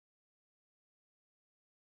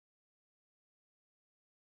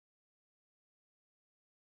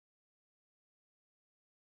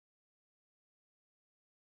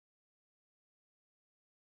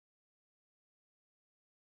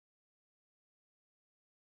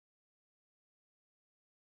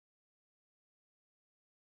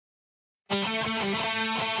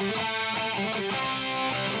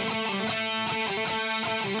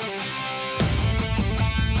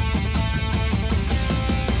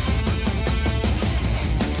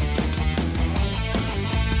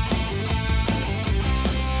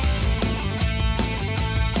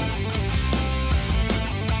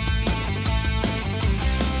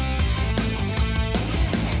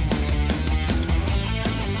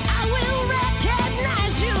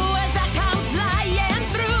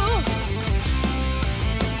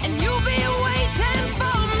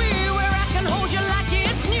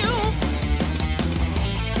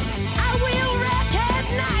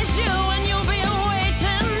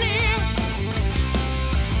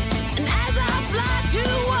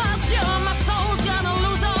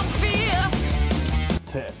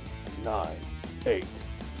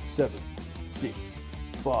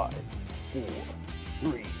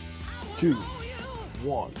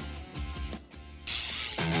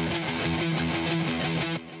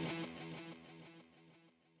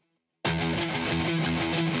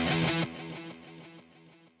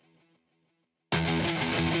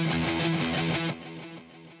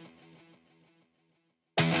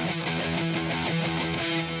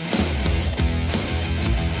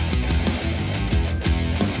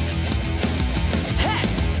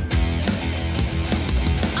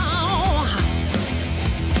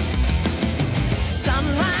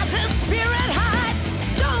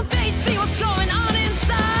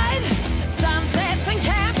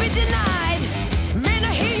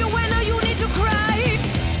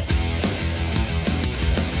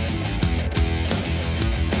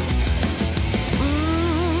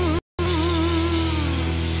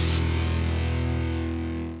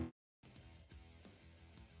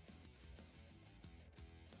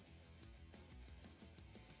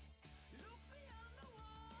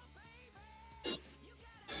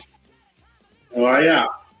How are ya?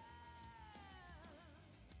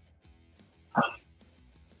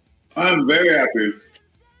 I'm very happy.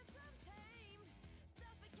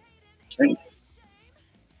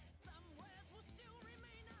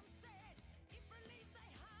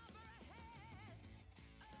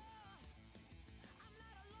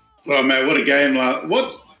 Oh man, what a game!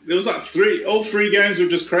 What? It was like all three games were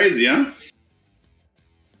just crazy, huh?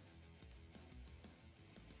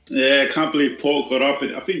 Yeah, I can't believe Port got up.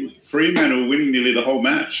 I think Freeman were winning nearly the whole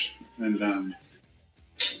match. And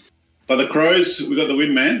but the Crows, we got the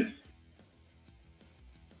win, man.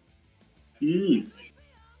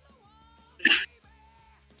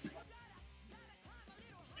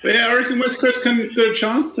 But yeah, I reckon West Coast can do a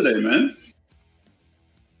chance today, man.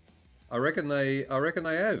 I reckon they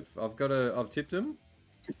have. I've tipped them.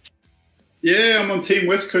 Yeah, I'm on Team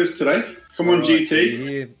West Coast today. Come on, right,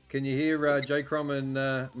 GT. Can you hear J. Crom and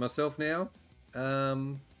myself now?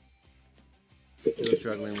 Still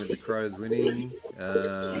struggling with the Crows winning.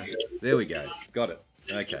 There we go. Got it.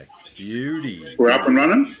 Okay. Beauty. We're up and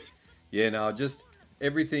running? Yeah, no, just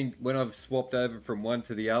everything, when I've swapped over from one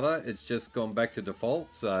to the other, it's just gone back to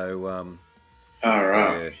default. So, all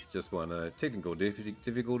right. Yeah, just one technical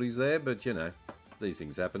difficulties there, but, you know, these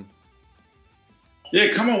things happen. Yeah,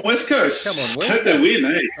 come on, West Coast. Come on, West Coast. Hope they win,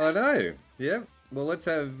 eh? I know. Yeah. Well, let's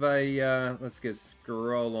have let's get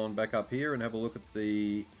scroll on back up here and have a look at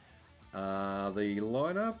the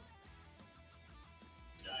lineup.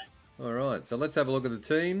 All right, so let's have a look at the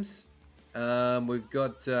teams. We've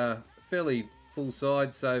got fairly full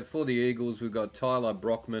side. So for the Eagles, we've got Tyler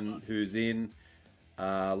Brockman, who's in.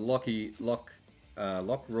 Locke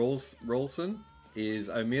Rawlson is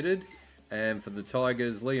omitted. And for the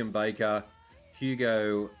Tigers, Liam Baker,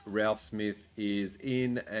 Hugo Ralph Smith is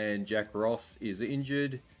in, and Jack Ross is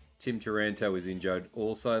injured. Tim Taranto is injured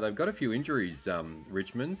also. They've got a few injuries,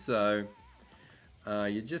 Richmond, so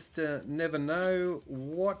you just never know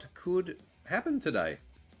what could happen today.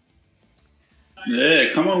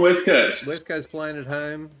 Yeah, come on, West Coast. West Coast playing at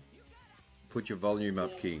home. Put your volume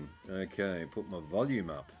up, King. Okay, put my volume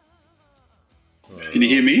up. Can you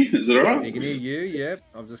hear me? Is it all right? He can hear you, yep.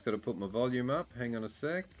 I've just got to put my volume up. Hang on a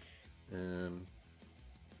sec.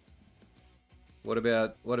 What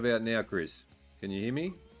about now, Chris? Can you hear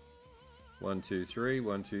me? 1 2 3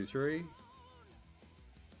 1 2 3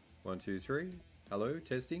 1 2 3. Hello,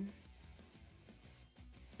 testing.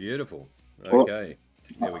 Beautiful. Okay,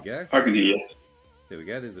 there we go. I can hear you. There we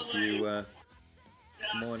go. There's a few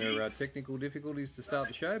minor technical difficulties to start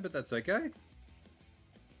the show, but that's okay.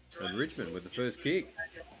 And Richmond with the first kick.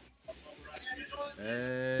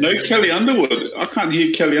 And no Kelly Underwood. I can't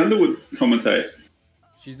hear Kelly Underwood commentate.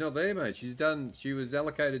 She's not there, mate. She's done. She was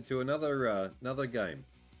allocated to another game.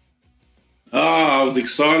 Oh, I was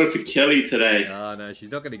excited for Kelly today. Oh, no,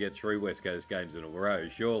 she's not going to get 3 West Coast games in a row,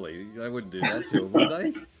 surely. They wouldn't do that to her, would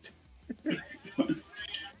they?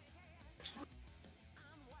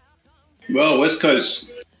 Well, West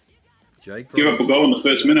Coast give up a goal in the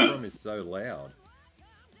first minute. Crom is so loud.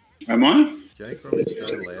 Am I? Crom is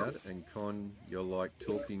so loud, and Con, you're like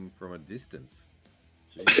talking from a distance.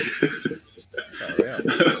 Jeez. Far out.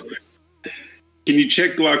 Can you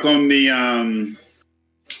check like on the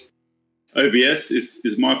OBS?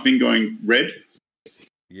 Is my thing going red?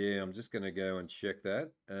 Yeah, I'm just going to go and check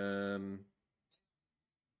that. Con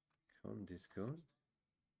Discord.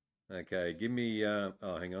 Okay, give me. Oh,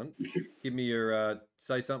 hang on. Give me your.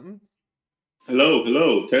 Say something.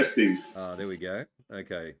 Hello, testing. Ah, there we go.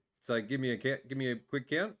 Okay, so give me a quick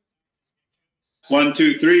count. 1,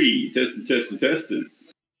 2, 3. Testing.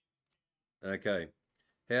 Okay,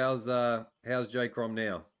 how's J Crom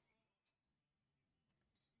now?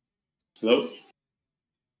 Hello.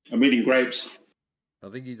 I'm eating grapes. I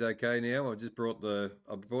think he's okay now. I brought the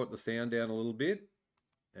sound down a little bit,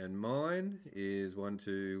 and mine is 1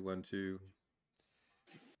 2 1 2.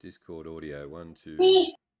 Discord audio 1 2.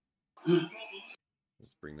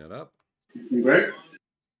 Let's bring that up. Great.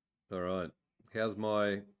 All right. How's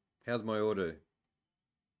my audio?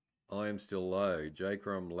 I am still low. J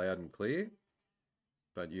Crom loud and clear,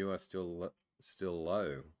 but you are still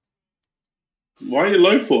low. Why are you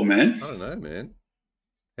low for, man? I don't know, man.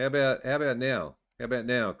 How about now? How about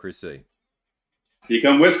now, Chrissy? Here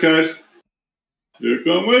come West Coast. Here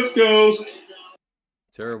come West Coast.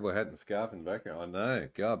 Terrible hat and scarf in the background. I know.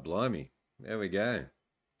 God blimey. There we go.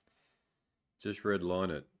 Just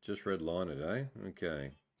redline it. Eh?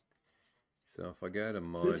 Okay. So if I go to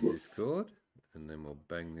my Discord, and then we'll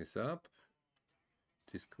bang this up.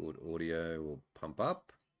 Discord audio will pump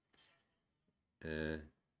up.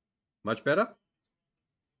 Much better?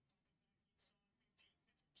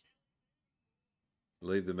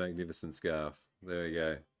 Leave the magnificent scarf. There we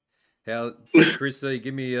go. How, Chrissy?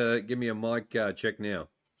 Give me a mic check now.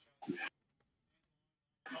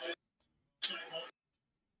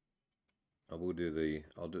 I'll do the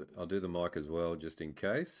mic as well, just in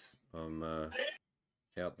case I'm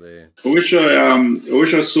out there. I wish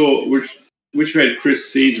I saw which we had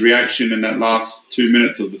Chris Seed's reaction in that last 2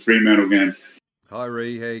 minutes of the Fremantle game. Hi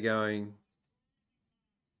Ree, how you going?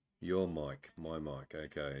 Your mic, my mic.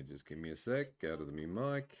 Okay, just give me a sec. Go to me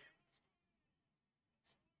mic.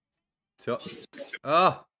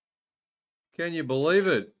 Can you believe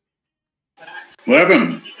it? What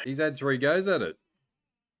happened? He's had 3 goes at it.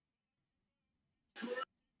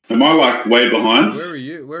 Am I like way behind? Where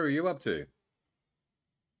are you up to?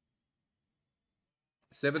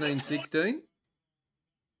 17, 16?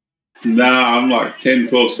 Nah, I'm like 10,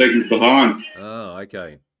 12 seconds behind. Oh,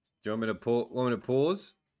 okay. Do you want me to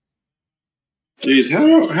pause? Jeez, how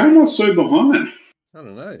am I so behind? I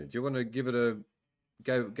don't know. Do you want to give it a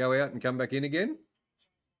go out and come back in again?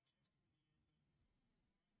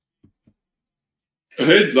 I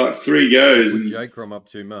heard like 3 goes. Put J Crom up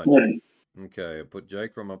too much. Okay, I put J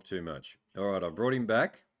Crom up too much. All right, I brought him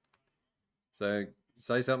back. So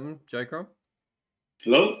say something, J Crom.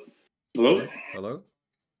 Hello?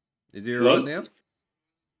 Is he all right now?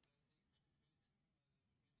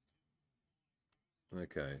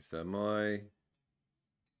 Okay, so I'm going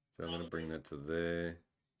to bring that to there.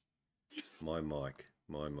 My mic.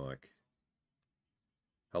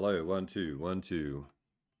 Hello, 1 2 1 2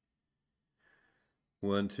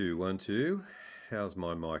 1 2 1 2. How's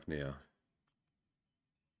my mic now?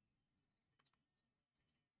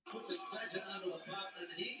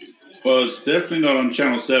 Well, it's definitely not on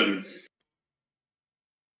channel 7.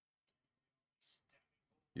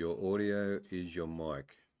 Your audio is your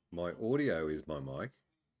mic. My audio is my mic.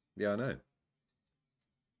 Yeah, I know.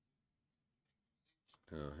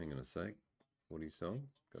 Hang on a sec. Footy song.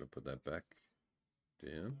 Got to put that back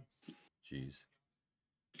down. Jeez.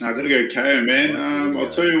 I got to go KO, man. I'll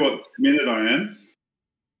tell you what minute I am.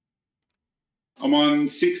 I'm on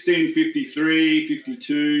 16:53,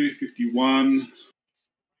 52, 51.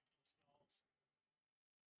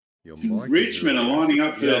 Your mic. Richmond are lining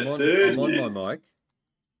up for their third. I'm on my mic.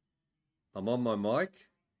 I'm on my mic.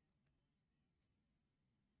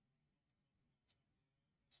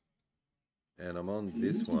 And I'm on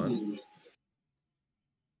this one.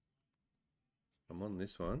 I'm on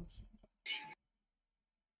this one.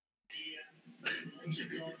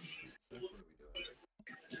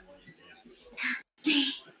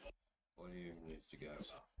 Volume needs to go up.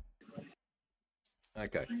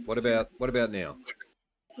 Okay. What about now? What about now?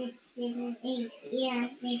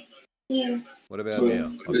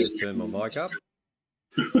 I've just turned my mic up.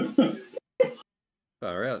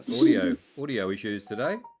 Far out. Audio issues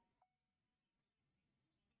today.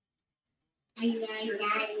 Same.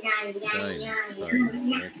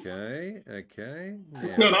 Okay.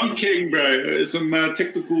 What's going on, King, bro? Some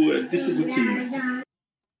technical difficulties.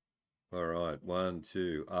 All right, 1,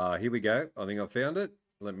 2. Here we go. I think I found it.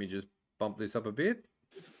 Let me just bump this up a bit.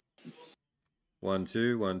 1,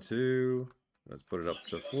 2, 1, 2. Let's put it up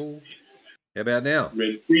to full. How about now?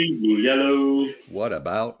 Red, green, blue, yellow. What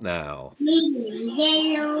about now?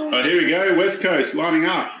 Yellow. Oh, here we go. West Coast lining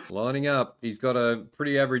up. Lining up. He's got a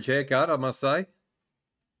pretty average haircut, I must say.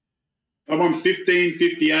 I'm on 15,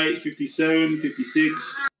 58, 57,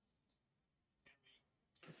 56.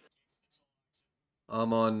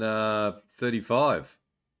 I'm on 35.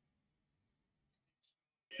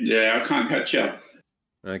 Yeah, I can't catch you.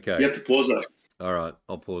 Okay. You have to pause it. All right,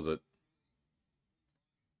 I'll pause it.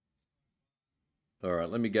 All right,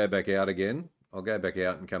 let me go back out again. I'll go back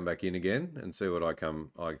out and come back in again and see what I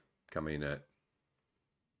come in at.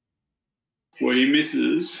 Well, he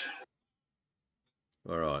misses.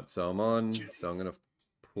 All right, so I'm on. So I'm going to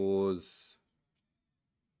pause.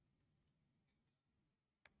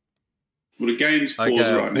 Well, the game's paused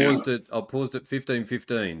right now. I paused at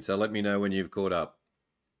 15:15. So let me know when you've caught up.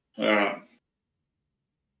 All right.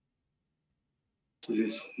 So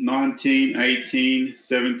it's 19, 18,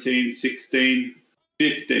 17, 16,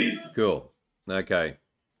 15. Cool. Okay.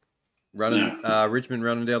 Richmond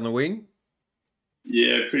running down the wing?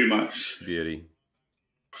 Yeah, pretty much. Beauty.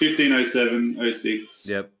 15:07, 06.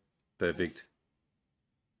 Yep. Perfect.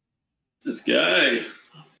 Let's go.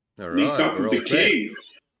 All right. Link up with the king.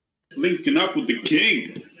 Linking up with the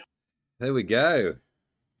king. There we go.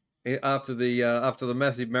 After the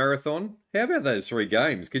massive marathon, how about those 3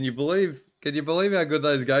 games? Can you believe how good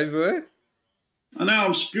those games were? I know,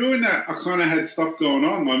 I'm spewing that I kind of had stuff going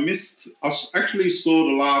on. I actually saw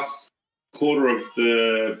the last quarter of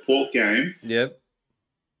the Port game. Yep.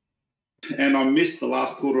 And I missed the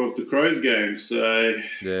last quarter of the Crows game. So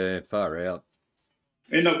yeah, far out.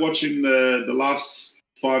 End up watching the last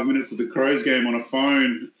 5 minutes of the Crows game on a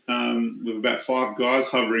phone with about 5 guys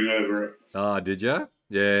hovering over it. Oh, did you?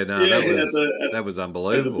 Yeah, no, that was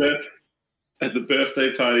unbelievable. At the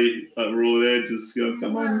birthday party, we're all there just going,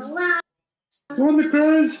 come on. Come on, the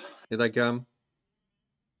Crows. Here they come.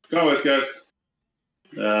 Go, West Coast.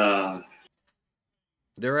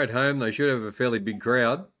 They're at home. They should have a fairly big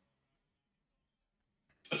crowd.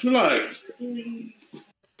 I feel like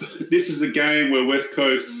this is a game where West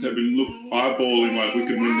Coast have been eyeballing like we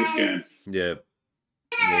could win this game. Yeah.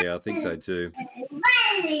 Yeah, I think so too.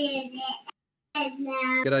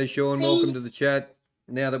 G'day, Sean. Welcome to the chat.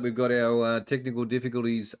 Now that we've got our technical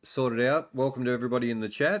difficulties sorted out, welcome to everybody in the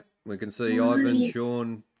chat. We can see Ivan,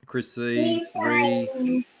 Sean, Chris C,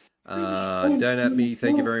 Ree, Don't At Me.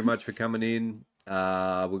 Thank you very much for coming in.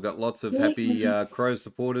 We've got lots of happy Crows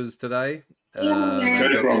supporters today. They got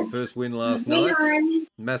their first win last night.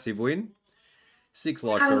 Massive win. 6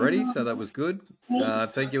 likes already, so that was good.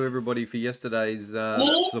 Thank you everybody for yesterday's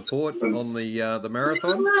support on the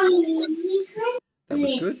marathon. That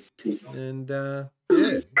was good. And yeah,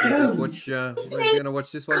 we're going to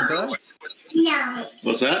watch this one today.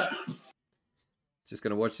 What's that? Just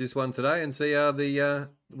going to watch this one today and see how the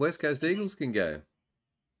West Coast Eagles can go.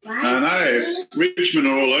 I know. Richmond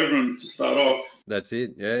are all over them to start off. That's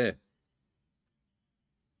it, yeah.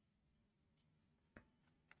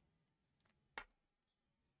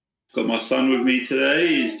 Got my son with me today.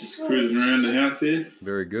 He's just cruising around the house here.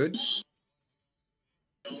 Very good.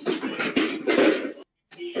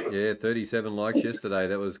 Yeah, 37 likes yesterday.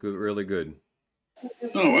 That was good, really good.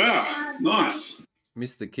 Oh, wow. Nice.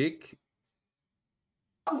 Missed the kick.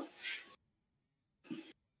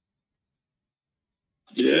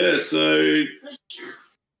 Yeah, so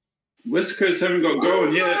West Coast haven't got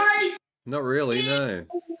going yet. Not really, no.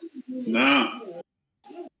 No.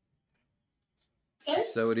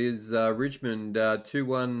 So it is Richmond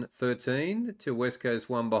 2-1-13 to West Coast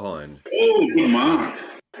 1 behind. Oh, good mark.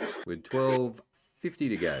 With 12:50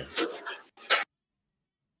 to go.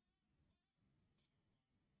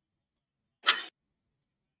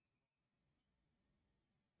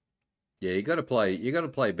 Yeah, you got to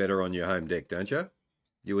play better on your home deck, don't you?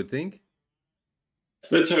 You would think.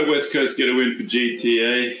 Let's hope West Coast get a win for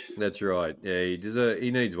GTA. That's right. Yeah,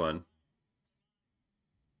 he needs one.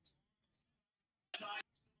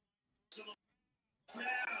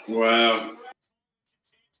 Wow.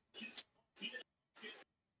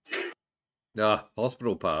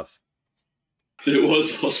 Hospital pass. It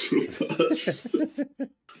was hospital pass.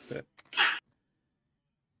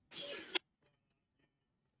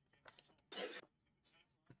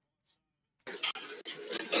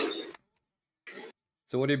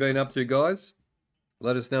 So what have you been up to, guys?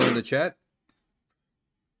 Let us know in the chat.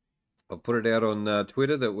 I'll put it out on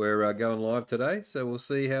Twitter that we're going live today, so we'll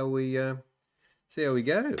see how we go. Yeah,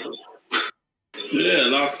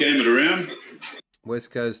 last game of the round.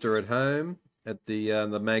 West Coast are at home at the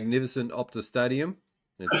magnificent Optus Stadium.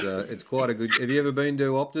 It's quite a good. Have you ever been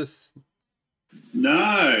to Optus?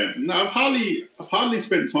 No, I've hardly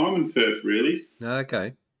spent time in Perth, really.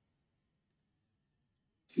 Okay.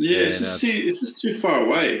 Yeah, it's just too far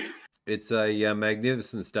away. It's a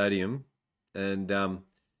magnificent stadium, and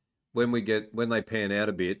when they pan out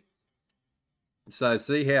a bit, so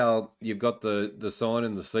see how you've got the sign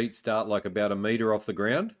and the seats start like about a metre off the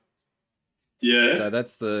ground. Yeah. So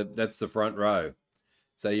that's the front row.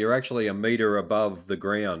 So you're actually a metre above the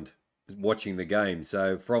ground watching the game.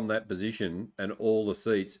 So from that position and all the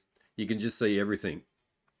seats, you can just see everything.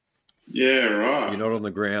 Yeah, right. You're not on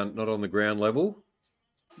the ground level.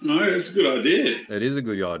 No, it's a good idea. It is a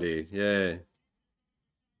good idea, yeah.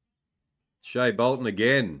 Shea Bolton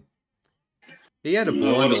again. He had a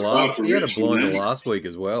blinder last week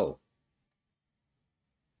as well.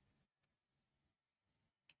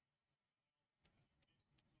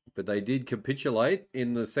 But they did capitulate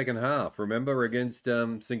in the second half, remember, against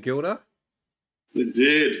St Kilda? They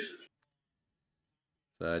did.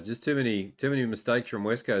 So just too many mistakes from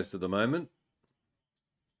West Coast at the moment.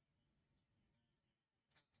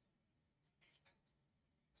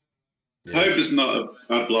 Yeah. I hope it's not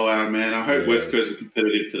a blowout, man. I hope West Coast are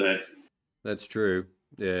competitive today. That's true.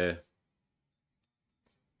 Yeah.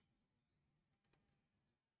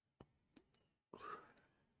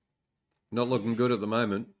 Not looking good at the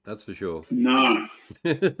moment, that's for sure. No.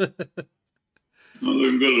 Not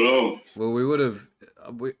looking good at all. Well, we would have.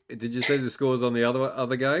 Did you see the scores on the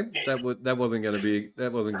other game? That wasn't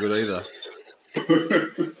good either.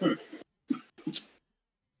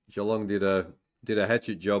 Geelong did a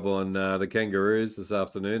hatchet job on the Kangaroos this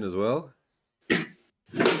afternoon as well.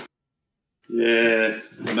 Yeah,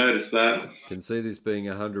 I noticed that. Can see this being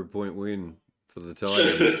a 100-point win for the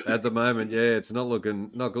Tigers at the moment. Yeah, it's not looking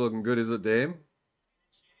good, is it, Dan?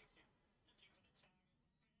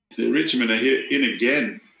 So Richmond are here in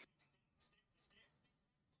again.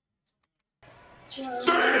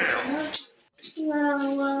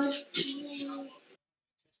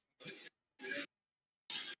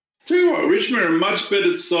 Tell you what, Richmond are a much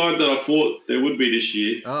better side than I thought they would be this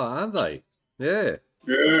year. Oh, aren't they? Yeah.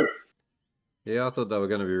 Yeah. Yeah, I thought they were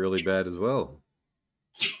going to be really bad as well.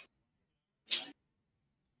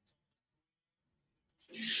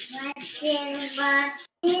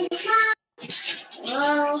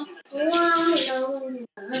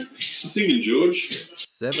 Singing, George.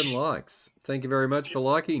 7 likes. Thank you very much for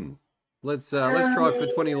liking. Let's try for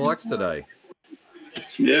 20 likes today.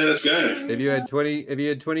 Yeah, let's go. Have you had 20? Have you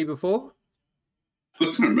had 20 before? I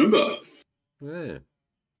can't remember. Yeah.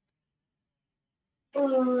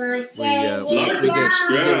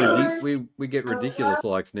 We get ridiculous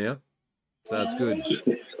likes now, so that's good.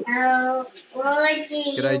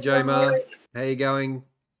 G'day, J-Ma. How you going?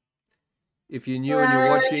 If you're new and you're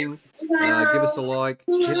watching, give us a like,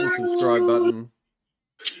 hit the subscribe button.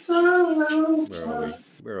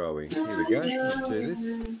 Where are we? Here we go. Let's do this.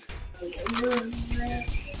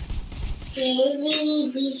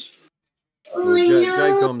 Well,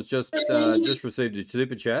 Jcom's just received a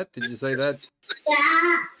super chat. Did you see that,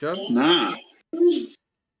 John? Nah.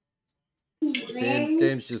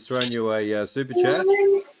 Dan's just thrown you a super chat.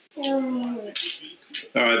 All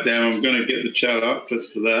right, Dan, I'm going to get the chat up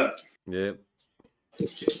just for that. Yep.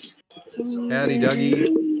 Howdy,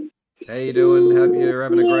 Dougie. How you doing? Hope you're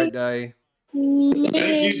having a great day.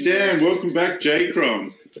 Thank you, Dan. Welcome back,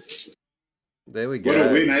 Crom. There we go. What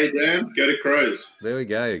a win, hey, Dan? Go to Crows. There we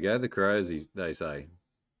go. Go the Crows, they say.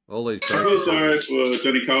 All these I feel sorry for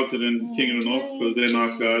Johnny Carlton and King of the North because they're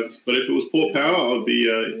nice guys. But if it was Port Power, I'd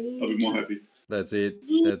be more happy. That's it.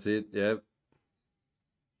 Yep.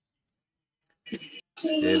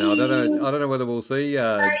 Yeah, no, I don't know whether we'll see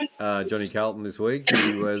Johnny Carlton this week.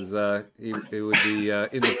 He was he would be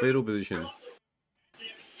in the fetal position.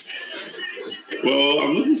 Well,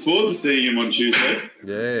 I'm looking forward to seeing him on Tuesday.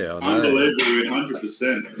 Yeah, I know. Unbelievable,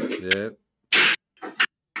 100%. Yeah.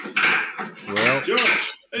 Well,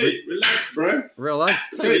 Josh, hey, relax, bro. Relax.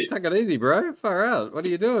 Take it easy, bro. Far out. What are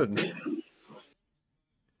you doing?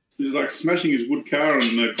 He's like smashing his wood car on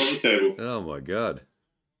the coffee table. Oh, my God.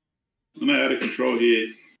 I'm out of control here.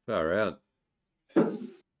 Far out.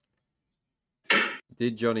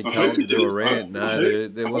 Did Johnny Carlton do a rant? No,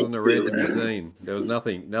 there wasn't a rant to be seen. There was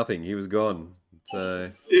nothing. He was gone.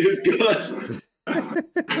 So he was gone.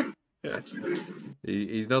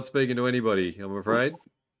 He's not speaking to anybody, I'm afraid.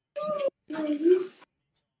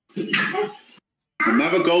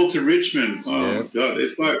 Another goal to Richmond. Oh, Yep. my God.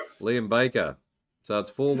 It's like... Liam Baker. So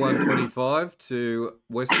it's 4-1-25 to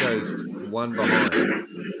West Coast, 1 behind.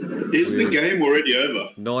 Is the game already over?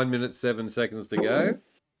 9 minutes, 7 seconds to go.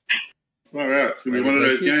 All right. It's going to be one of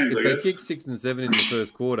those games, I guess. If they kick 6 and 7 in the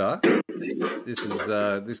first quarter,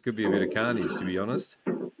 this could be a bit of carnage, to be honest.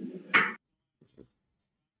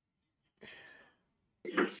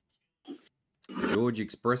 George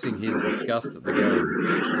expressing his disgust at the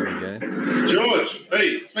game. There we go. George, hey,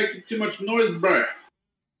 it's making too much noise, bro.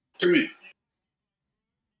 Come here.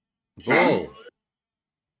 Ball.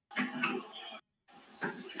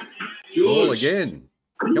 George. Ball again.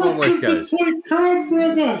 Come on, West Coast.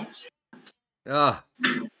 Ah,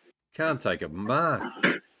 can't take a mark.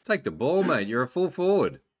 Take the ball, mate. You're a full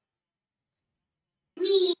forward.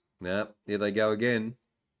 Nah, here they go again.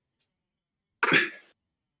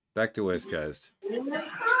 Back to West Coast.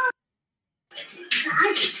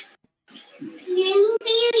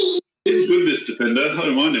 He's good, this defender. I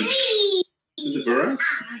don't mind him. Is it Barras?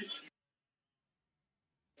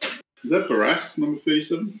 Is that Barras, number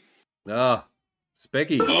 37? Ah,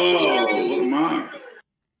 Specky. Oh, what a mark.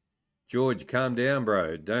 George, calm down,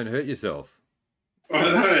 bro. Don't hurt yourself. Oh,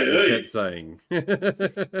 hey. Chat's saying.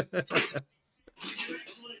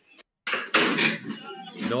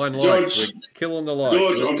 9 George, likes. We're killing the likes.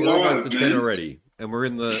 George, we're I'm almost live, to 10 man. already, and we're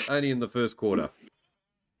only in the first quarter.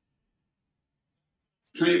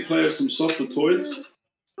 Can you play with some softer toys?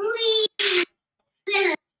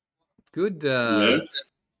 Good. Yeah.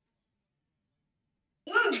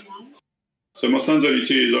 So my son's only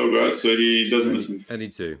 2 years old, guys, so he doesn't listen. Only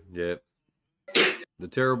 2, yeah. The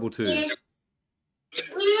terrible 2s.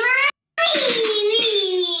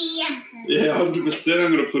 Yeah, 100%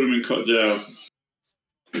 I'm going to put him in cot jail.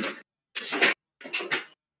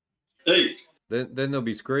 Hey. Then they'll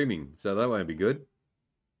be screaming, so that won't be good.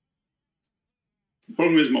 The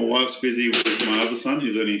problem is my wife's busy with my other son,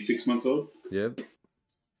 who's only 6 months old. Yep.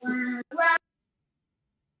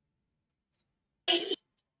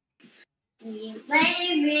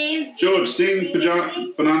 George, sing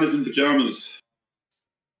Bananas in Pajamas.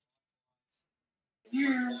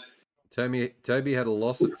 Toby had a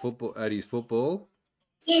loss at his football.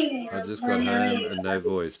 I just got home and no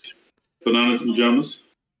voice. Bananas in Pajamas.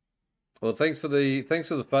 Well, thanks for the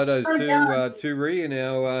photos to Ree in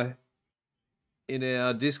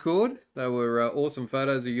our Discord. They were awesome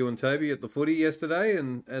photos of you and Toby at the footy yesterday,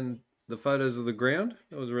 and the photos of the ground.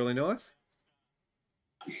 That was really nice.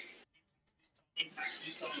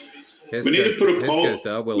 We need to put a poll. Is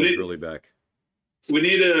really back. We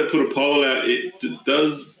need to put a poll out.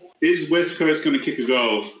 Is West Coast going to kick a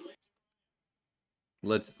goal?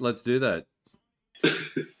 Let's do that.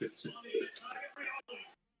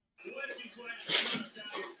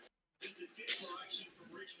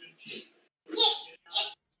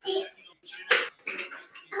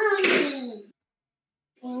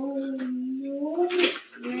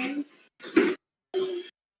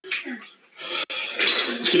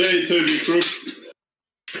 G'day, Toby Crook.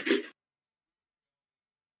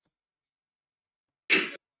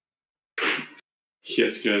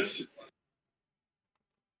 Yes, guys.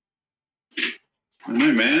 I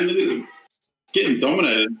know, man. Look at them. Getting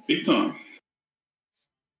dominated big time.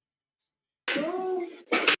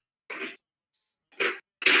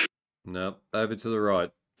 No, over to the right.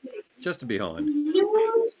 Just behind. We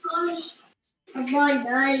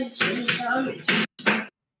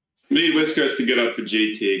need West Coast to get up for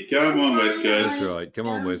GT. Come on, West Coast. That's right. Come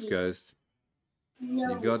on, West Coast.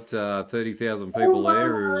 You've got 30,000 people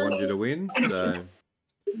there who want you to win. So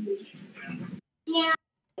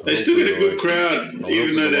they still get a good crowd,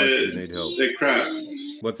 even though they're crap.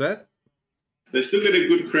 What's that? They still get a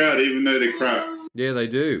good crowd, even though they're crap. Yeah, they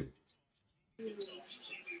do.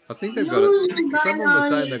 I think they've got it. Someone was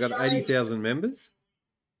saying they've got 80,000 members.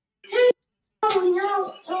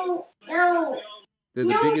 They're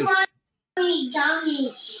the biggest.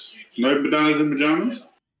 No bananas in pajamas?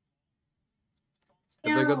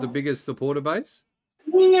 Have they got the biggest supporter base?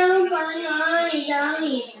 No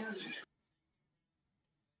bananas.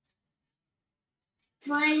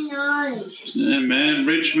 My nose. Yeah, man.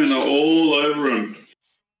 Richmond are all over them.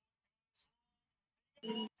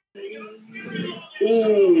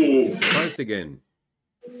 Ooh. Post again.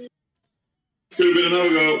 Could have been another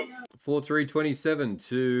goal. 4-3-27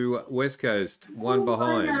 to West Coast. 1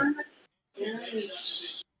 behind. Here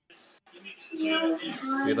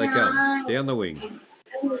they come. Down the wing.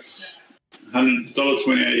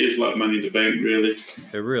 $100.28 is like money to bank, really.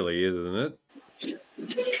 It really is, isn't it?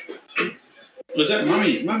 Was that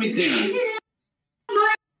Mummy? Mummy's down.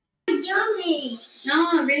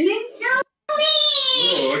 No, really? No.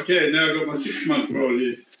 Oh, okay. Now I've got my 6-month-old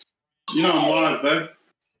here. You know I'm live, babe.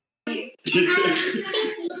 So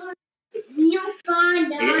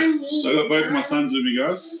I got both my sons with me,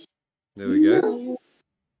 guys. There we go.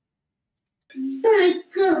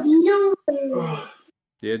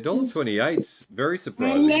 Yeah, $1.28's very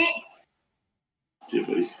surprising. Yeah,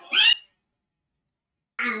 buddy.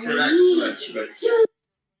 Relax.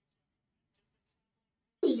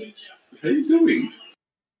 How you doing?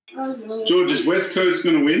 George, is West Coast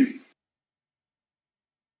going to win?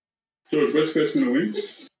 George, West Coast going to win?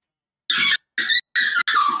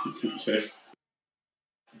 Okay.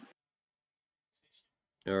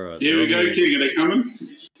 All right. Here we go, King. Are they coming?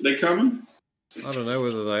 Are they coming? I don't know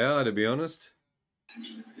whether they are, to be honest.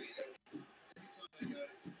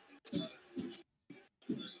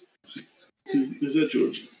 Who's that,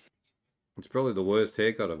 George? It's probably the worst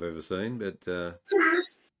haircut I've ever seen, but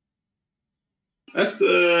That's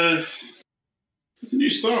the new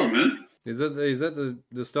style, man. is that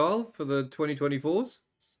the style for the 2024s?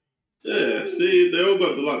 Yeah, see, they all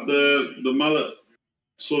got the mullet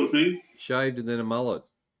sort of thing. Shaved and then a mullet.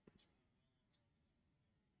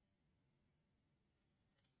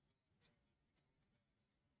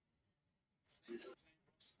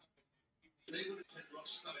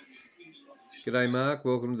 G'day, Mark.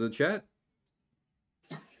 Welcome to the chat.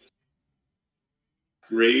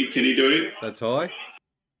 Reed, can he do it? That's high.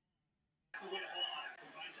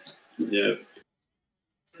 Yeah.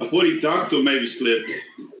 I thought he ducked or maybe slipped.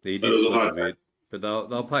 He That did was a slip high a bit, but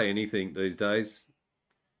they'll pay anything these days.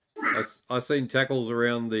 I seen tackles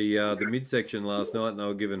around the midsection last night, and they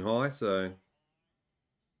were given high. So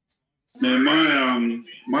Man,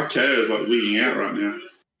 my KO is like wigging out right now.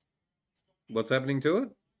 what's happening to it?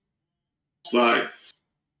 It's like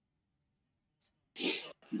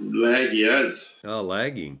laggy as. Oh,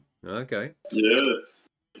 lagging. Okay. Yeah.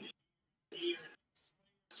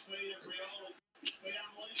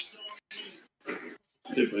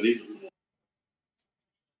 Hey, buddy.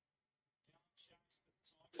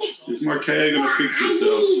 Is my KO gonna fix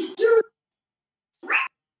itself?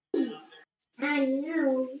 I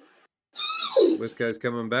know. West Coast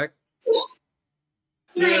coming back.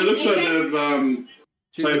 Yeah, it looks like they've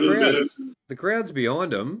Gee, played a little bit of. the crowd's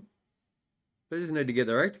behind them. They just need to get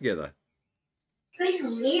their act together.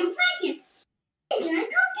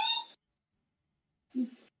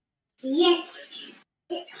 Yes.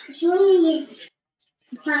 Show me.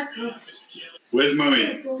 Where's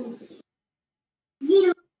Mummy?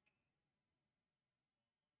 Zero.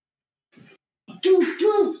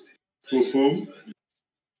 Boom. Poof, poof.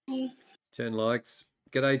 10 likes.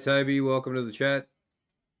 G'day, Toby. Welcome to the chat.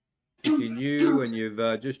 If you're new and you've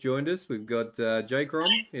just joined us, we've got Crom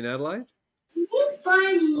in Adelaide.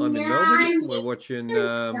 I'm in Melbourne. We're watching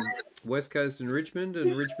West Coast and Richmond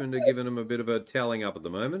are giving them a bit of a tallying up at the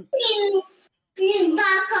moment.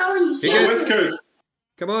 Yeah, West Coast.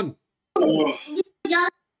 Come on. Oh,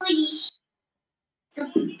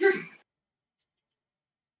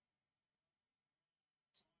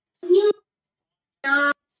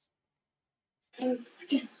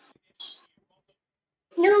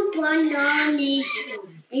 No bananas and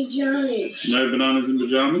pajamas. no bananas in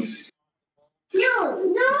pajamas? No.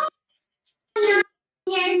 No.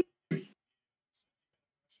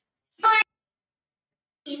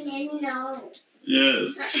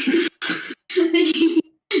 Yes.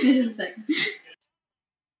 Just a second.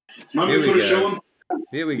 Mummy Here we put a go. show on.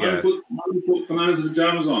 Here we Mummy go. put bananas and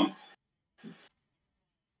pajamas on.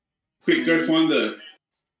 Quick, go find her.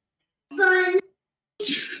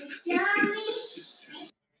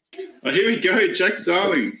 Oh, here we go, Jack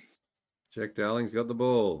Darling. Jack Darling's got the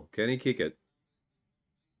ball. Can he kick it?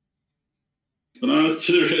 Bananas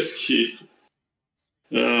to the rescue.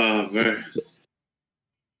 Oh, man.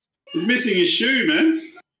 He's missing his shoe, man.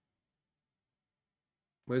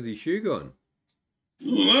 Where's his shoe gone? I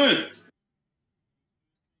don't know.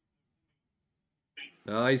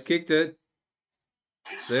 Oh, he's kicked it.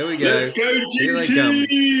 There we go. Let's go, GT. Here they come.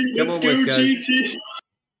 Come Let's on, go, West Coast. GT.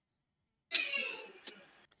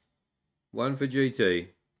 One for GT.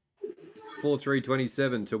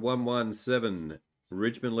 4-3-27 to 1-1-7.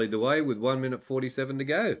 Richmond lead the way with 1 minute 47 to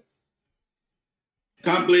go.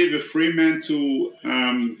 Can't believe if Fremantle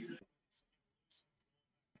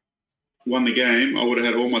won the game, I would have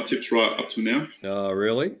had all my tips right up to now. Oh,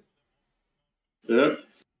 really? Yep.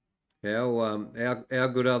 How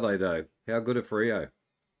good are they though? How good are Freo?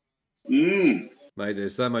 Mm. Mate, they're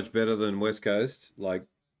so much better than West Coast. Like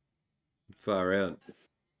far out.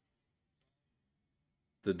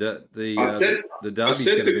 The derby's going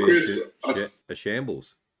to be Chris, a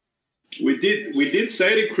shambles. We did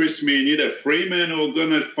say to Chris, me and you, that Fremantle are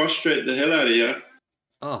going to frustrate the hell out of you.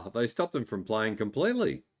 Oh, they stopped them from playing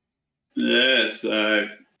completely. Yeah, so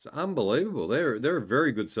It's unbelievable. They're a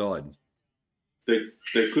very good side.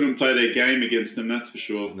 they couldn't play their game against them, that's for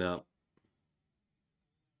sure. No.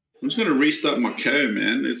 I'm just going to restart my KO,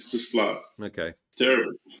 man. It's just like, Okay. it's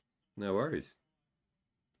terrible. No worries.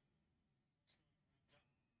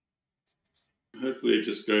 Hopefully,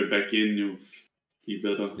 just go back in. You'll be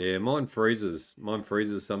better. Yeah, mine freezes. Mine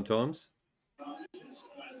freezes sometimes.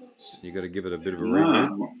 You got to give it a bit of a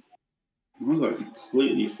reboot. Mine's like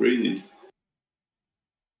completely freezing.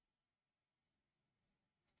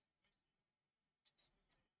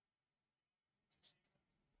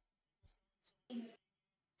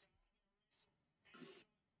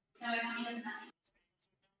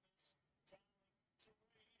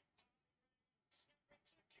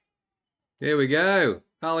 There we go.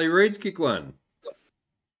 Harley Reid's kick one.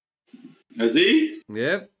 Has he?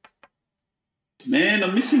 Yep. Man,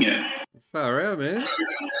 I'm missing it. Far out, man.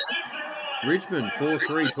 Richmond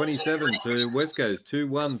 4-3-27 to West Coast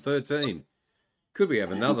 2-1-13. Could we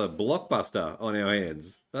have another blockbuster on our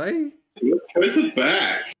hands? Hey? Where's it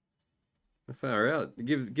back? Far out.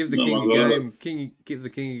 Give the king a game. Give the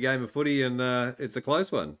king a game of footy, and it's a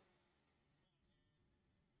close one.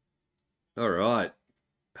 All right,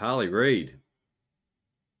 Harley Reid,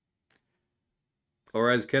 or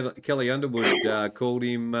as Kelly Underwood called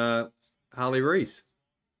him, Harley Reese.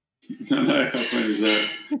 I know how funny is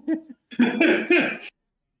that.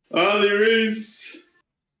 Harley Reese.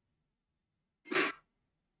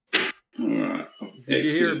 All right. Did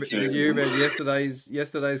you hear about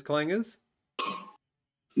yesterday's clangers?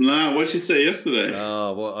 No, what'd you say yesterday?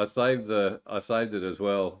 Oh well, I saved it as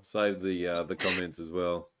well. Saved the comments as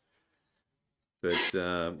well. But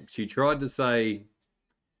she tried to say,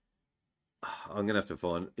 I'm gonna have to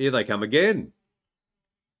find. Here they come again.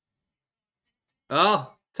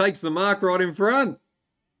 Oh, takes the mark right in front.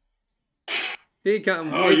 Here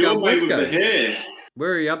come. Oh, here you're come way West with the Coast. hair.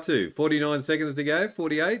 Where are you up to? 49 seconds to go.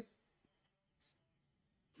 48.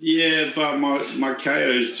 Yeah, but my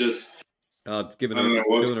KO's just. Oh, it's giving I don't know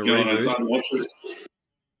what's doing a going on. reboot. It's unwatchable.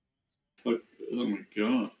 It's like, oh my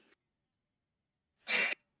god.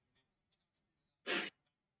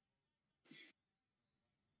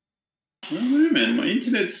 I don't know, man. My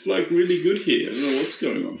internet's like really good here. I don't know what's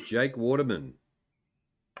going on. Jake Waterman.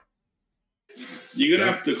 You're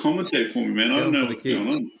gonna have to commentate for me, man. I don't know what's going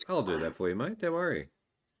on. I'll do that for you, mate. Don't worry.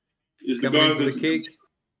 Is the Coming guy in for the kick.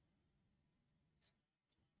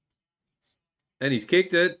 And he's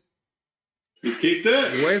kicked it. He's kicked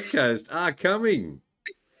it? West Coast are coming.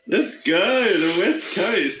 Let's go. The West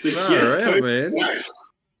Coast. The West Coast, man.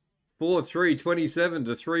 4-3-27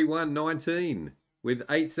 to 3-1-19 with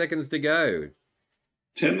 8 seconds to go.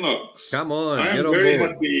 10 locks. Come on, I am get on very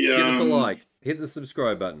board. happy. Give us a like. Hit the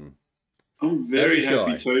subscribe button. I'm very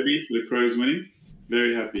happy, Toby, for the Crows winning.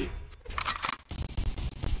 Very happy.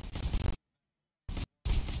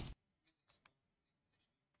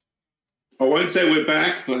 I won't say we're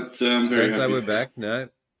back, but I'm very happy. Don't say we're back, no.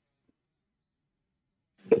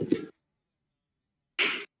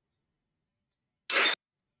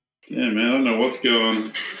 Yeah, man, I don't know what's going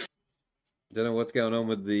on. Don't know what's going on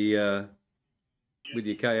with the with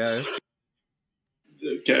your KO.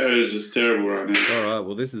 The KO is just terrible right now. All right,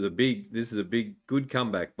 well this is a big good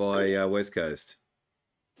comeback by West Coast.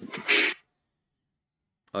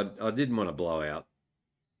 I didn't want to blow out.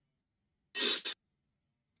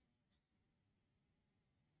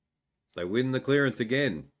 They win the clearance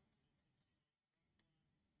again.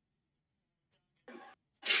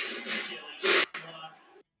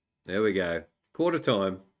 There we go. Quarter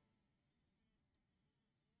time.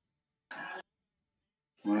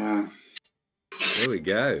 Wow. There we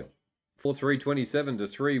go. 4-3-27 to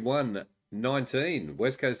 3-1-19.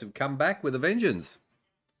 West Coast have come back with a vengeance.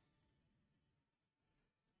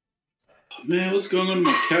 Man, what's going on in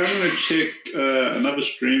my car? I'm going to check another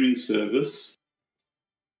streaming service.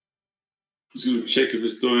 Just going to check if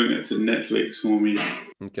it's doing it to Netflix for me.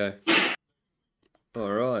 Okay.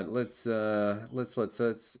 All right. Let's give us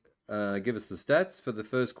the stats for the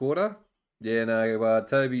first quarter. Yeah, no,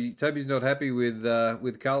 Toby's not happy with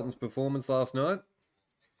Carlton's performance last night.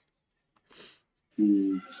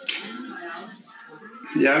 Yeah,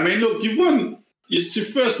 I mean, look, you've won. It's your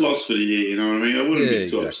first loss for the year. You know what I mean? I wouldn't be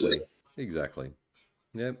too upset. Exactly.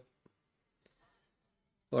 Yep.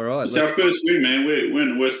 All right. It's our first win, man. We're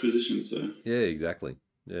in the worst position, so. Yeah, exactly.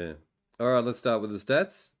 Yeah. All right, let's start with the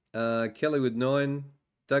stats. Kelly with 9,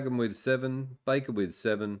 Duggan with 7, Baker with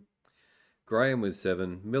 7, Graham with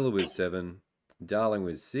 7, Miller with 7, Darling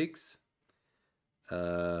with 6.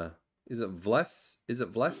 Is it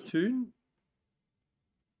Vlastoon?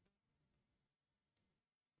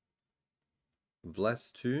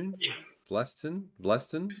 Vlaston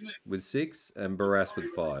with 6, and Barras with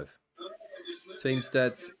 5. Team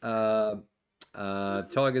stats: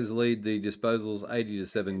 Tigers lead the disposals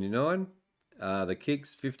 80-79. The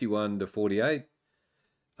kicks 51-48.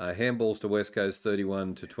 Handballs to West Coast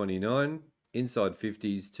 31-29. Inside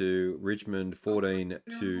 50s to Richmond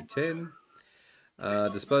 14-10.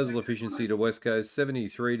 Disposal efficiency to West Coast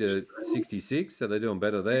 73-66, so they're doing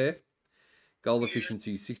better there. Goal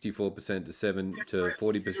efficiency 64% to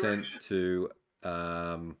 40%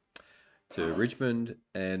 to Richmond,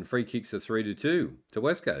 and free kicks are 3-2 to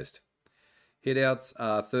West Coast. Hit-outs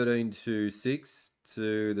are 13-6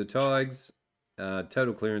 to the Tigers.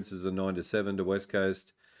 Total clearances are 9-7 to West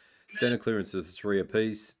Coast. Centre clearances are 3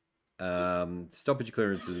 apiece. Stoppage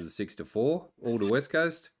clearances are 6-4, all to West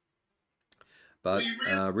Coast. But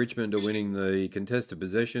Richmond are winning the contested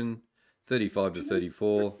possession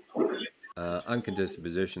 35-34. Uncontested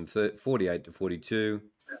possession 48-42.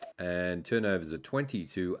 And turnovers are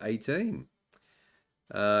 20-18.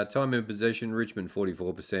 Time in possession, Richmond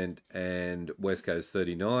 44% and West Coast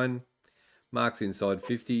 39. Marks inside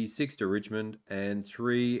 50, 6 to Richmond and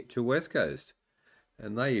 3 to West Coast.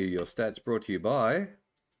 And they are your stats brought to you by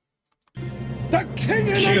the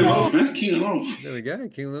King of the North, man. King of the North. There we go,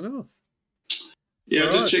 King of the North. Yeah,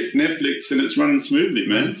 I just checked Netflix and it's running smoothly,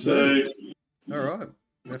 man. So, all right,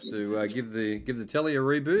 we have to give the telly a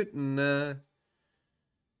reboot and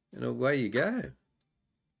away you go.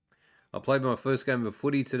 I played my first game of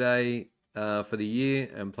footy today for the year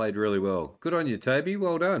and played really well. Good on you, Toby.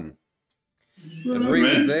 Well done. And Ree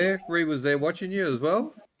was there. Ree was there watching you as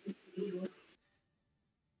well.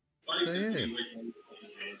 So, yeah,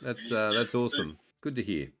 that's awesome. Good to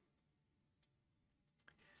hear.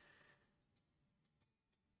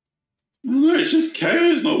 No, it's just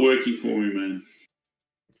KO's not working for me, man.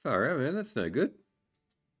 Far out, man. That's no good.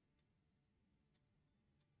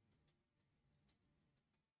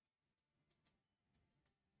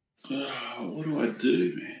 What do I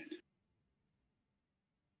do, man?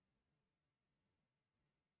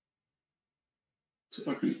 Is it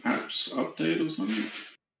like an apps update or something?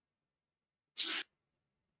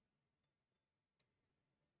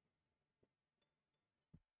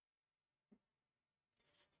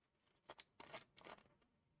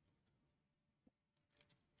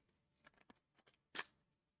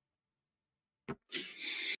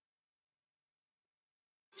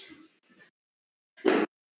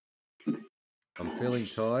 I'm feeling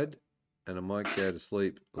tired and I might go to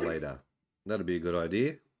sleep later. That'd be a good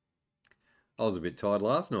idea. I was a bit tired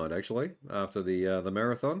last night, actually, after the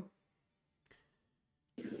marathon.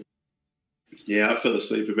 Yeah, I fell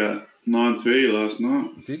asleep about 9:30 last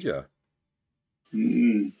night. Did you?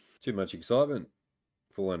 Mm. Too much excitement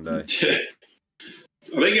for one day. Yeah.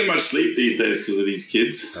 I don't get much sleep these days because of these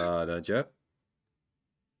kids. Don't you?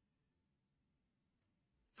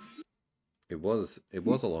 It was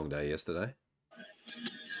a long day yesterday.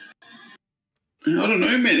 I don't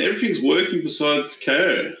know, man. Everything's working besides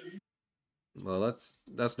KO. Well,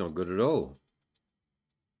 that's not good at all.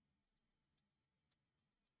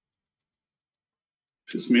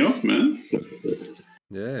 Pisses me off, man.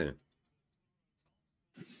 Yeah.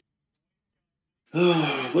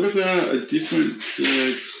 What about a different...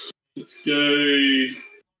 let's go...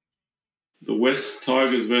 The West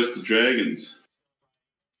Tigers versus the Dragons.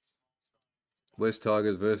 West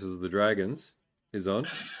Tigers versus the Dragons is on.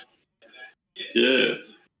 Yeah.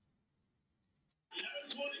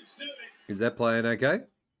 Is that playing okay?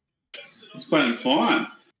 It's playing fine.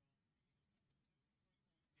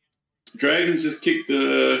 Dragons just kicked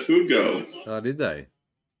the field goal. Oh, did they?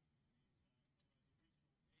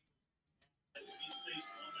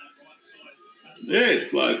 Yeah,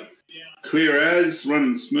 it's like clear as,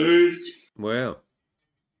 running smooth. Wow.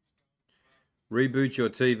 Reboot your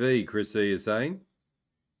TV, Chris C is saying.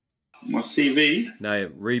 My CV? No,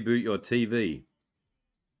 reboot your TV.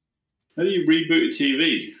 How do you reboot a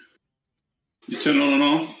TV? You turn it on and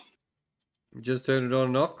off? Just turn it on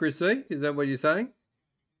and off, Chris C? Is that what you're saying?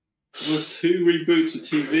 Who reboots a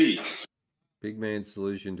TV? Big man's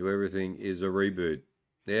solution to everything is a reboot.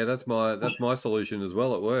 Yeah, that's my solution as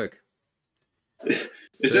well at work.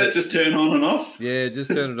 Is that just turn on and off? Yeah, just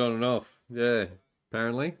turn it on and off. Yeah,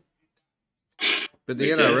 apparently. But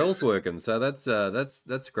the Okay. NRL's working, so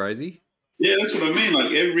that's crazy. Yeah, that's what I mean.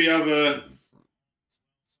 Like every other,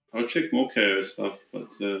 I'll check more KO stuff, but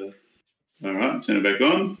all right, turn it back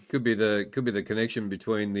on. Could be the connection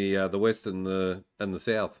between the West and the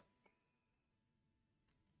South.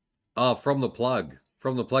 Oh, from the plug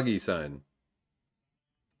he's saying.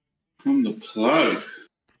 From the plug.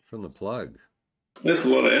 From the plug. That's a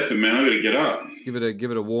lot of effort, man. I got to get up. Give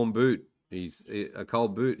it a warm boot. He's a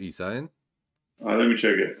cold boot, he's saying. Let me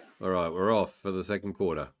check it. All right, we're off for the second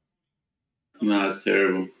quarter. No, it's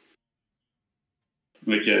terrible.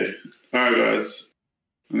 Okay. All right, guys.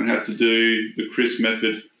 I'm going to have to do the Chris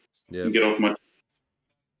method and get off my...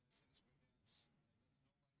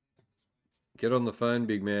 Get on the phone,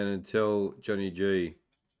 big man, and tell Johnny G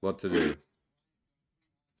what to do.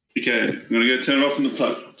 Okay, I'm going to go turn it off from the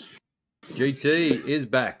plug. GT is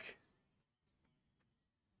back.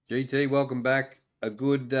 GT, welcome back. A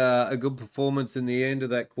good performance in the end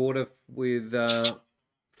of that quarter with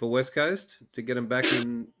for West Coast to get them back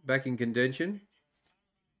in contention.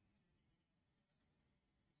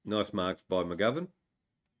 Nice marks by McGovern.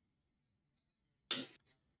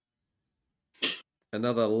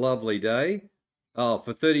 Another lovely day. Oh,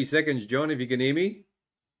 for 30 seconds, John, if you can hear me.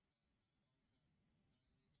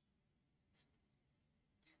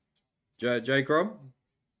 J. Crom?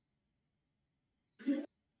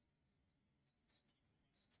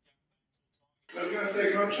 I was going to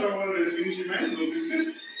say, can I try one of those things you made, little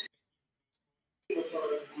biscuits?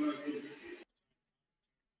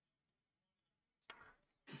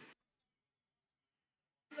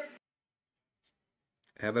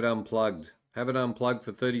 Have it unplugged. Have it unplugged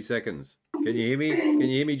for 30 seconds. Can you hear me? Can you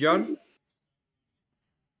hear me, John?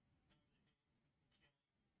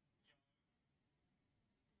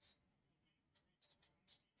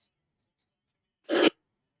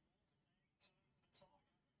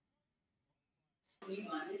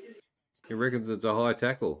 He reckons it's a high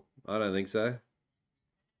tackle. I don't think so.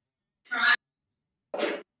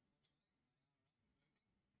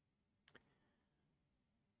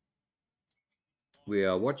 We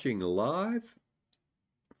are watching live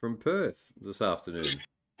from Perth this afternoon.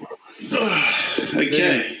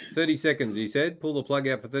 Okay. 30 seconds, he said. Pull the plug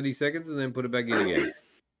out for 30 seconds and then put it back in again.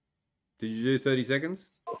 Did you do 30 seconds?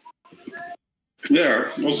 Yeah,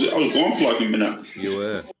 I was gone for like a minute. You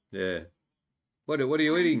were, yeah. What are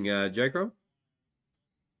you eating, J-Crom?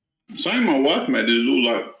 Saying my wife made these little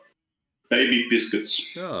like baby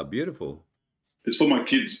biscuits. Oh, beautiful. It's for my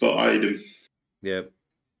kids, but I eat them. Yep.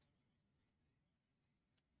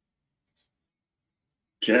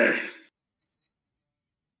 Okay.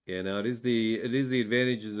 Yeah, no, it is the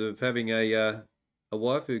advantages of having a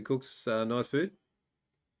wife who cooks nice food.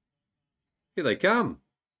 Here they come.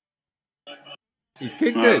 He's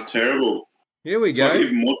kicked it. That's terrible. Here we It's go. like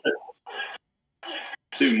it's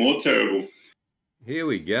even more terrible. Here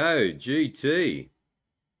we go. GT.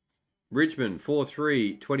 Richmond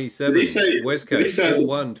 4-3-27. West Coast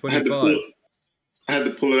 4-1-25. I had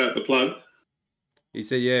to pull it out the plug. He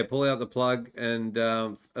said, "Yeah, pull out the plug and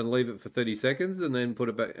leave it for 30 seconds, and then put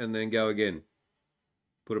it back, and then go again.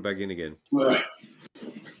 Put it back in again." Right.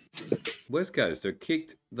 West Coast have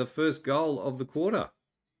kicked the first goal of the quarter.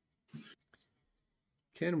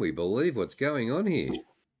 Can we believe what's going on here?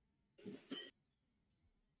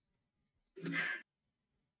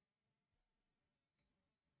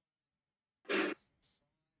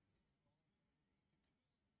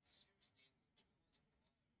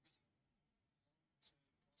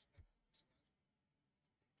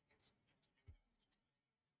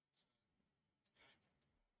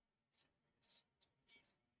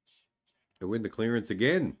 They win the clearance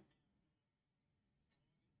again.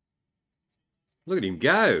 Look at him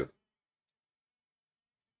go.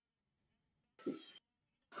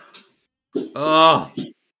 Oh,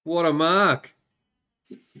 what a mark.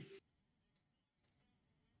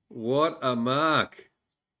 What a mark.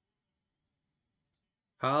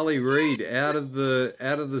 Harley Reid out of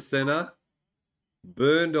the centre.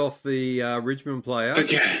 Burned off the Richmond player.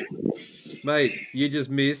 Okay. Mate, you just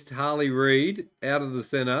missed. Harley Reid out of the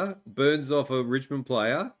centre, burns off a Richmond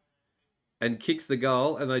player and kicks the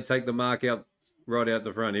goal, and they take the mark out right out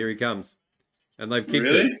the front. Here he comes. And they've kicked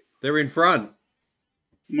it. They're in front.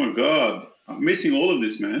 Oh, my God. I'm missing all of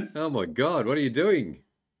this, man. Oh, my God. What are you doing?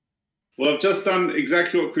 Well, I've just done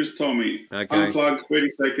exactly what Chris told me. Okay. Unplug, 30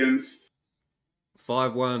 seconds.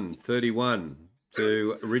 5-1-31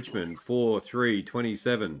 to Richmond,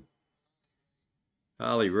 4-3-27.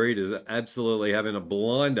 Harley Reid is absolutely having a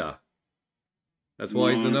blinder. That's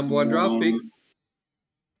why he's the number one draft pick.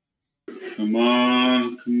 Come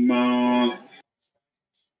on, come on.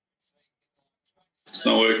 It's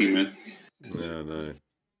not working, man. No.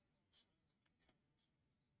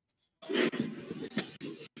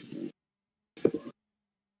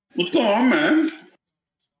 What's going on, man?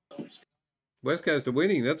 West Coast are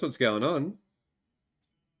winning. That's what's going on.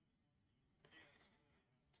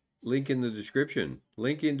 Link in the description.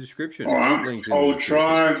 Link in description. All right, I'll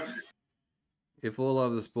try. If all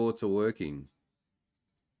other sports are working.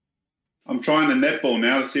 I'm trying the netball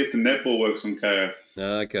now to see if the netball works on KO.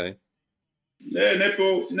 Okay. Yeah,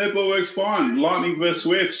 netball works fine. Lightning versus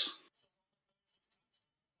Swifts.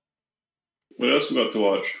 What else we got to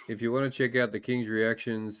watch? If you want to check out the Kings'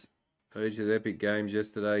 reactions to each of the epic games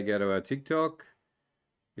yesterday, go to our TikTok.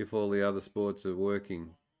 If all the other sports are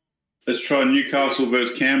working. Let's try Newcastle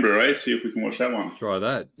versus Canberra, eh? See if we can watch that one. Try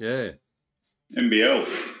that, yeah. NBL.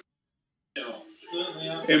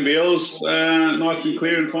 NBL's nice and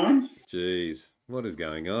clear and fine. Jeez, what is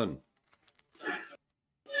going on?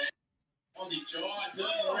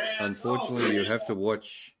 Unfortunately, you have to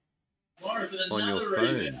watch on your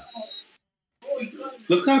phone.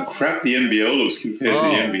 Look how crap the NBL looks compared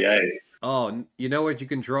to the NBA. Oh, you know what you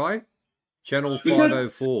can try? Channel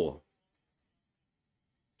 504.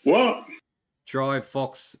 What? Try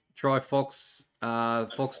Fox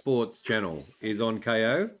Sports channel is on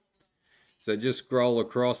KO. So just scroll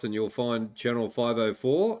across and you'll find channel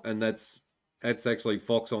 504, and that's actually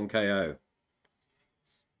Fox on KO.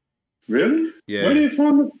 Really? Yeah. Where do you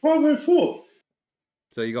find the 504?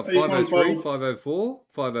 So you got 503, 504,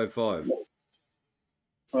 505.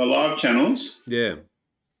 Live channels? Yeah.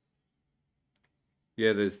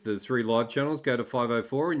 Yeah, there's the 3 live channels. Go to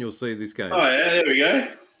 504 and you'll see this game. Oh, yeah, there we go.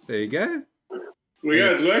 There you go.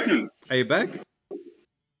 It's working. Are you back?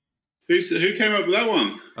 Who came up with that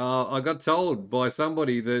one? I got told by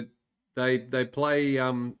somebody that they play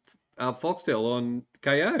Foxtel on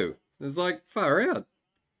KO. It's like far out.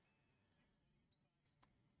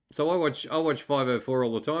 So I watch 504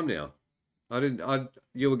 all the time now.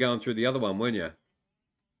 You were going through the other one, weren't you?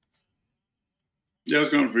 Yeah, I was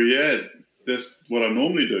going through, yeah. That's what I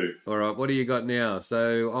normally do. All right, what do you got now?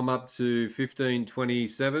 So I'm up to 15,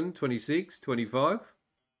 27, 26, 25.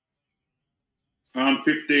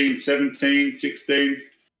 15, 17, 16,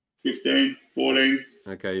 15, 14.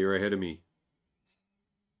 Okay, you're ahead of me.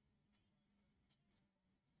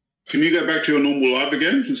 Can you go back to your normal live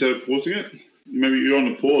again instead of pausing it? Maybe you're on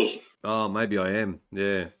the pause. Oh, maybe I am.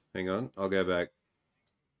 Yeah, hang on. I'll go back.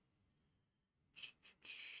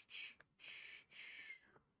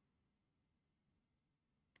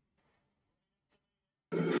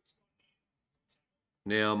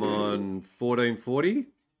 Now I'm on 1440.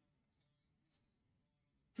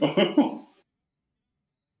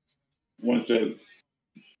 One second.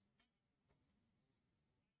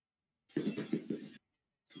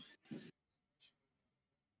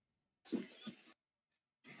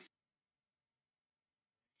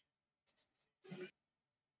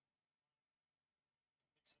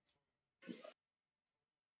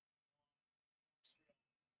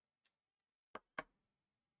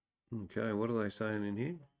 Okay, what are they saying in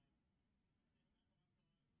here?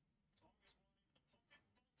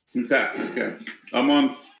 Okay. I'm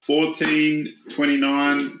on 14,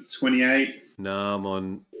 29, 28. No, I'm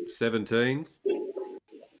on 17.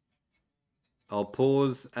 I'll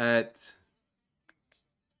pause at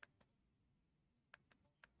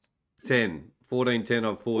 10. 14, 10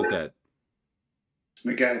 I've paused at.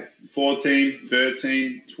 Okay. 14,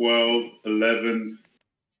 13, 12, 11,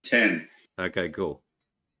 10. Okay, cool.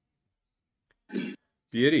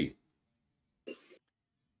 Beauty.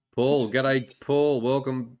 Paul, g'day, Paul.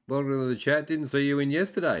 Welcome to the chat. Didn't see you in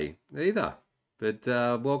yesterday either, but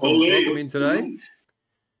welcome in today.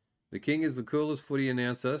 The King is the coolest footy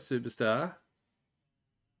announcer, superstar.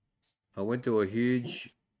 I went to a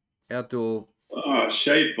huge outdoor. Oh,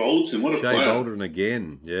 Shea Bolton, what a player. Shea Bolton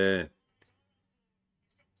again, yeah.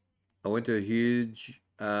 I went to a huge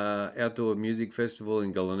outdoor music festival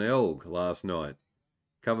in Glenelg last night.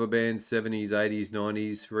 Cover bands, 70s, 80s,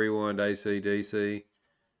 90s, Rewind, ACDC,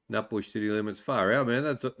 Nutbush, City Limits. Far out, man.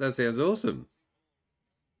 That sounds awesome.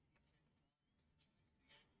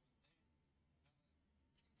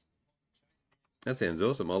 That sounds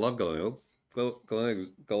awesome. I love Glenelg.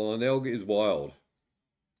 Glenelg is wild.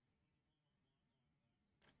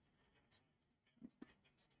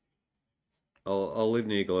 I'll live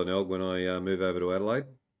near Glenelg when I move over to Adelaide.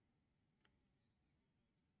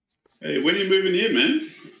 Hey, when are you moving here, man?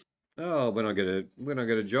 Oh, when I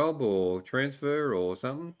get a job or transfer or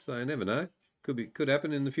something. So I never know. Could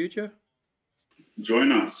happen in the future.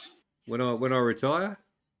 Join us. When I retire.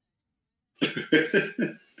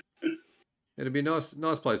 It'd be a nice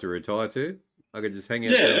place to retire to. I could just hang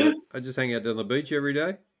out. Yeah. I just hang out down the beach every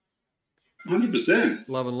day. 100%.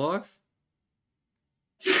 Loving life.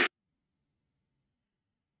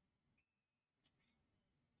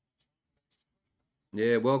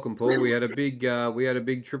 Yeah, welcome, Paul. We had a big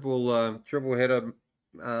triple header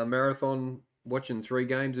marathon, watching 3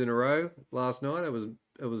 games in a row last night.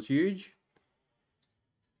 It was huge.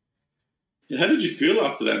 Yeah, how did you feel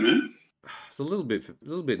after that, man? It's a little bit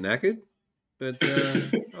knackered, but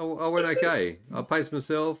I went okay. I paced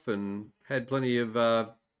myself and had plenty of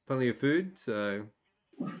food. So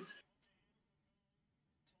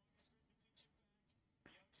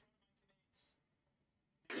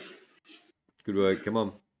good work. Come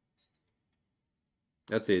on.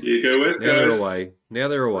 That's it. You go West Now they're Coast. away. Now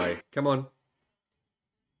they're away. Come on.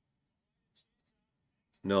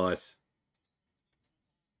 Nice.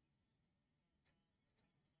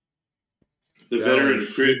 The Darwin veteran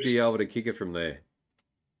should Cripps. be able to kick it from there.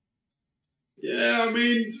 Yeah, I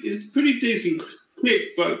mean, he's pretty decent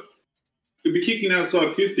kick, but he'll be kicking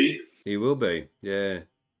outside 50. He will be. Yeah.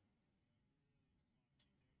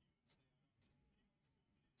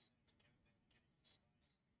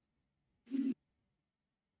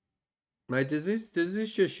 Mate, does this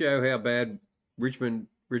just show how bad Richmond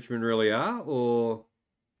really are, or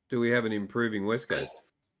do we have an improving West Coast?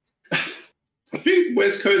 I think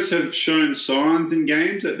West Coast have shown signs in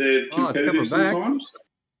games that they're competitive sometimes.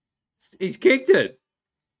 He's kicked it.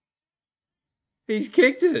 He's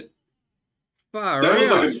kicked it. Far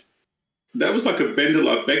out. That was like a bender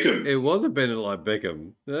like Beckham. It was a bender like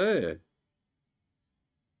Beckham. Yeah.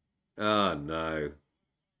 Oh, no.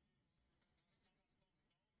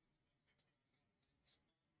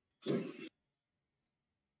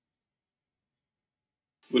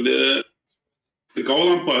 Well, the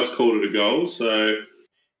goal umpire's called it a goal, so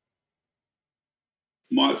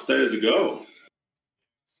might stay as a goal.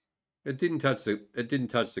 It didn't touch the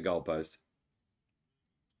goalpost.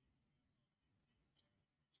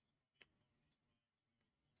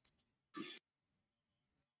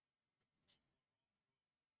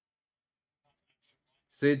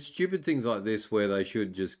 See, it's stupid things like this where they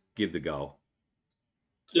should just give the goal.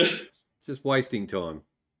 Yeah. Just wasting time.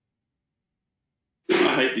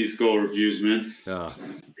 I hate these goal reviews, man.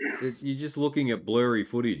 You're just looking at blurry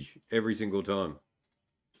footage every single time.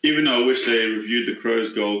 Even though I wish they reviewed the Crows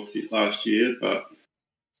goal last year, but...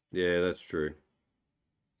 Yeah, that's true.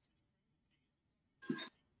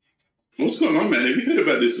 What's going on, man? Have you heard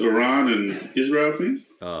about this Iran and Israel thing?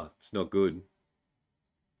 It's not good.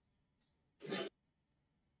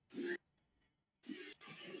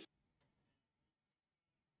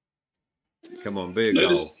 Come on, be a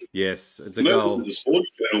goal. Yes, it's a goal. It's a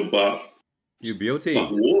sports channel, but you beauty.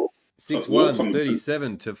 6-1,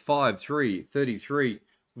 37 to 5-3, 33.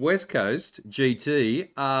 West Coast GT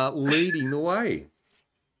are leading the way.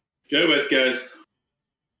 Go West Coast.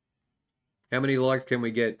 How many likes can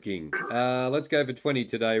we get, King? Let's go for 20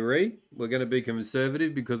 today, Ree. We're going to be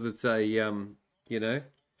conservative because it's a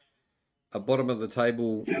bottom of the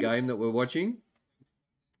table game that we're watching.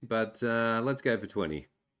 But let's go for 20.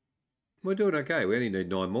 We're doing okay. We only need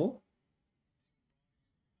 9 more.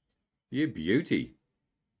 You beauty.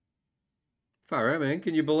 Far out, man.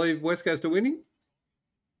 Can you believe West Coast are winning?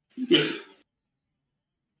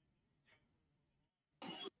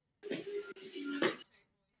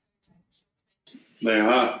 They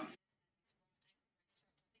are.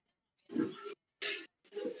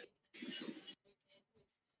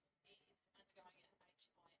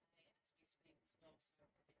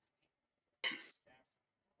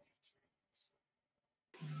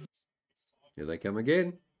 Here they come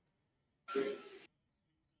again.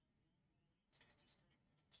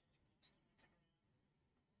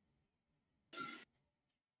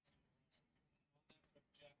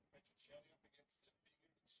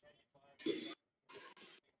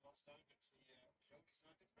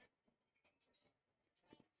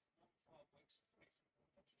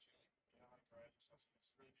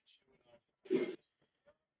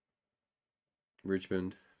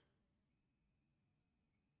 Richmond.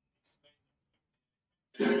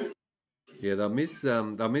 Yeah, they'll miss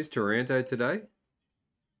Taranto today.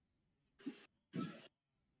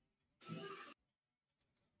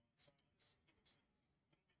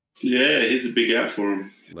 Yeah, he's a big out for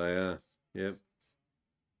him. They are. Yep.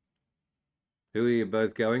 Who are you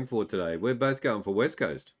both going for today? We're both going for West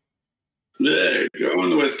Coast. Yeah, go on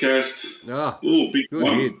the West Coast. Ooh, big good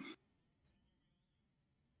one. hit.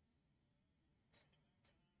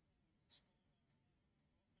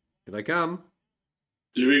 Here they come.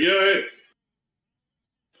 Here we go.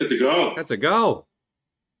 It's a goal. That's a goal.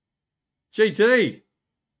 GT.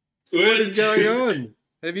 What is going on?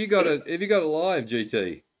 Have you got it live,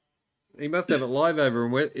 GT? He must have it live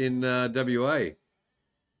over in WA.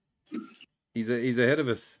 He's ahead of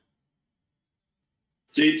us.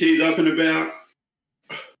 GT's up and about.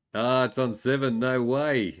 It's on 7. No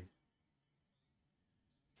way.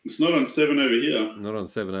 It's not on 7 over here. Not on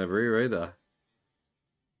 7 over here either.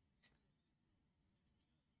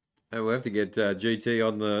 And we'll have to get GT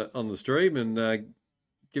on the stream and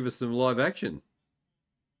give us some live action.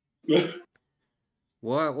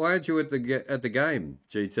 Why aren't you at the game,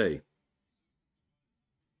 GT?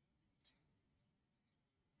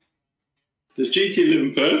 Does GT live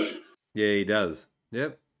in Perth? Yeah, he does.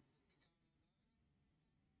 Yep.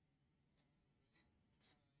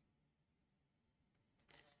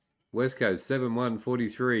 West Coast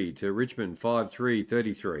 7-1-43 to Richmond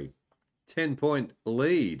 5-3-33. 10-point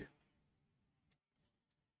lead.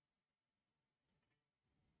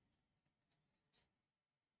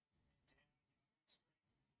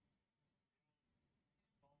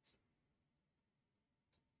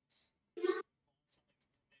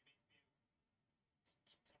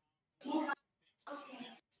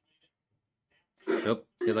 Yep,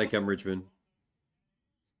 here they come, Richmond.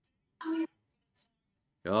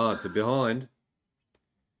 Oh, it's a behind.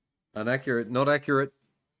 Inaccurate, not accurate.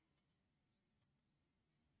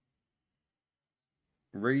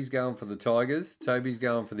 Ree's going for the Tigers. Toby's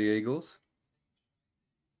going for the Eagles.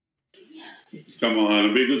 Come on,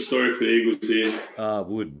 a big good story for the Eagles here.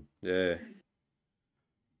 Would. Yeah.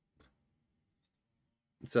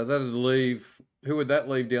 So that'd leave... Who would that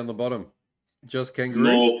leave down the bottom? Just Kangaroos?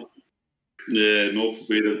 North. Yeah, North will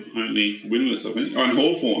be the only winless, I think. Oh, and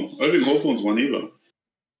Hawthorn. I don't think Hawthorn's won either.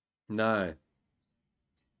 No.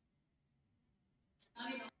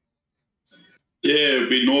 Yeah, it'd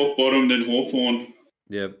be North bottom, then Hawthorn.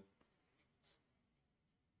 Yep.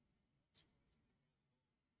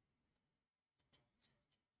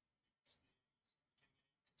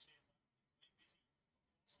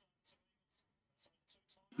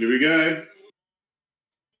 Here we go.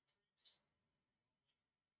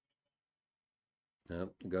 Yep,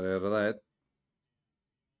 got out of that.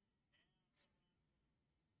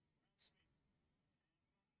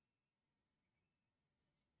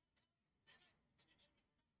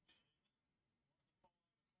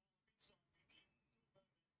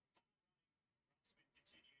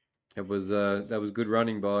 It was that was good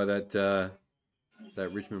running by that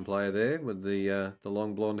Richmond player there with the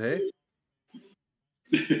long blonde hair.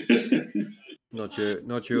 Not sure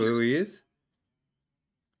who he is.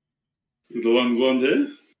 With the long blonde hair?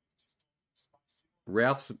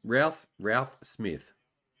 Ralph Smith.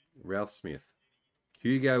 Ralph Smith.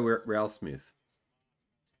 Hugo Ralph Smith.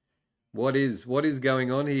 What is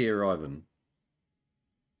going on here, Ivan?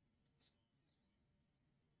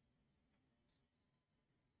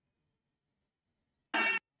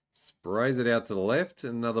 Sprays it out to the left,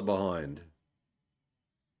 another behind.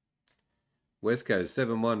 West Coast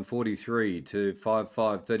 7-1-43 to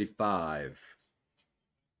 5-5-35.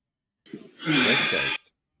 West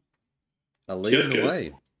Coast are leading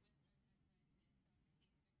away.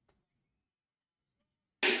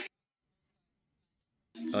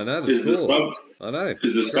 I know the score. I know.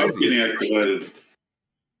 Is the sub getting activated?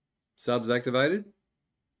 Subs activated?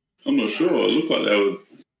 I'm not sure. It looked like they were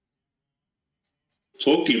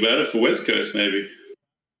talking about it for West Coast, maybe.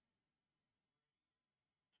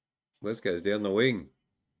 West Coast down the wing.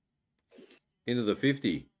 Into the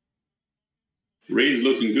 50. Ree's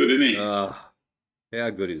looking good, isn't he? How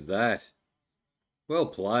good is that? Well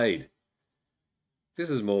played. This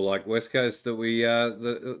is more like West Coast that we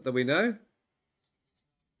know.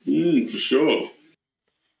 For sure.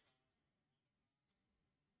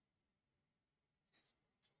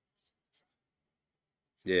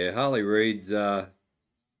 Yeah, Harley Reid's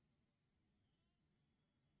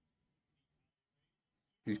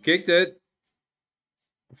he's kicked it.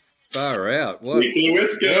 Far out. What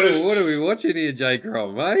are we watching here, J.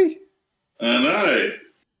 Crom, eh? I know.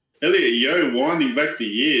 Elliot Yeo winding back the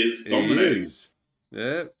years, dominating.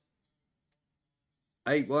 Yeah.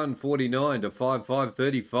 8-1-49 to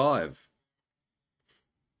 5-5-35.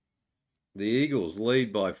 The Eagles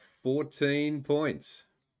lead by 14 points.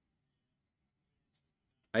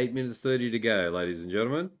 8 minutes 30 to go, ladies and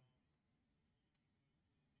gentlemen.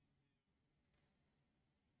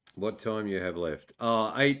 What time you have left?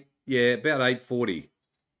 About 8:40.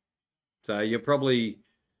 So you're probably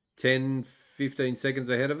 10, 15 seconds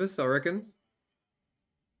ahead of us, I reckon.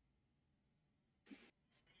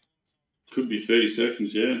 Could be 30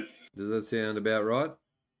 seconds, yeah. Does that sound about right?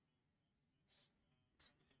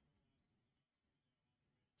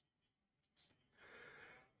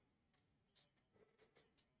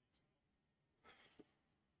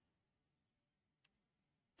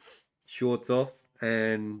 Shorts off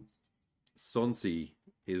and Sonsi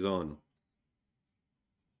is on.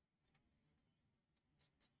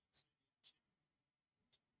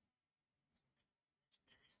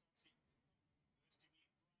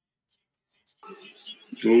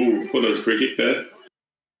 Ooh, thought that was a free kick there.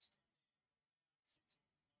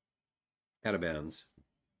 Out of bounds.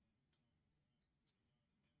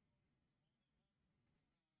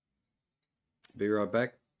 Be right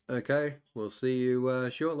back. Okay, we'll see you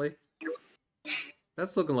shortly.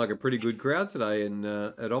 That's looking like a pretty good crowd today in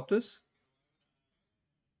at Optus.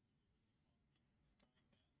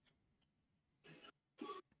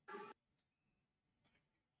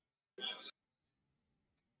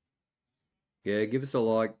 Yeah, give us a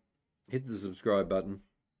like. Hit the subscribe button.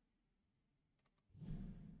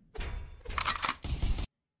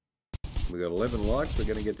 We got 11 likes. We're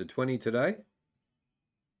going to get to 20 today.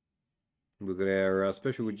 We've got our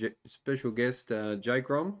special guest,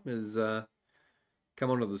 Crom, has come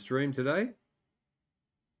onto the stream today.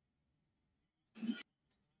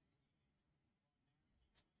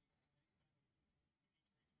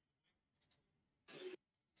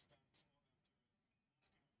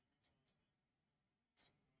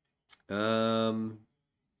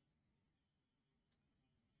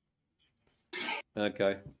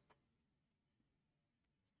 Okay.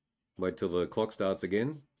 Wait till the clock starts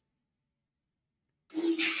again.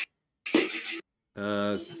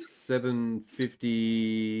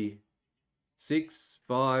 7:56,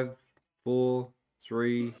 5, 4,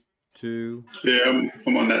 3, 2. Yeah,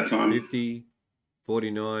 I'm on that time. 50,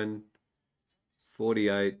 49,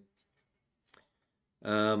 48.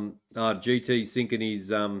 GT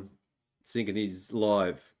syncing his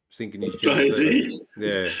live, syncing his channel. Is he?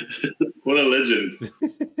 Yeah. What a legend.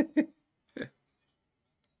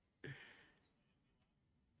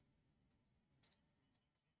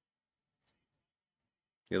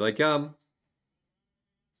 Here they come.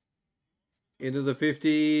 Into the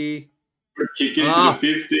 50. Kick into the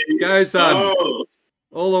 50. Go, son. Oh.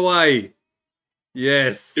 All the way.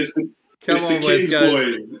 Yes. Come on, West Coast.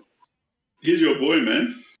 Boy. He's your boy,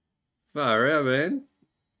 man. Far out, man.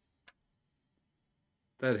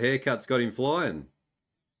 That haircut's got him flying.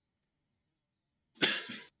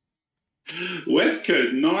 West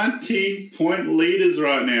Coast, 19-point leaders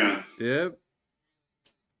right now. Yep.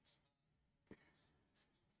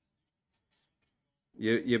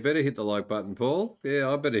 You better hit the like button, Paul.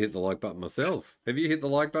 Yeah, I better hit the like button myself. Have you hit the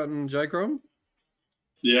like button, Crom?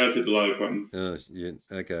 Yeah, I've hit the like button. Oh, yeah.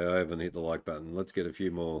 Okay, I haven't hit the like button. Let's get a few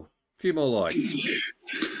more likes.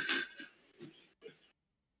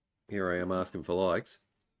 Here I am asking for likes.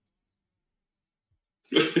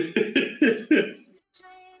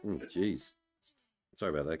 Jeez.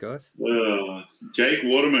 Sorry about that, guys. Jake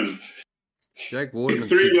Waterman. Jake Waterman,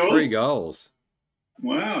 3 goals.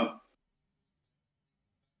 Wow.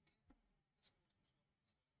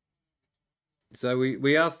 So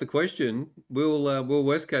we asked the question: Will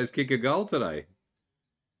West Coast kick a goal today?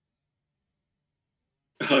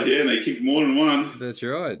 Oh yeah, they kicked more than one. That's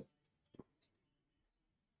right.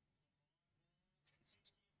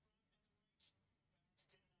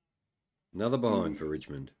 Another behind for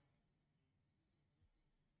Richmond.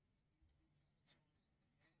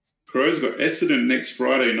 Crows got Essendon next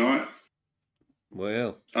Friday night.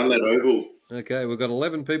 Wow. Adelaide Oval. Okay, we've got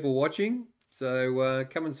 11 people watching. So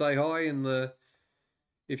come and say hi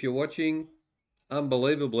if you're watching.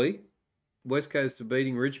 Unbelievably, West Coast are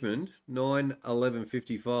beating Richmond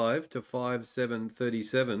 9-11-55 to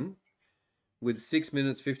 5-7-37 with 6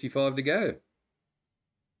 minutes 55 to go.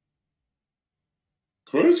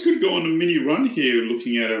 Crows could go on a mini run here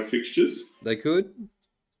looking at our fixtures. They could.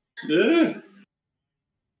 Yeah.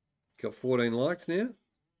 Got 14 likes now.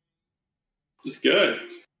 Just go.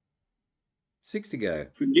 6 to go.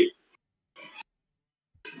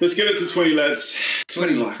 Let's get it to 20, lads.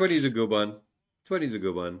 20 likes. 20's a good one. 20's a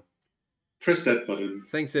good one. Press that button.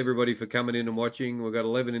 Thanks, everybody, for coming in and watching. We've got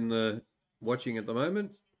 11 in the watching at the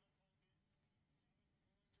moment.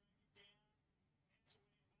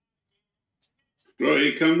 Right,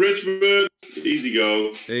 here come Richmond. Easy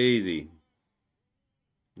go. Easy.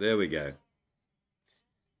 There we go.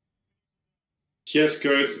 Yes,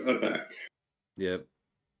 Coast are back. Yep.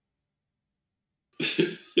 Yeah.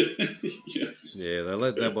 Yeah, they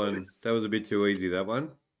let that one. That was a bit too easy, that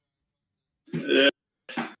one. Yeah.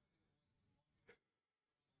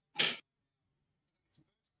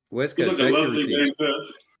 West Coast like a lovely accuracy.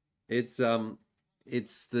 game,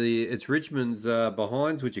 It's Richmond's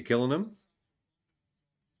behinds which are killing them.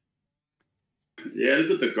 Yeah,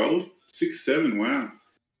 look at the goal. 6-7, wow.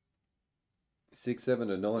 6-7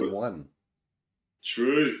 to 9-1.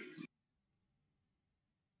 True.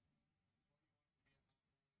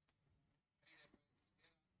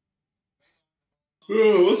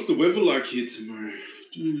 Oh, what's the weather like here tomorrow?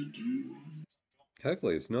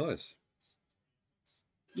 Hopefully it's nice.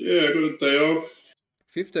 Yeah, I got a day off.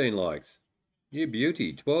 15 likes. You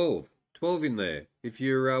beauty. 12 in there. If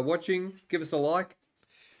you're watching, give us a like.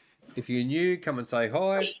 If you're new, come and say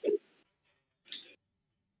hi.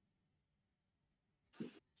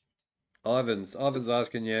 Ivan's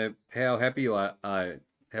asking you how happy you are.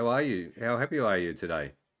 How are you? How happy are you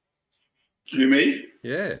today? Who, me?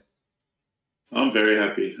 Yeah. I'm very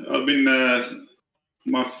happy. I've been,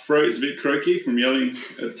 my throat's a bit croaky from yelling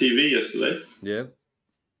at TV yesterday. Yeah.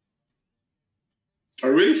 I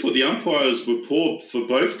really thought the umpires were poor for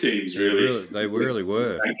both teams, really. They really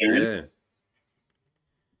were. Yeah.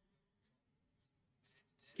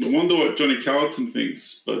 I wonder what Johnny Carlton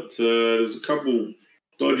thinks, but there's a couple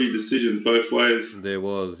dodgy decisions both ways. There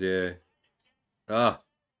was, yeah. Ah,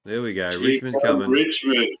 there we go. Gee, Richmond coming.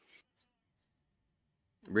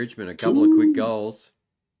 Richmond, a couple of quick goals.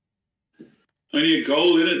 Only a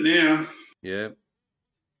goal in it now. Yeah.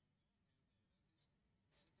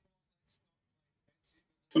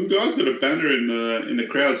 Some guy's got a banner in the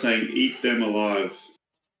crowd saying "Eat them alive."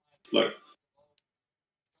 It's like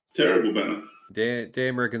terrible banner.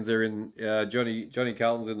 Dan reckons they're in Johnny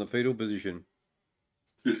Carlton's in the fetal position.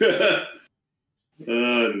 Oh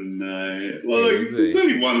no! Well, look, it's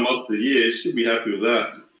only one loss a year. Should be happy with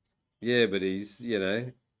that. Yeah, but he's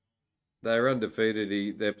they're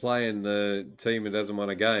undefeated. They're playing the team that hasn't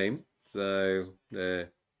won a game, so yeah.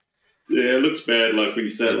 Yeah, it looks bad. Like when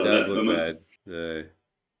you say it like that, does look bad. Yeah.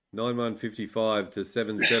 9-1-55 to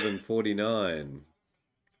 7-7-49.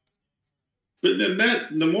 But then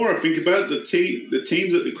the more I think about it, the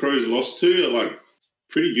teams that the Crows lost to are like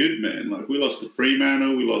pretty good, man. Like we lost to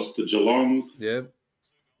Fremantle, we lost to Geelong, Yep.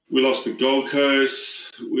 We lost to Gold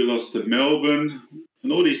Coast, we lost to Melbourne,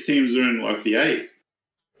 and all these teams are in like the 8.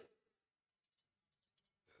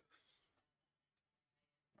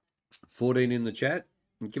 $14 in the chat.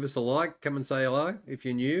 Give us a like. Come and say hello if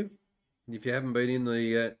you're new. If you haven't been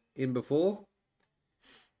in before,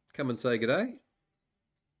 come and say g'day.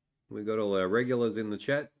 We've got all our regulars in the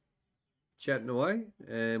chat, chatting away,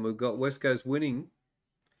 and we've got West Coast winning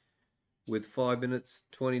with 5 minutes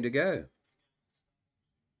 20 to go.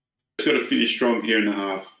 It's got to finish strong here in the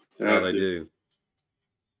half. They do.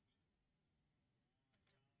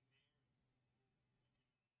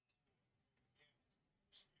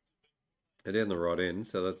 They're down the right end,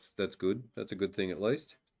 so that's good. That's a good thing at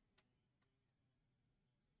least.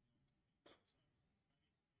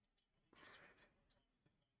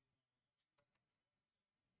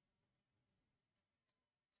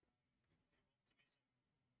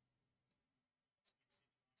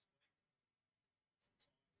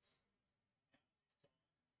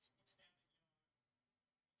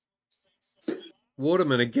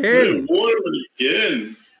 Waterman again. Waterman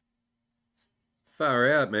again. Far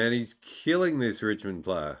out, man. He's killing this Richmond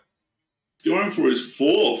player. He's going for his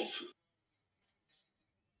 4th.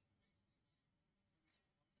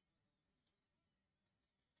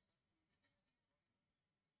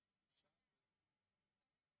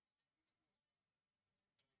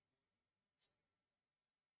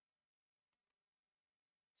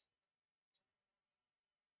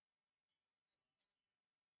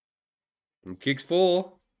 And kicks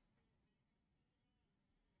 4.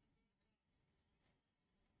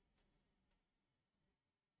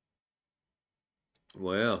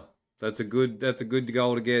 Wow. That's a good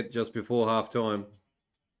goal to get just before half time.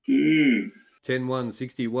 10-1-61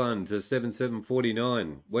 to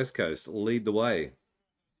 7-7-49. West Coast lead the way.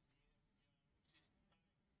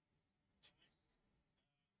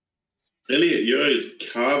 Elliot Yeo is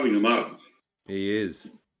carving them up. He is.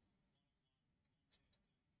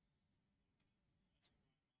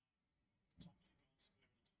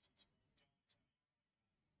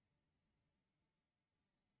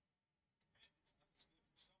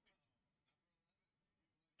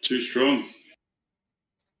 Too strong.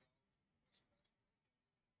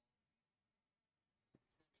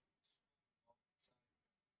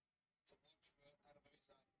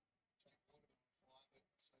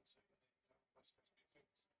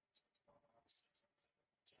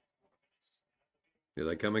 Here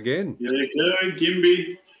they come again. Here they go,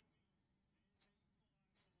 Gimby.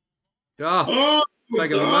 Oh,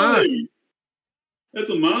 taking the mark. That's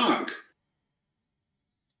a mark.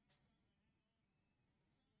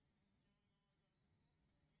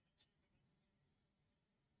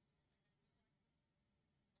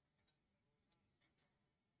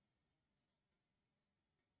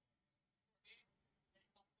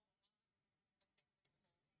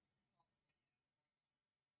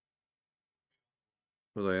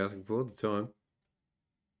 What are they asking for at the time?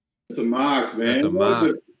 That's a mark, man. That's a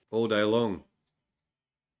mark all day long.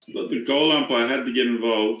 But the goal umpire had to get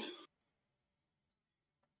involved.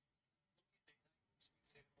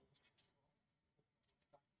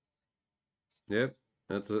 Yep,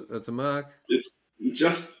 that's a mark. It's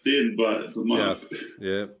just thin, but it's a mark. Just,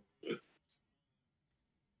 yeah.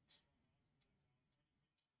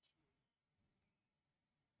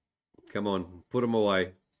 Come on, put them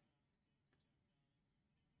away.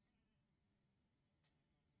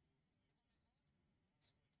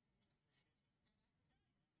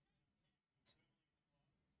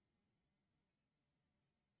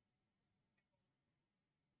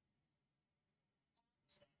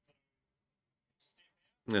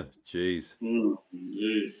 Oh, jeez. Oh,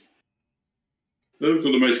 jeez. That was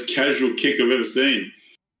the most casual kick I've ever seen.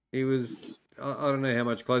 He was, I don't know how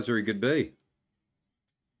much closer he could be.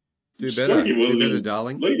 Do It's better. like he Do wasn't better, even-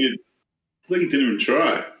 darling. It's like he didn't even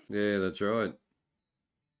try. Yeah, that's right.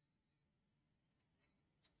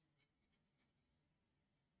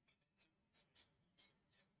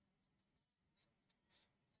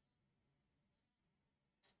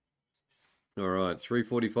 All right,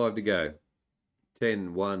 3:45 to go.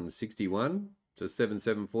 10-1-61 to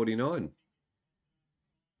 7-7-49.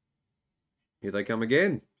 Here they come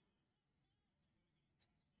again.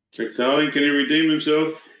 Jack Darling, can he redeem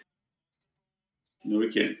himself? No, he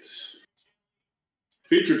can't.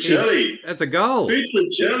 Pietrocelli. That's a goal.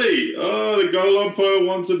 Pietrocelli. Oh, the goal umpire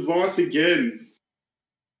wants advice again.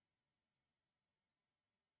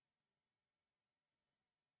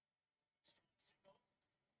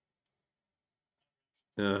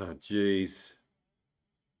 Oh, jeez.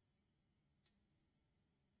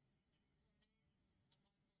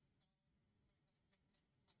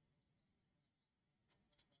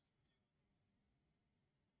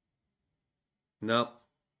 Nope.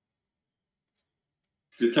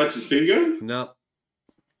 Did he touch his finger? Nope.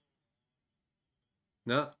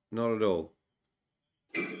 No, not at all.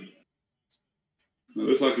 It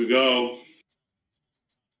looks like a goal.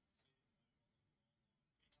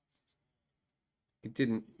 It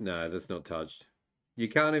didn't. No, that's not touched. You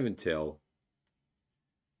can't even tell.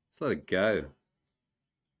 Let's let it go.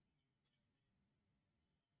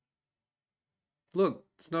 Look,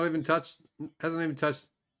 it's not even touched. Hasn't even touched.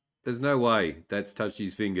 There's no way that's touched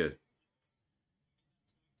his finger.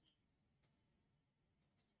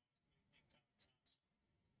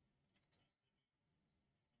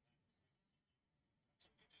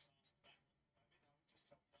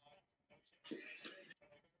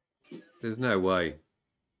 There's no way.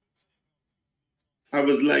 I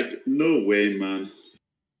was like, no way, man.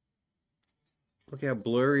 Look how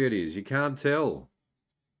blurry it is. You can't tell.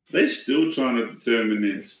 They're still trying to determine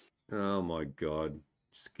this. Oh, my God.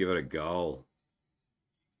 Just give it a goal.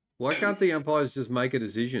 Why can't the umpires just make a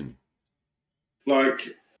decision? Like,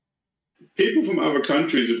 people from other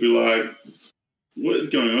countries would be like, what is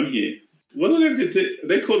going on here? What did they do?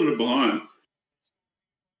 They called it a behind.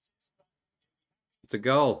 It's a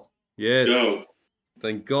goal. Yes. Goal.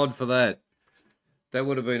 Thank God for that. That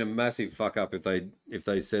would have been a massive fuck up if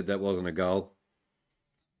they said that wasn't a goal.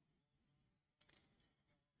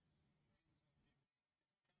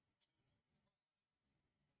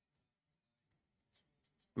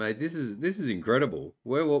 Mate, this is incredible.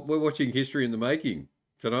 We're watching history in the making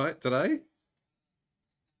today. I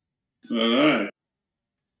know.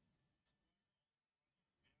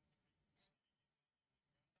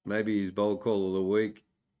 Maybe his bold call of the week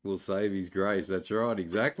will save his grace. That's right,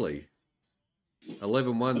 exactly.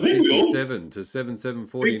 11-1-67 to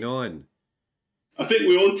 7-7-49. I think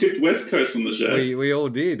we all tipped West Coast on the show. We all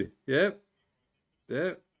did. Yep.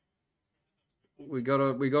 Yep. We got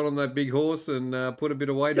on that big horse and put a bit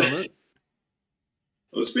of weight on it.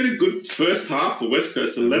 Well, it's been a good first half for West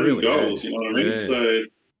Coast, 11 really goals, has. you know what I mean? Yeah. So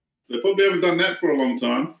they probably haven't done that for a long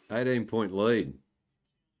time. 18-point lead.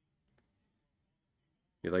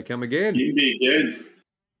 Here they come again. Indy again.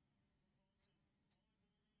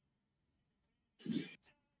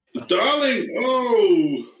 Darling,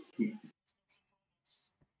 oh!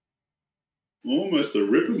 Almost a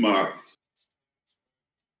ripper mark.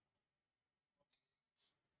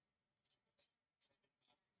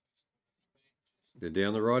 They're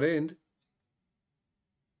down the right end.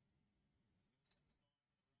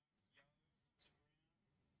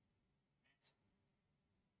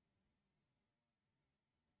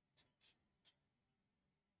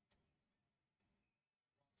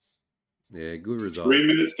 Yeah, good result. 3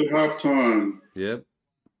 minutes to halftime. Yep.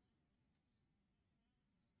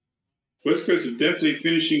 West Coast are definitely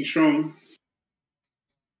finishing strong.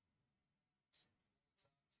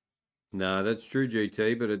 No, that's true,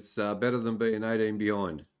 GT, but it's better than being 18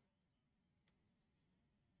 behind.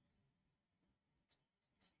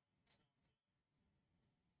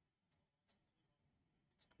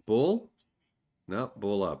 Ball? No,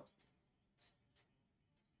 ball up.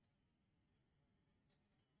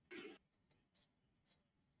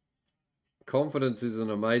 Confidence is an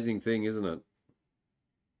amazing thing, isn't it?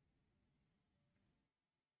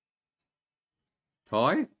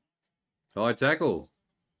 High? High tackle.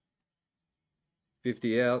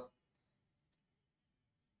 50 out.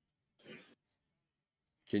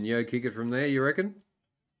 Can Yo kick it from there, you reckon?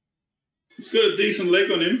 He's got a decent leg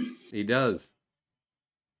on him. He does.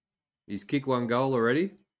 He's kicked 1 goal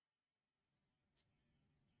already.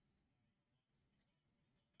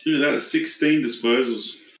 Dude, that's 16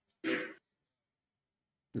 disposals.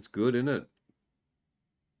 It's good, isn't it?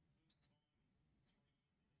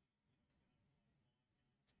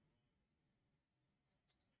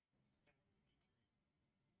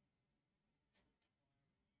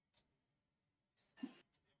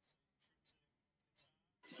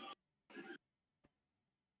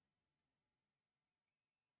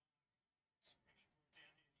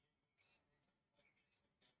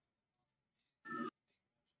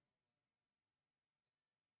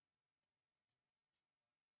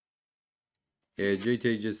 Yeah,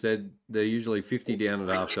 GT just said they're usually 50 down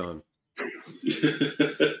at halftime.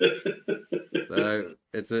 So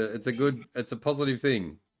it's a positive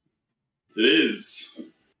thing. It is.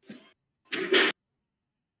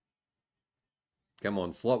 Come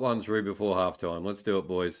on, slot 1 through before halftime. Let's do it,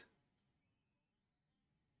 boys.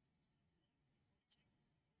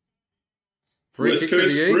 Free West kick to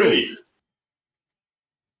Coast the free. Eagles.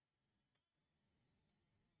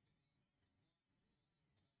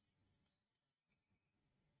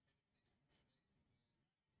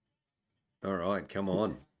 All right, come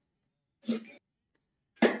on.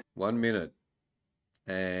 1 minute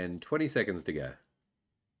and 20 seconds to go.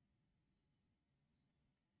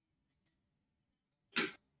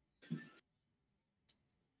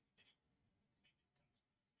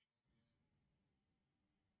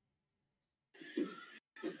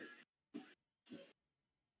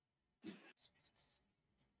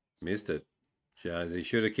 Missed it. Jones, he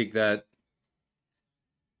should have kicked that.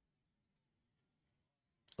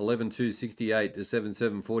 11-2-68 to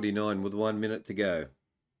 7-7-49 with 1 minute to go.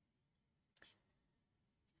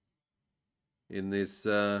 In this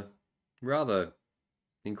rather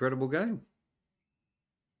incredible game.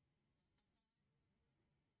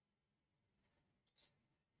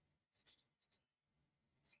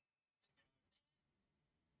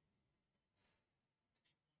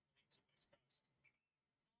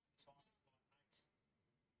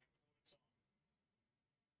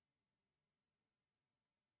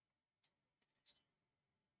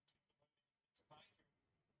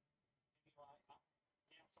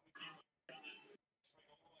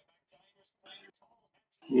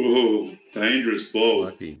 Whoa, dangerous ball.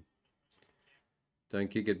 Lucky. Don't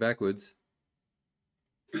kick it backwards.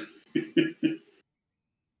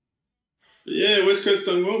 Yeah, West Coast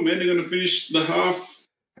done well, man. They're going to finish the half.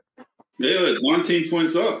 Yeah, 19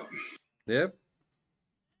 points up. Yep.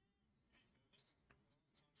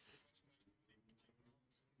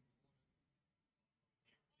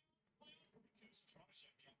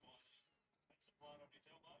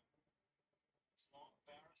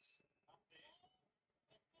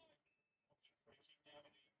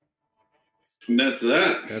 And that's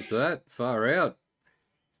that. That's that. Far out.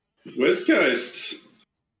 West Coast.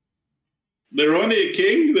 They're on here,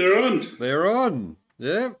 King. They're on. They're on.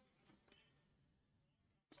 Yep.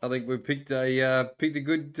 I think we've picked a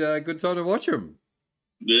good time to watch them.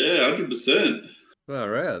 Yeah, 100%.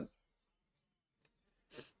 Far out.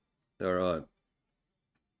 All right.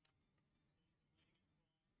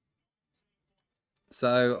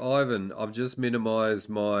 So Ivan, I've just minimized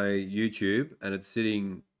my YouTube and it's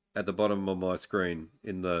sitting at the bottom of my screen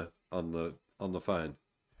in the on the phone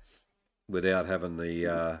without having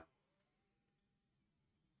the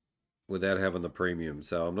premium.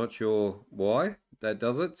 So I'm not sure why that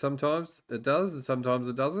does it. Sometimes it does, and sometimes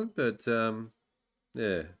it doesn't. But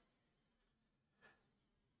yeah.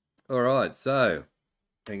 All right. So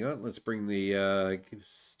hang on. Let's bring the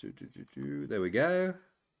there we go.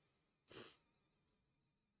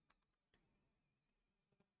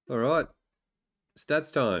 All right.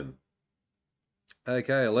 Stats time.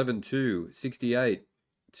 Okay, 11-2-68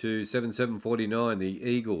 to 7-7-49. The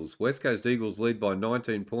Eagles, West Coast Eagles lead by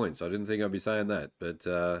 19 points. I didn't think I'd be saying that, but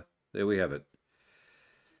there we have it.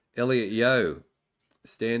 Elliot Yeo,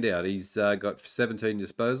 standout. He's got 17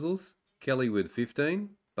 disposals. Kelly with 15.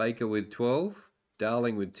 Baker with 12.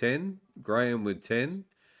 Darling with 10. Graham with 10.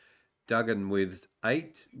 Duggan with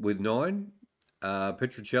 9.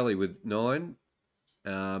 Petruccelli with 9.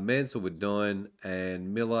 Mansell with 9,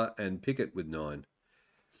 and Miller and Pickett with 9.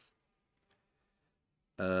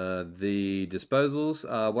 The disposals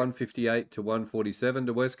are 158 to 147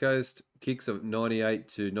 to West Coast. Kicks of 98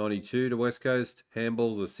 to 92 to West Coast.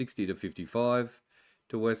 Handballs are 60 to 55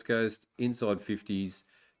 to West Coast. Inside 50s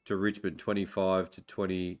to Richmond 25 to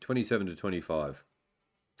 27 to 25.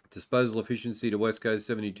 Disposal efficiency to West Coast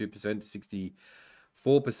 72% to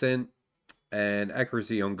 4%, and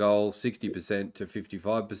accuracy on goal 60% to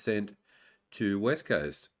 55% to West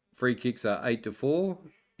Coast. Free kicks are 8-4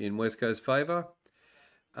 in West Coast favour.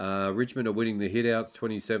 Richmond are winning the hitouts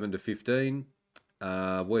 27-15.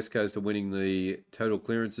 West Coast are winning the total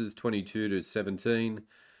clearances 22-17.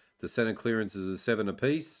 The centre clearances are 7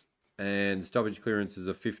 apiece, and stoppage clearances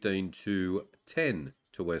are 15-10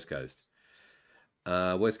 to West Coast.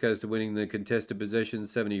 West Coast are winning the contested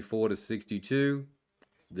possessions 74-62.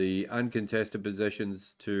 The uncontested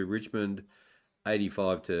possessions to Richmond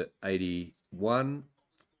 85-81,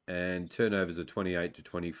 and turnovers are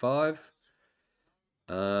 28-25.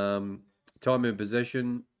 Time in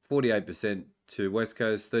possession 48% to West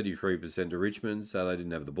Coast, 33% to Richmond, so they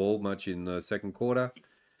didn't have the ball much in the second quarter.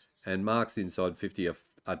 And marks inside 50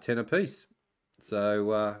 are 10 apiece.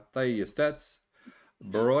 So they are your stats,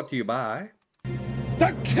 brought to you by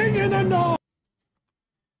The King in the North.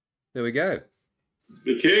 There we go.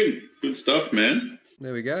 The King. Good stuff, man.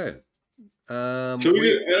 There we go. So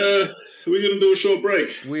we're going to do a short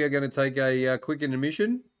break. We are going to take a quick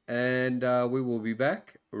intermission, and we will be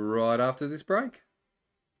back right after this break.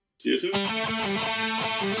 See you soon.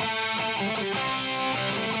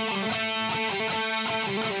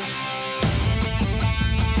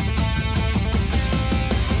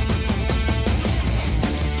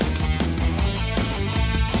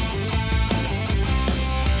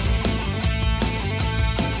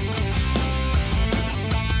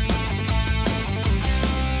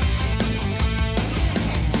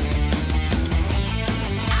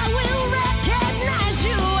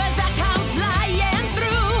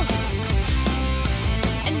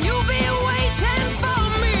 And you'll be waiting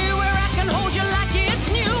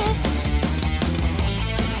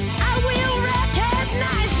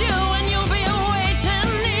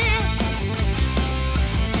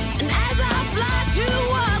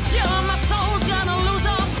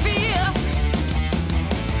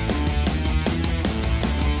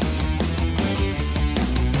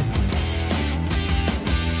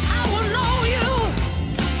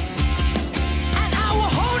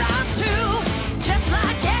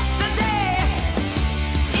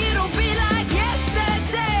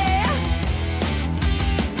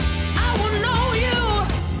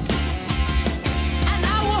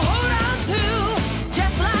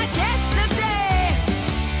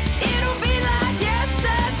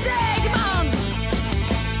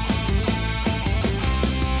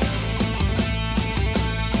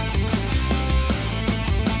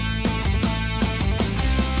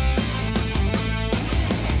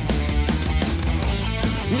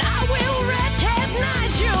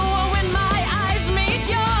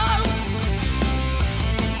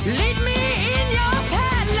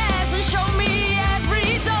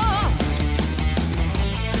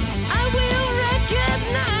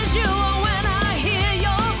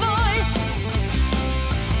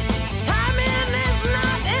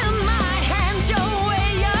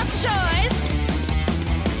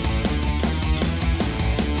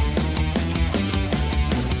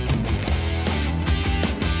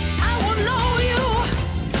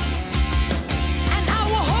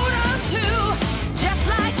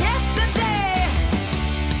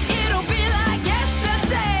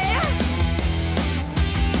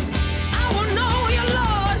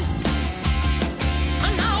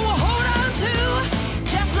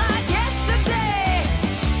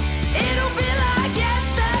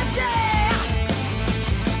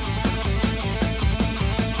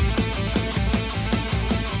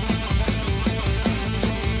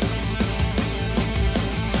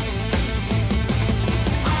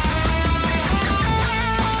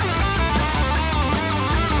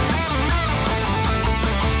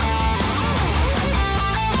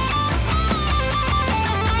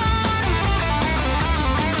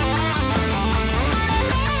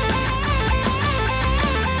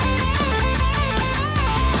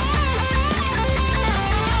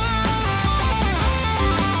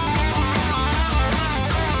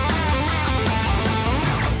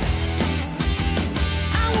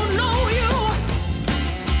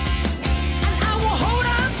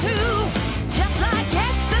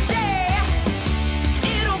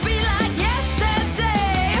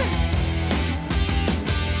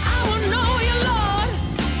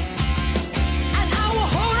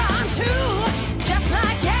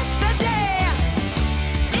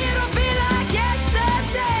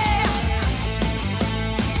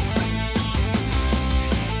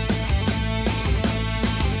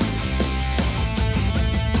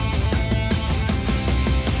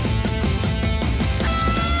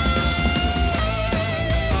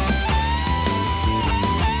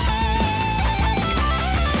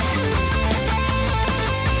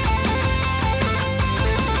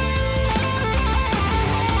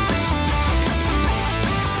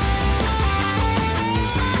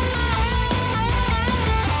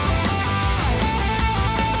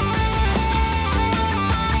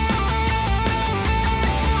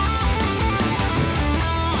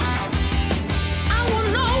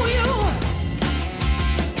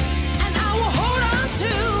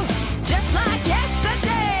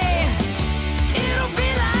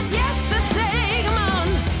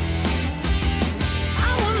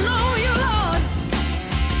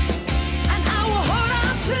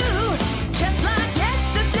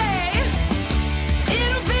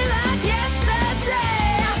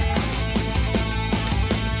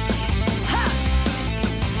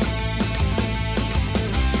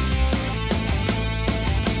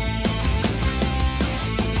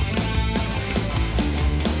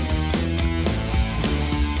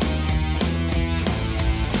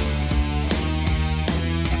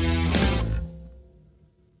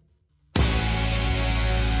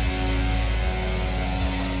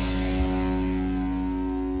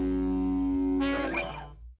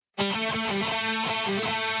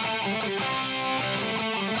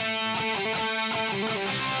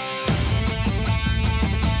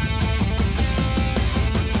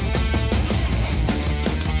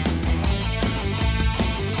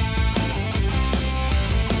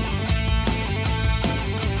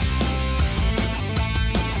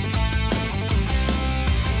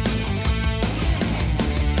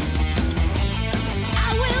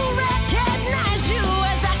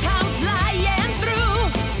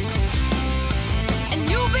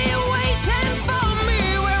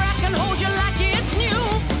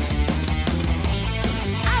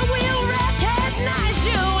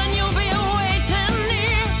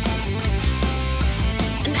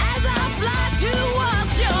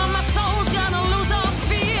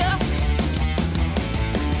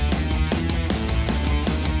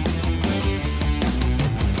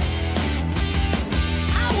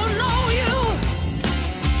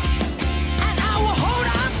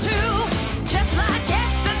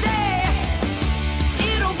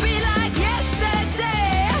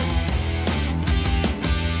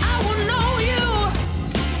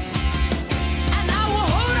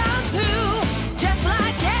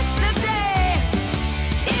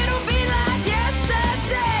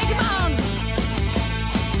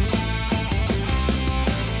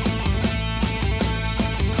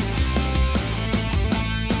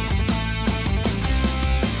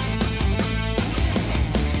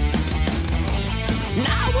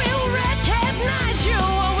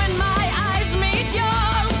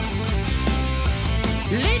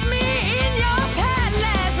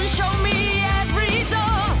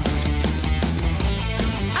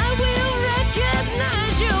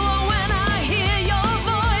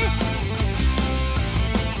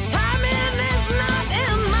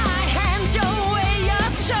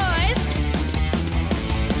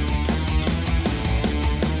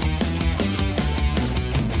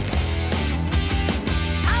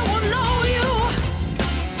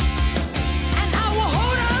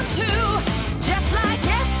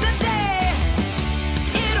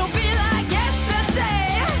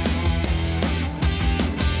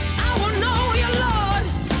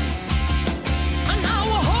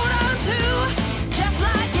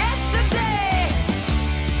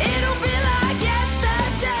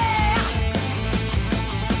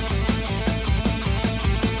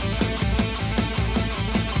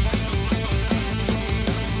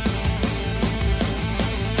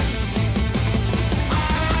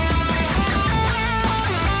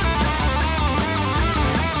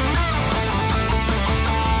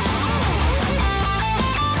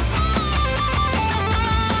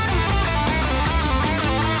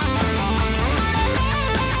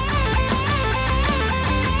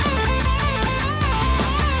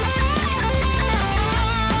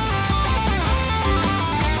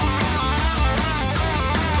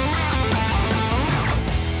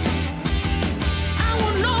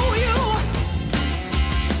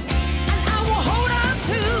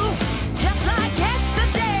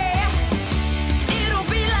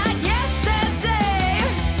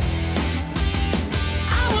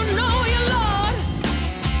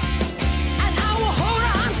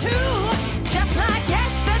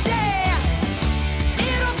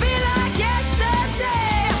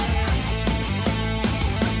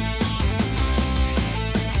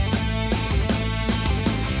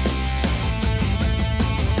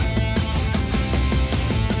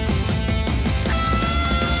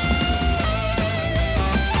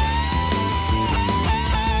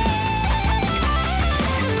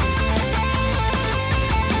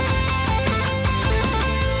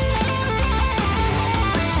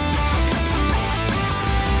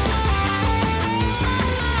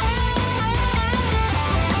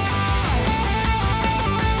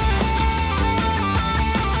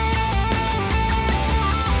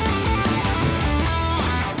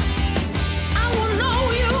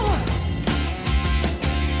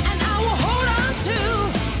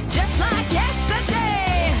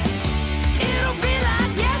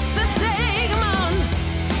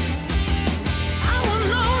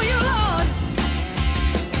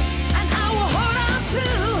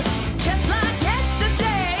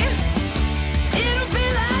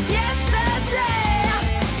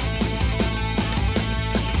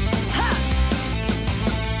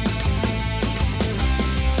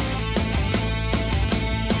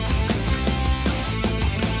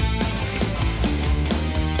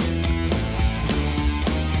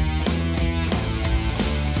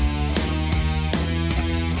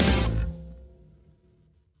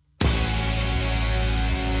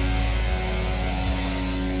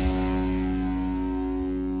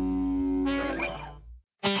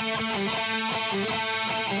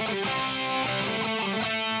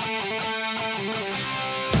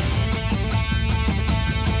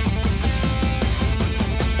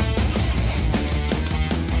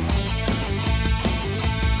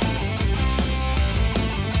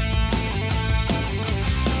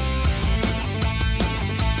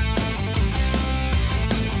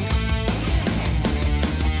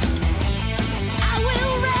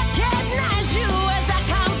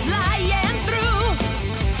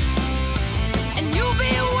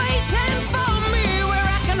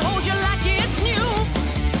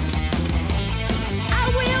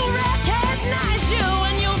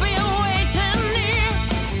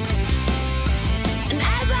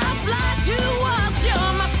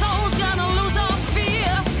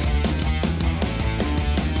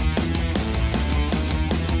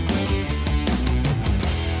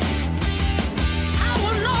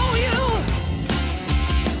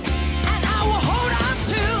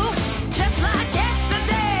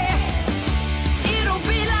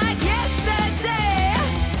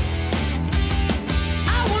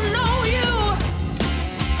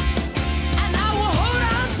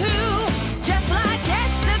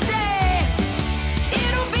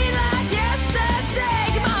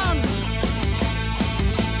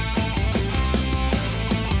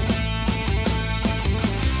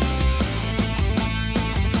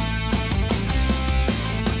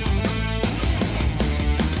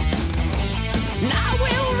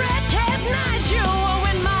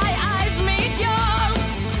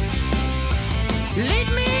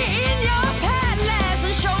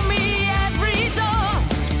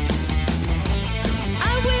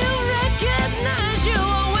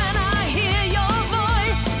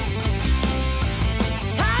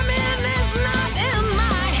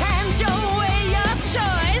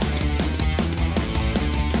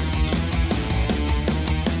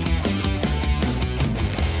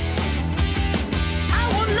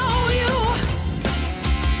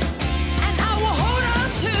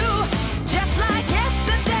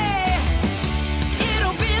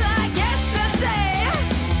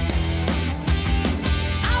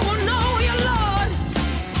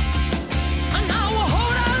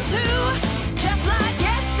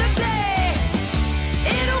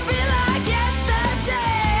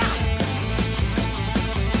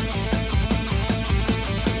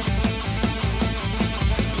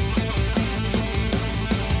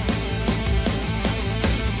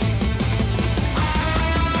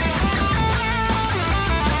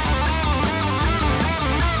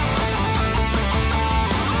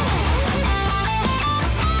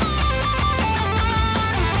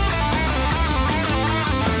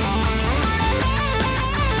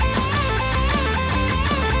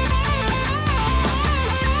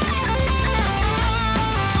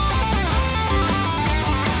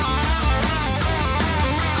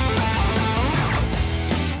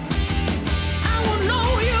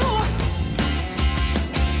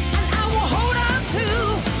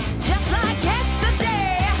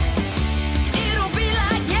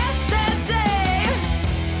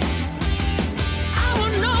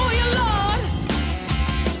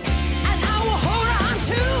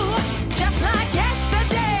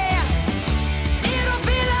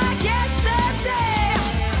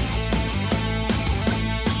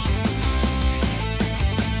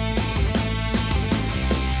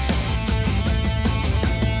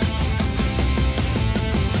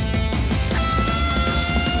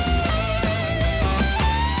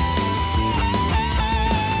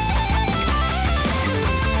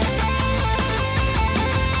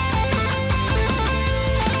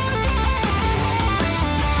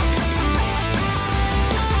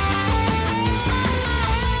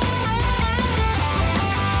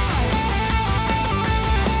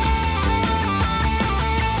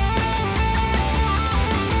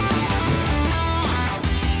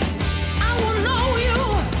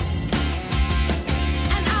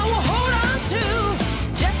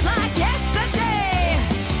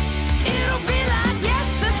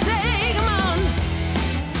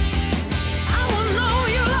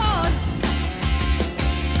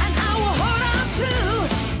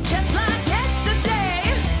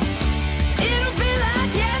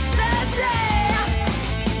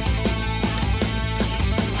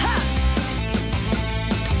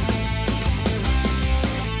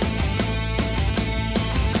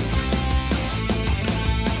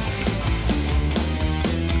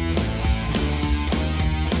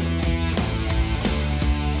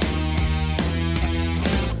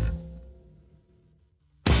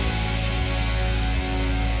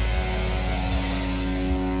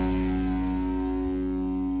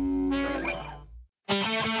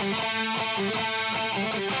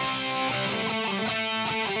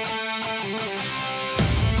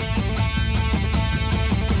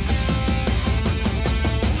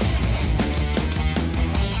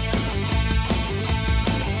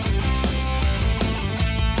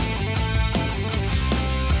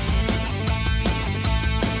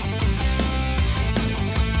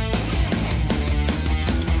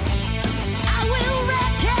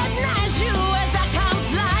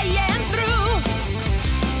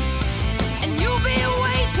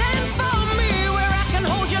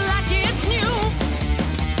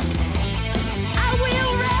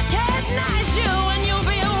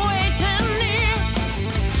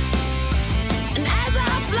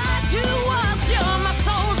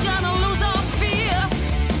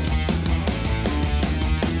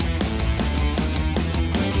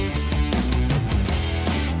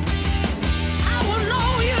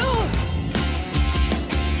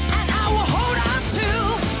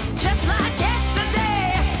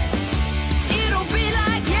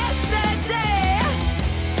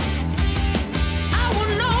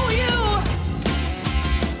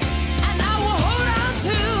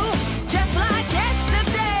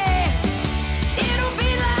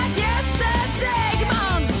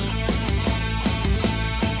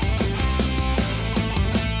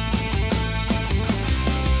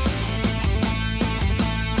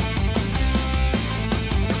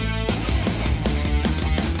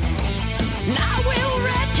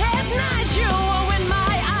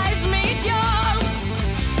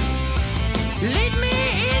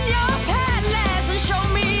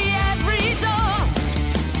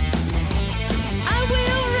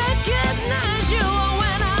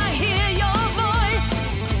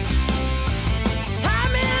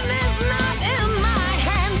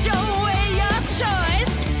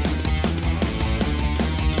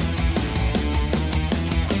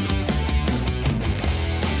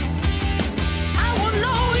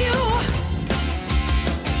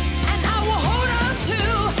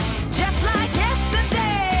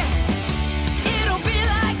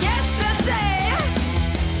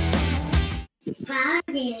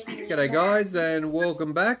G'day guys, and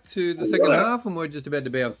welcome back to the second half, and we're just about to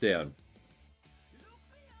bounce down.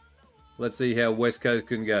 Let's see how West Coast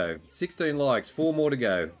can go. 16 likes, 4 more to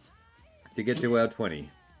go to get to our 20.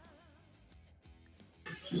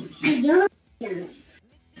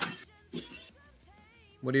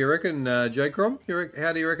 What do you reckon, J. Crom?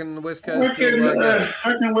 How do you reckon the West Coast I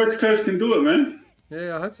reckon West Coast can do it, man.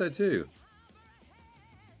 Yeah, I hope so too.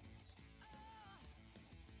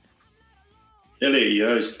 Elliot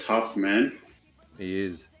Yo's tough, man. He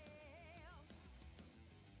is.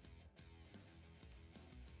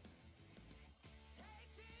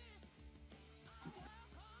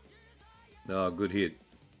 Oh, good hit.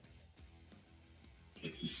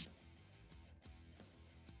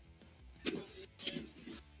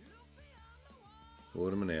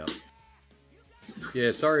 Waterman out. Yeah,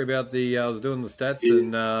 sorry about the. I was doing the stats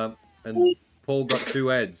and Paul got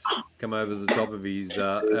 2 ads come over the top of his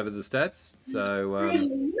over the stats. So,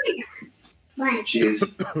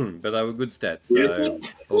 but they were good stats. So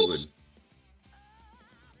all good.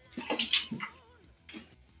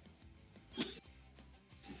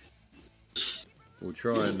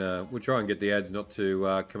 We'll try and get the ads not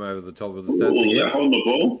to come over the top of the stats. Yeah, hold the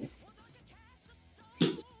ball.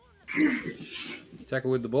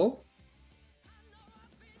 Tackle with the ball.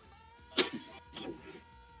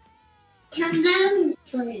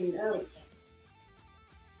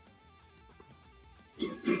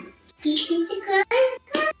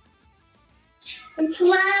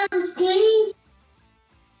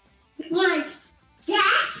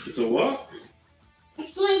 It's a what?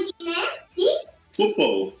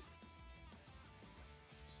 Football.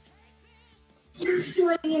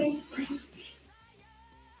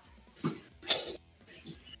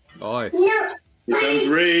 Aye. No. Here comes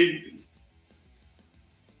Reed.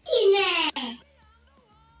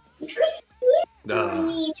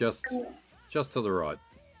 Just to the right.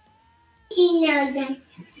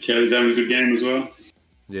 Kelly's having a good game as well.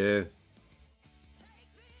 Yeah.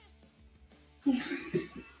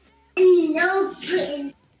 No.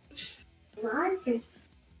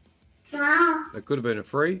 That could have been a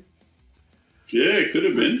free. Yeah, it could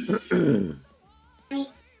have been.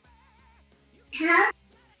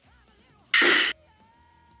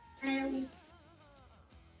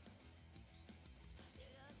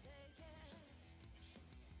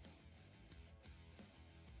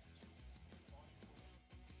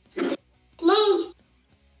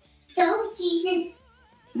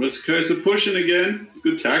 West Coast are pushing again.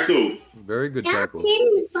 Good tackle. Very good tackle.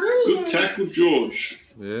 Good tackle, George.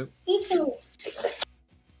 Yeah.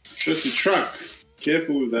 Trust the truck.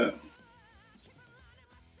 Careful with that.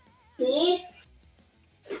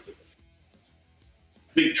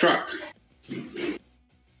 Big truck.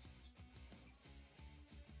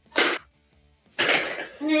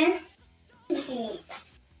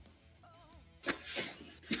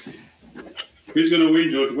 Who's going to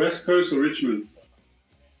win, George? West Coast or Richmond?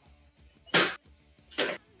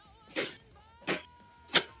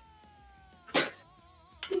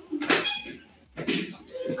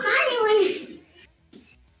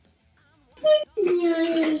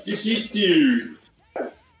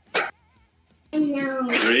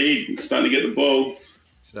 Reed, starting to get the ball.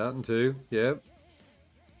 Starting to, yep.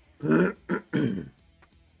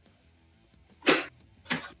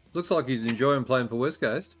 Looks like he's enjoying playing for West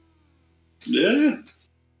Coast. Yeah.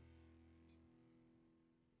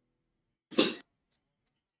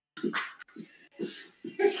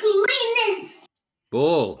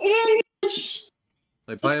 Ball.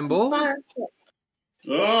 They playing ball?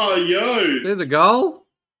 Oh, yo. There's a goal.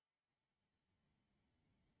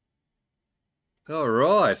 All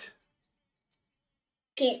right.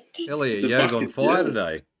 Elliot Yo's on fire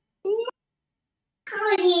today.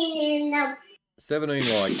 17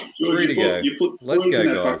 likes. George, 3 to go. You put Let's toys in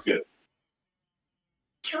go, that guys. bucket.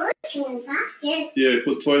 Toys in the bucket? Yeah,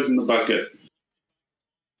 put toys in the bucket.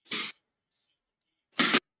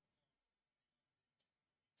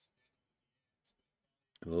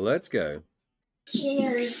 Let's go.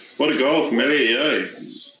 What a goal from Elliot Yo.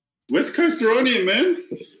 West Coast are on here, man.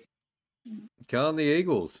 Can't the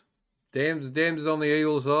Eagles. Dams is on the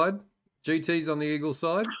Eagles side. GT's on the Eagles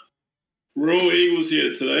side. We're all Eagles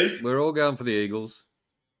here today. We're all going for the Eagles.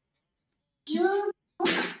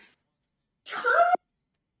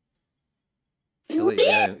 Elliot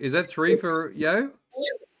Yo. Is that 3 for Yo?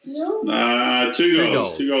 Nah, two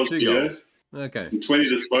goals. Two goals. Two goals. Okay. And 20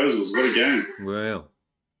 disposals. What a game. Wow.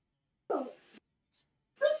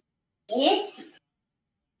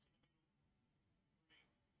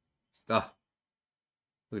 Ah.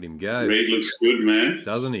 Look at him go. Reed looks good, man.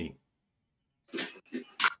 Doesn't he?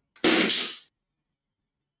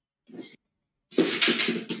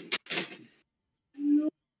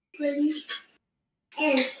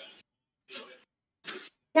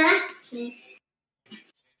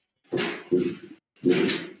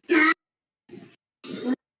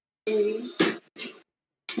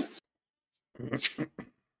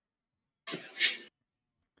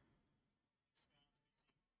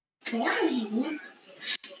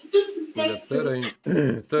 We've got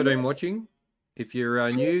 13 watching. If you're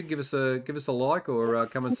new, give us a like or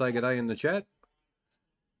come and say good day in the chat.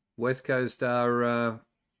 West Coast are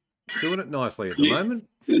doing it nicely at the moment.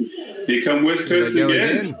 Here come West Coast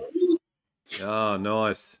again. Oh,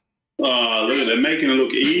 nice. Oh, look at that, making it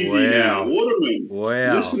look easy now. Waterman. Wow.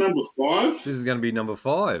 Is this for number 5? This is going to be number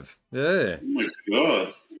 5. Yeah. Oh my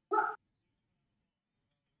God.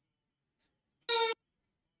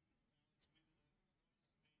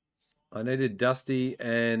 I needed Dusty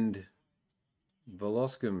and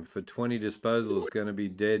Voloscom for 20 disposals. Going to be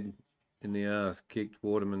dead in the arse. Kicked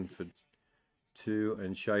Waterman for 2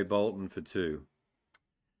 and Shea Bolton for 2.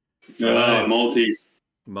 Oh, Maltese.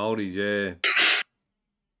 Maltese, yeah.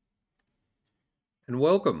 And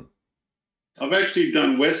welcome. I've actually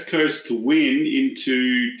done West Coast to win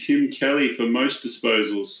into Tim Kelly for most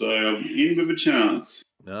disposals, so I'm in with a chance.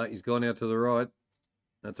 No, he's gone out to the right.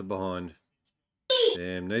 That's a behind.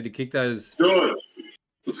 Damn, need to kick those. George,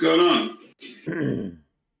 what's going on?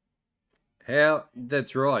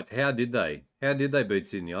 That's right. How did they beat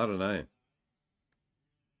Sydney? I don't know.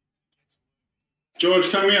 George,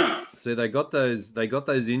 come here. See, they got those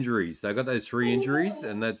injuries. They got those 3 injuries,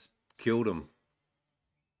 and that's killed them.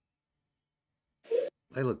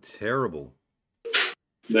 They look terrible.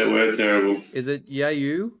 They were terrible. Is it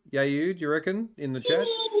Yayu? Yayu, do you reckon, in the chat?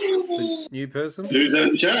 The new person? Who's that in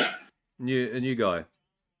the chat? A new guy.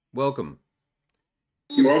 Welcome.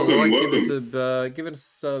 Welcome. Give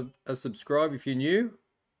us a subscribe if you're new.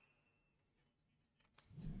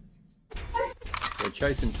 We're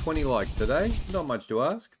chasing 20 likes today. Not much to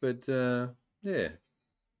ask, but yeah.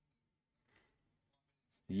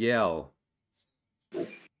 Yow.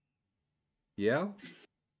 Yow?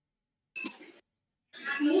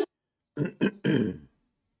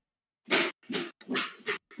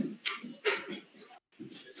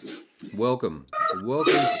 Welcome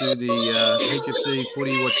to the HFD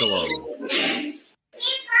Footy Watch Along.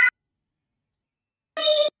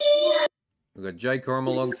 We've got Jay Crom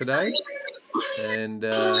along today, and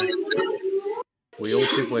we all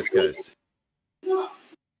tip West Coast.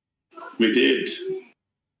 We did.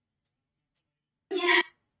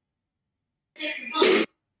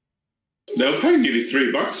 They'll pay nearly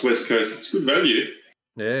 $3 West Coast. It's good value.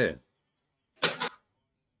 Yeah.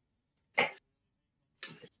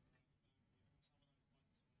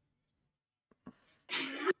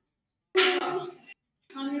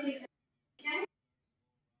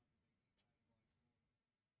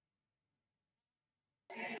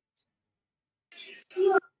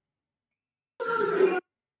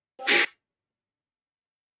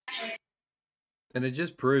 And it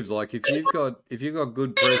just proves, like, if you've got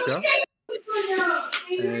good pressure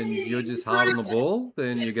and you're just hard on the ball,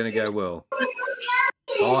 then you're going to go well.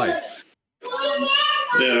 High.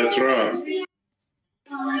 Yeah, that's right.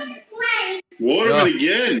 Waterman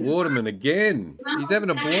again. Waterman again. He's having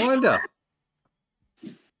a blinder.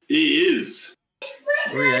 He is.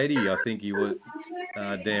 380, I think he would.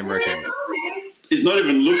 Dan reckons. He's not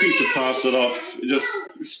even looking to pass it off.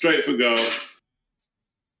 Just straight for goal.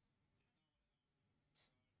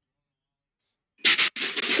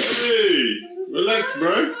 Hey, relax,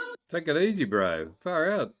 bro. Take it easy, bro. Far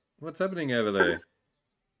out. What's happening over there?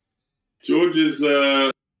 George is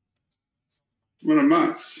one of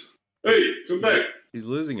Mark's. Hey, come back. He's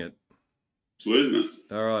losing it. He's losing it.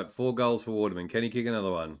 All right, 4 goals for Waterman. Can he kick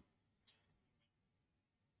another one?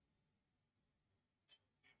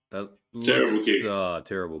 Terrible kick.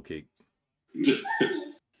 Terrible kick.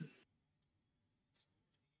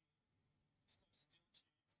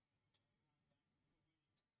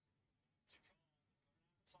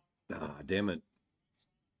 Damn it.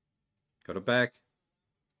 Got it back.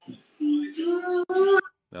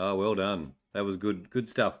 Oh, well done. That was good. Good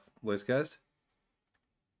stuff, West Coast.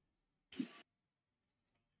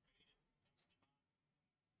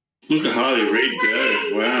 Look at Harley Reid go.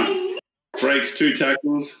 Wow. Breaks 2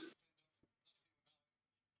 tackles.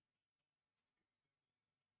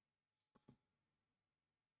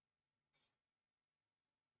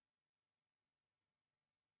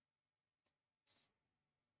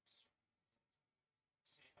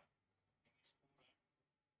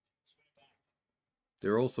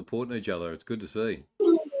 They're all supporting each other. It's good to see.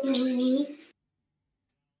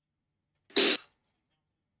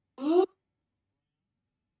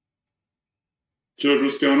 George,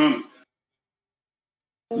 what's going on?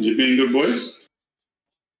 You being good boy?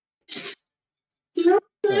 All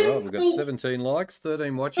right, we've got 17 likes,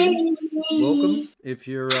 13 watching. Welcome. If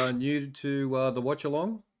you're new to the watch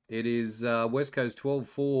along, it is West Coast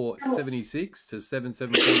 12-4-76 to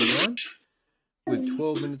 7-7-49 with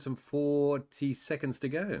 12 minutes and 40 seconds to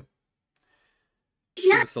go.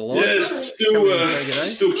 Give us a like. Yeah,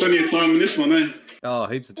 still plenty of time in this one, eh? Oh,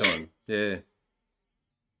 heaps of time. Yeah.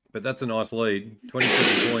 But that's a nice lead.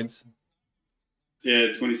 27 points.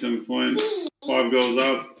 Yeah, 27 points. 5 goals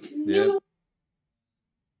up. Yeah.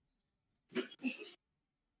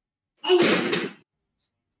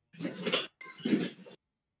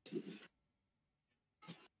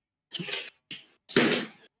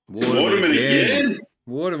 Waterman again.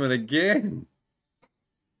 Waterman again.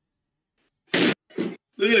 Look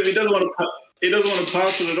at him. He doesn't want to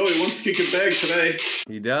pass it at all. He wants to kick it back today.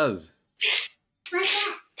 He does.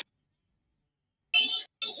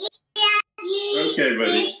 Okay,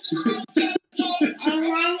 buddy.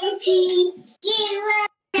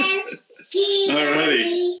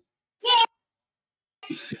 Alrighty.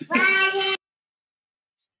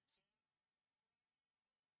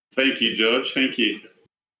 Thank you, George. Thank you.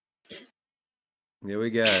 Here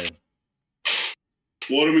we go.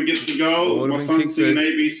 Waterman gets the goal. Waterman My son's singing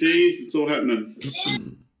ABCs. It's all happening.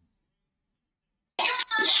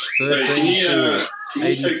 13-4, Can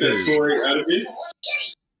you take that 82. Tory out of here?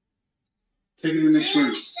 Take it in the next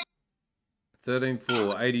room.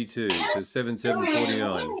 13-4, 82 to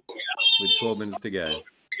 7-7-49 with 12 minutes to go.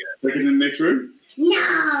 Take it in the next room?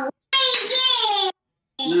 No.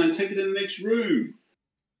 No, take it in the next room.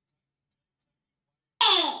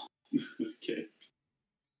 Okay.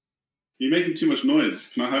 You're making too much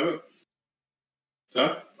noise. Can I have it?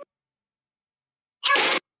 Huh?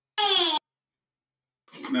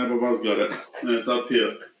 Now Baba's got it. No, it's up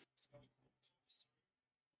here.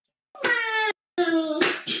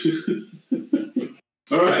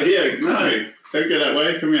 All right, here. No, don't go that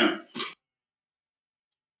way. Come here.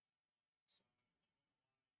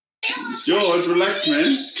 George, relax,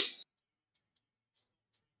 man.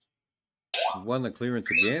 Won the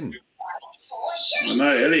clearance again. I know,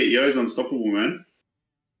 Elliot Yo's unstoppable, man.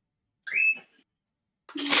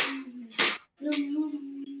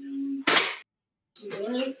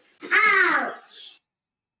 Ouch.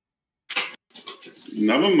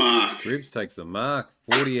 Another mark. Cripps takes the mark.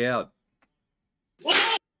 40 out.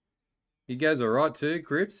 He goes all right too,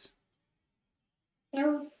 Cripps.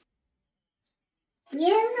 No.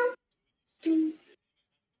 Yellow. Green.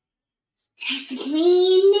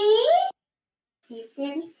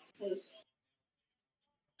 Listen.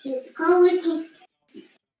 Go with me.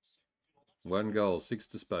 1 goal, 6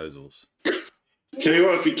 disposals. Tell you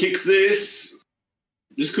what, if he kicks this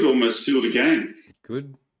could almost seal the game.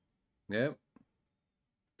 Good. Yeah.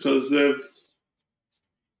 Because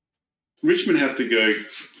Richmond have to go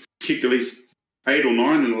kick at least 8 or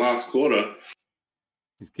 9 in the last quarter.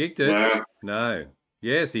 He's kicked it. Wow. No.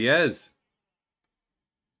 Yes, he has.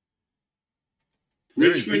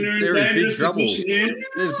 Richmond are in dangerous position here.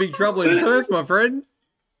 There's big trouble in Perth, my friend.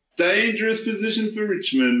 Dangerous position for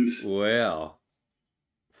Richmond. Wow.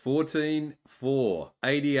 14-4,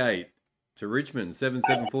 88 to Richmond,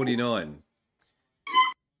 7-7-49.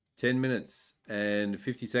 10 minutes and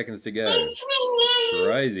 50 seconds to go.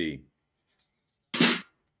 Crazy.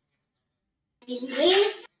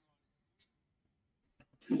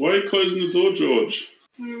 Why are you closing the door, George?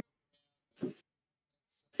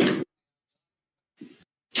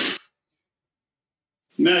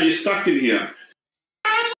 No, you're stuck in here.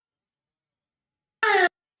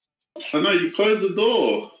 I know, you closed the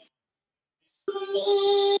door. What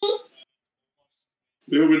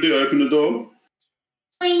do you want me to do? Open the door?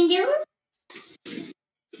 Window.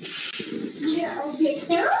 You open the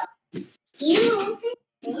door. You open.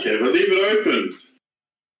 Okay, but leave it open.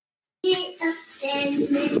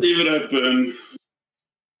 Leave it open.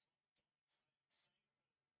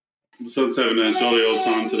 The son's having a jolly old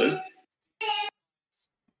time today.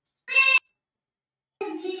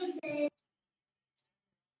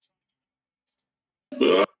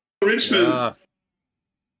 Oh, Richmond.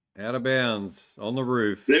 Out of bounds on the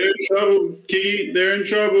roof. They're in trouble, Kiki. They're in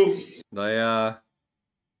trouble. They are.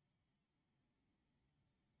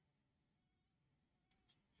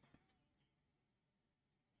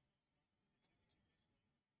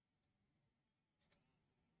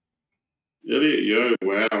 Elliot Yeo,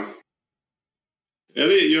 wow.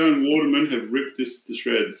 Elliot Yeo and Waterman have ripped this to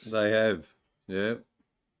shreds. They have. Yep.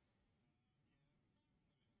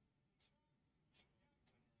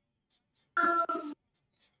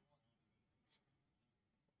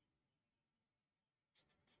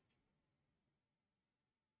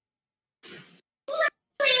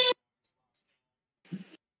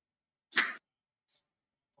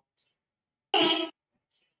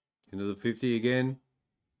 Into the 50 again.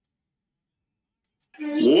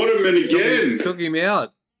 Waterman again. Took him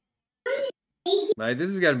out. Mate, this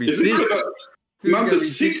is going to be Is six. Number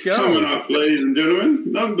 6 coming up, ladies and gentlemen.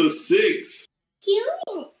 Number 6.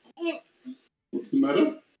 What's the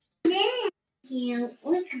matter?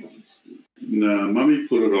 No, Mummy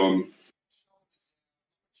put it on.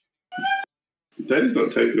 Daddy's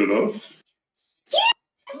not taking it off.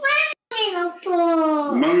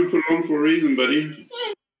 Mummy put it on for a reason, buddy.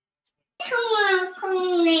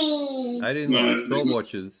 18 likes, 12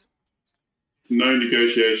 watches. No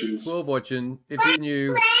negotiations. 12 watching. If you're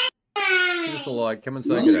new, give us a like. Come and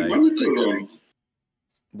say good day. Mummy's put it on.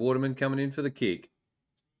 Waterman coming in for the kick.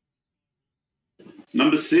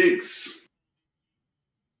 Number 6.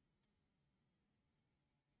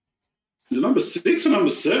 Is it number 6 or number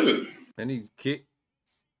 7? And he kick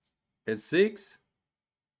at 6.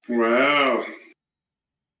 Wow.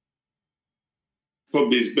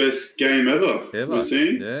 Probably his best game ever. We've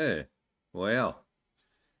seen. Yeah. Wow.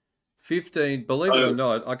 15, believe it or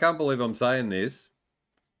not, I can't believe I'm saying this.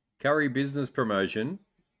 Curry Business Promotion.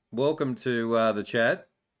 Welcome to the chat.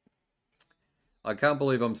 I can't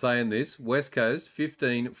believe I'm saying this. West Coast,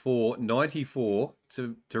 15-4, 94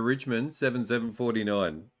 to Richmond,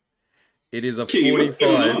 7-7-49. It is a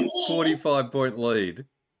 45 point lead.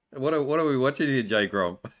 What are we watching here, J.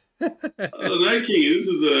 Crom? I don't know, King. This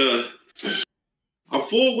is I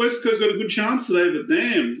thought West Coast got a good chance today, but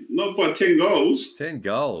damn, not by 10 goals. 10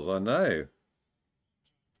 goals, I know.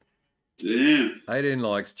 Damn. 18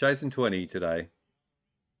 likes, chasing 20 today.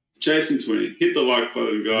 Chasing 20. Hit the like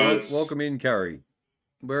button, guys. Welcome in, Curry.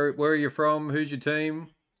 Where are you from? Who's your team?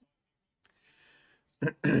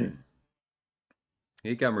 Here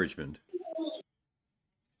come Richmond.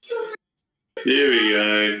 Here we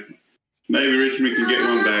go. Maybe Richmond can get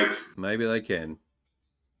one back. Maybe they can.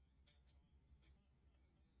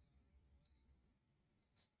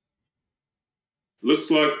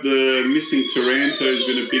 Looks like the missing Taranto has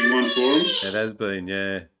been a big one for him. It has been,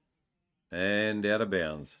 yeah. And out of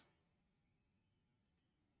bounds.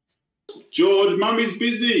 George, Mummy's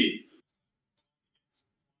busy.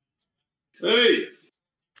 Hey.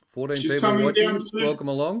 14 she's people watching. soon. Welcome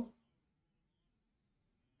along.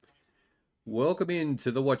 Welcome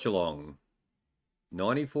into the watch along.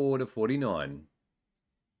 94-49.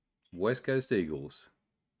 West Coast Eagles.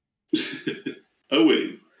 A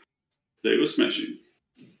win. They were smashing.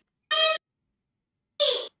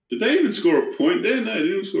 Did they even score a point there? No, they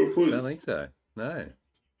didn't score a point. I don't think so. No.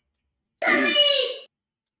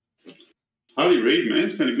 Harley Reid, man,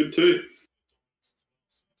 he's playing good too.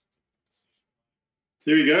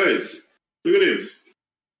 Here he goes. Look at him.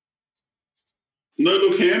 No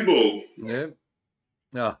look handball. Yep.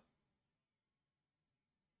 Ah.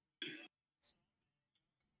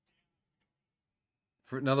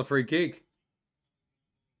 for another free kick.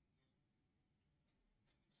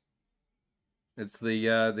 It's the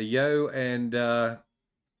Yo and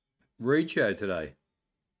Reed show today.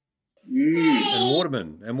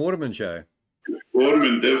 And Waterman show.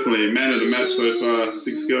 Waterman definitely man of the match so far.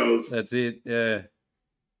 6 goals. That's it. Yeah.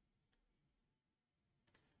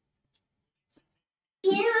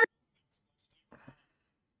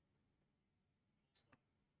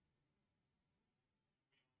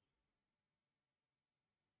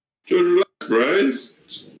 George, relax,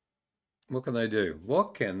 bros. What can they do?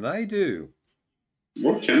 What can they do?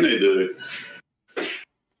 What can they do?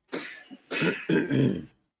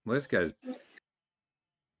 West Coast.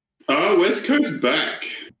 Oh, West Coast back.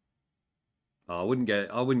 Oh, I wouldn't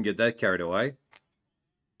get that carried away.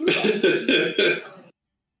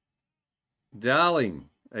 Darling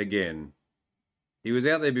again. He was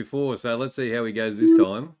out there before, so let's see how he goes this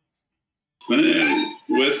time. Man,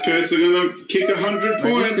 West Coast are going to kick 100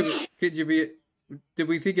 points. Did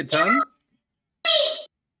we think a ton?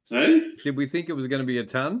 Hey? Did we think it was going to be a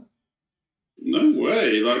ton? No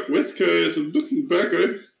way. Like, West Coast, I'm looking back at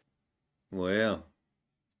it. Wow.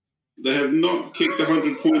 They have not kicked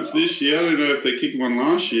 100 points this year. I don't know if they kicked one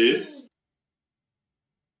last year.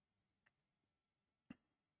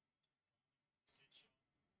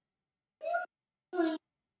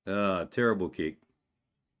 Ah, terrible kick.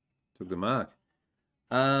 Took the mark.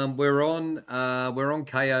 We're on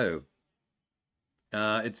KO.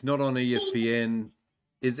 It's not on ESPN.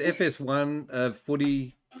 Is FS1 a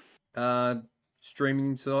footy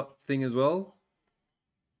streaming thing as well?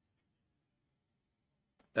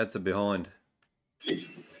 That's a behind. Yeah,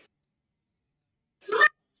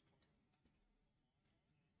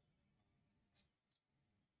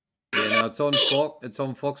 no, it's on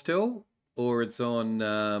Foxtel or it's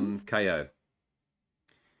on KO,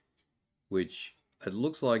 which it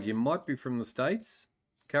looks like you might be from the States,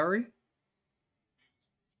 Curry.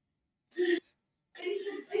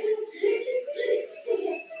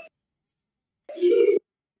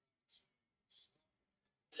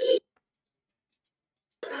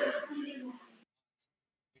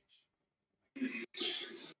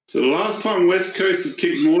 So the last time West Coast had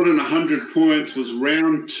kicked more than 100 points was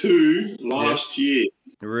round 2 last year.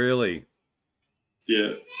 Really?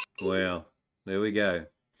 Yeah. Wow. There we go.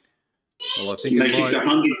 Well, I think they kicked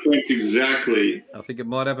 100 points exactly. I think it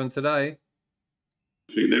might happen today.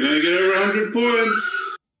 I think they're going to get over 100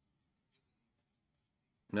 points.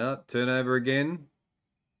 No, turnover again.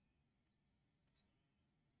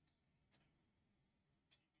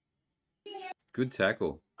 Good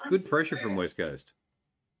tackle. Good pressure from West Coast.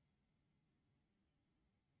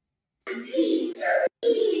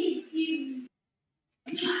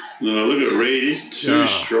 Oh, look at Reed. He's too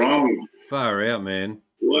strong. Far out, man.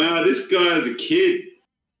 Wow, this guy's a kid.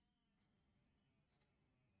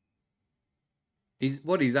 He's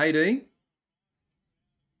 18?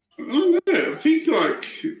 I don't know. I think, like,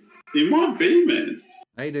 he might be, man.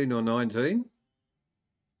 18 or 19?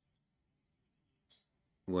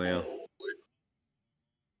 Wow.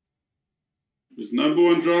 He's number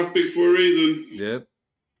 1 draft pick for a reason. Yep.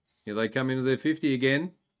 Here they come into their 50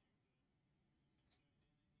 again.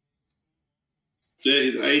 Yeah,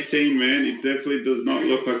 he's 18, man. He definitely does not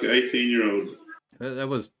look like an 18-year-old. That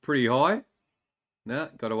was pretty high. No,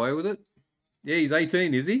 got away with it. Yeah, he's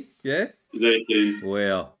 18, is he? Yeah? He's 18.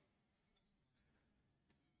 Wow.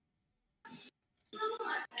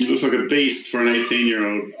 He looks like a beast for an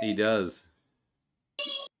 18-year-old. He does.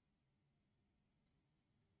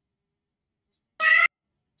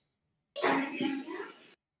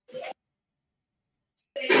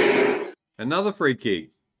 Another free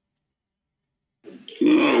kick.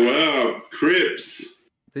 Oh, wow. Cripps.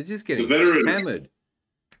 They're just getting hammered.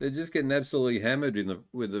 They're just getting absolutely hammered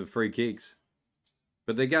with the free kicks.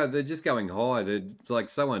 But they're just going high. They're like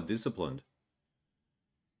so undisciplined.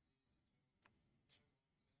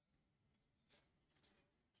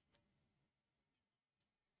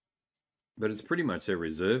 But it's pretty much their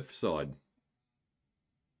reserve side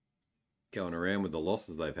going around with the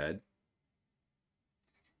losses they've had.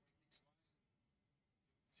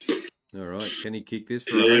 All right, can he kick this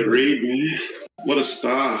for 100? Reed, man. What a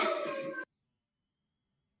star.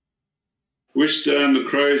 Wished the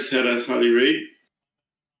Crows had a Harley Reid.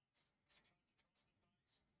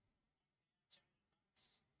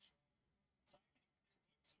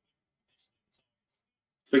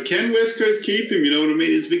 But can West Coast keep him? You know what I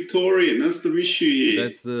mean? He's Victorian. That's the issue here.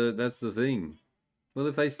 That's the thing. Well,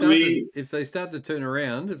 if they start to turn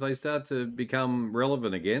around, if they start to become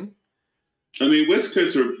relevant again. I mean, West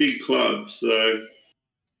Coast are a big club, so.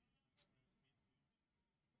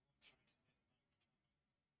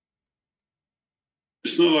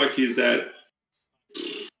 It's not like he's at,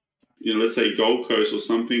 let's say Gold Coast or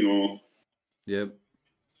something, or Yep.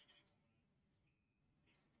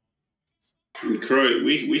 in Crow.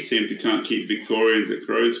 We seem to can't keep Victorians at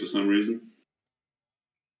Crows for some reason.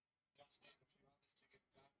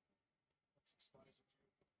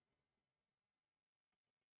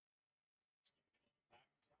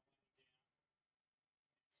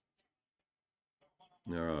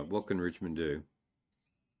 All right. What can Richmond do?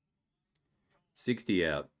 60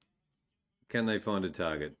 out. Can they find a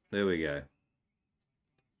target? There we go. Is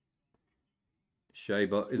it Shea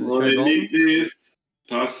Bolton? Need this.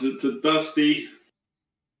 Passes it to Dusty.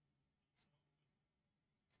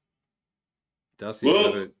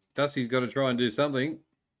 Dusty's got to try and do something.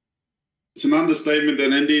 It's an understatement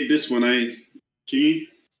that ended this one, eh, Kingy?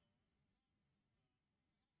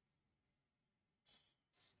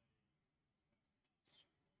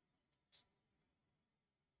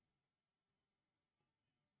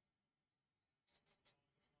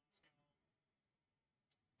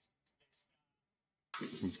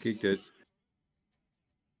 He's kicked it.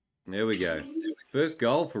 There we go. First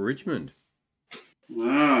goal for Richmond.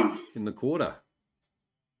 Wow. In the quarter.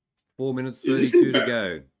 4 minutes 32 to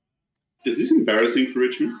go. Is this embarrassing for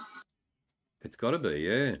Richmond? It's got to be,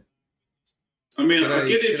 yeah. I mean, I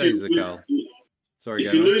get it if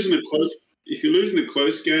you're losing a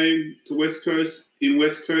close game to West Coast in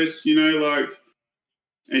West Coast,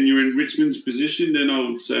 and you're in Richmond's position, then I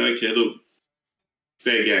would say, okay, look,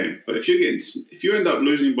 fair game. But if you end up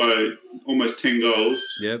losing by almost 10 goals,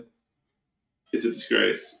 yep, it's a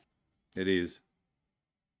disgrace. It is.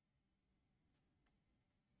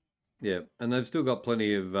 Yeah, and they've still got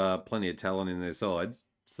plenty of talent in their side.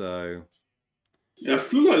 So I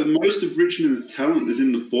feel like most of Richmond's talent is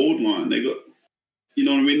in the forward line. They got, you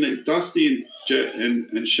know what I mean? Dusty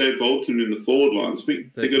and Shea Bolton in the forward lines. I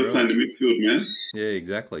think they got to play in the midfield, man. Yeah,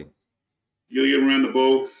 exactly. You got to get around the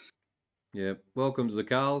ball. Yeah. Welcome,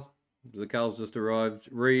 Zakal. Zakal's just arrived.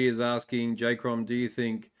 Ree is asking, Crom, do you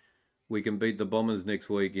think we can beat the Bombers next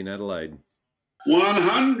week in Adelaide?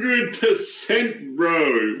 100%,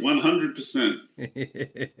 bro.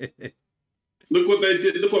 100%. Look what they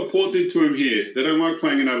did. Look what Port did to him here. They don't like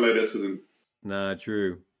playing in Adelaide, Essendon. Nah,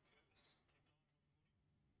 true.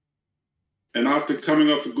 And after coming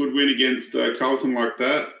off a good win against Carlton like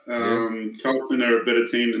that, Carlton are a better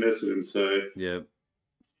team than Essendon. So yeah.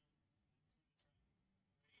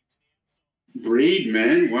 Breed,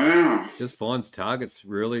 man, wow. Just finds targets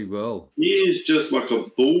really well. He is just like a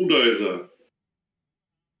bulldozer.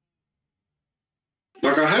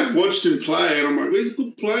 Like, I have watched him play, and I'm like, well, he's a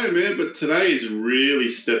good player, man, but today he's really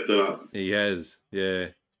stepped it up. He has, yeah.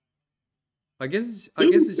 I guess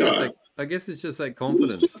it's just that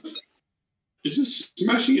confidence. He's just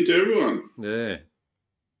smashing into everyone. Yeah.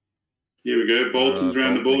 Here we go. Bolton's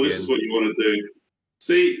around the ball. Again. This is what you want to do.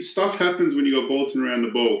 See, stuff happens when you got Bolton around the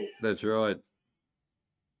ball. That's right.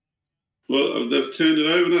 Well, they've turned it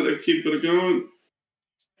over. No, they've kept it going.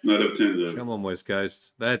 No, they've turned it over. Come on, West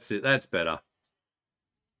Coast. That's it. That's better.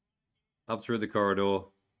 Up through the corridor.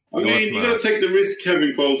 I mean, you got to take the risk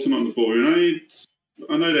having Bolton on the ball. You know,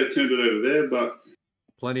 I know they turned it over there, but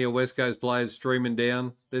plenty of West Coast players streaming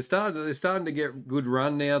down. They're starting to get good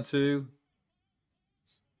run now too.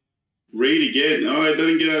 Reed again. Oh, he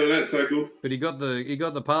didn't get out of that tackle. But he got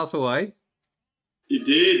the pass away. He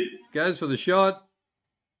did. Goes for the shot.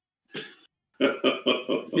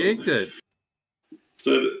 Kicked it.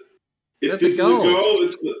 So if this is a goal,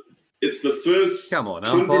 it's the first. Come on,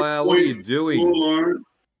 umpire. What are you doing?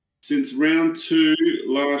 Since round 2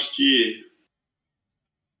 last year.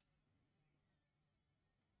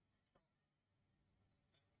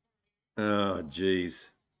 Oh, jeez.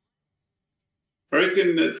 I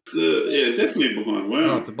reckon that's, definitely behind. Wow.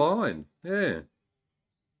 Oh, it's a behind. Yeah.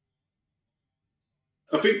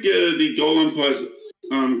 I think the goal umpire's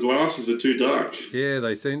glasses are too dark. Yeah,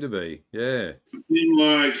 they seem to be. Yeah. It seems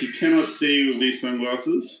like you cannot see with these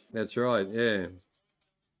sunglasses. That's right, yeah.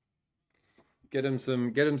 Get him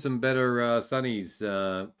some better sunnies,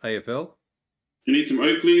 AFL. You need some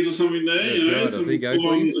Oakleys or something there. That's you know, right. some I think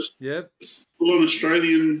Oakleys. Yep. Full on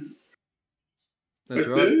Australian. That's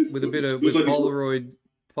right. There. With a bit of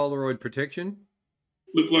Polaroid protection.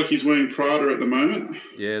 Look like he's wearing Prada at the moment.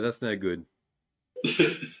 Yeah, that's no good.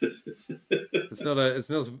 It's not a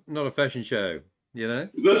fashion show, you know.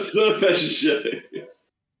 It's not a fashion show.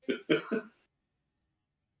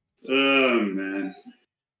 Oh man!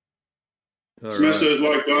 Smash those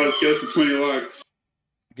like, guys. Get us to 20 likes.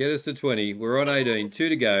 Get us to 20. We're on 18. 2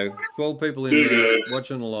 to go. 12 people in there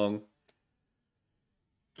watching along.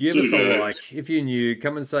 Give us a like. If you're new,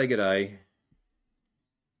 come and say g'day.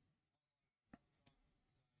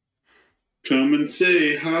 Come and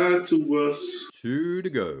say hi to us. 2 to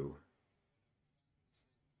go.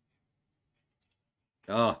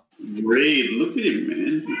 Ah. Reed, look at him,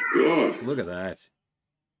 man. God. Look at that.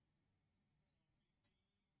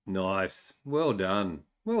 Nice. Well done.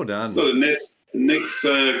 Well done. So the next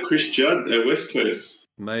Chris Judd at West Coast.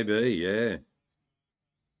 Maybe, yeah.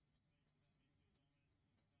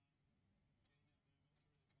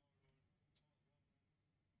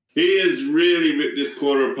 He has really ripped this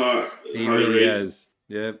quarter apart. He really has.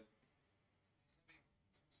 Yep.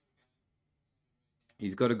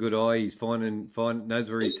 He's got a good eye. He's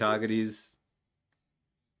knows where his target is.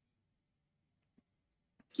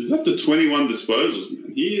 He's up to 21 disposals,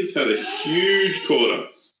 man. He has had a huge quarter.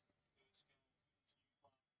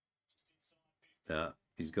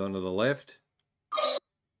 He's gone to the left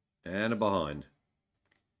and a behind.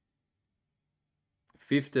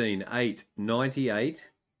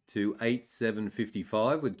 15-8-98 to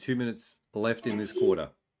 8-7-55 with 2 minutes left in this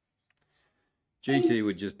quarter. GT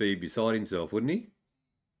would just be beside himself, wouldn't he?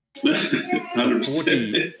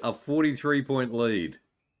 100%. A 43-point lead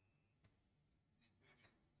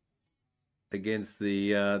against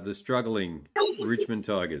the struggling Richmond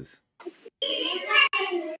Tigers.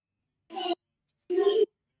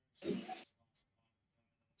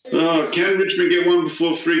 Oh, can Richmond get one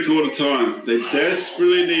before three-quarter time? They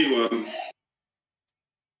desperately need one.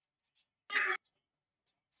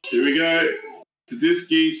 Here we go.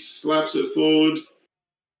 Kaczynski slaps it forward.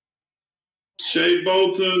 Shea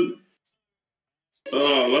Bolton.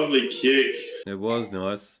 Oh, lovely kick. It was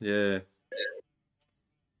nice, yeah.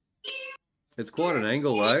 It's quite an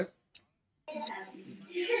angle, though.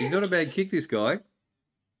 He's not a bad kick, this guy.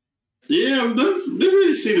 Yeah, I've never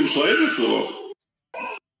really seen him play before.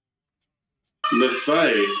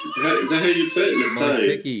 Lefay. Is that how you'd say it?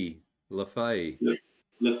 Monteki Lefay.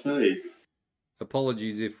 Lefay.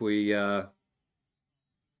 Apologies if we...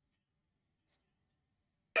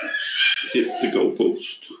 hits the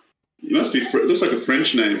goalpost. He must be... looks like a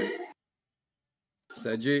French name.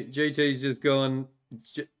 So GT's just gone...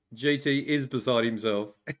 GT is beside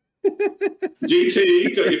himself. GT,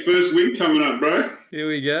 you got your first win coming up, bro. Here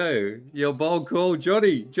we go. Your bowl call,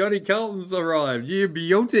 Johnny. Johnny Carlton's arrived. You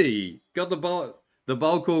beauty. Got the bowl. The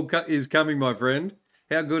bowl call is coming, my friend.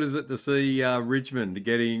 How good is it to see Richmond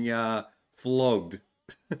getting flogged?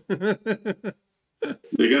 They're going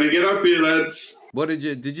to get up here, lads. What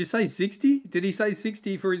did you say 60? Did he say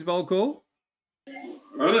 60 for his bowl call?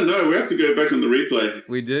 I don't know. We have to go back on the replay.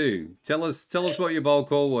 We do. Tell us what your bowl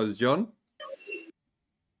call was, John.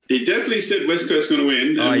 He definitely said West Coast going to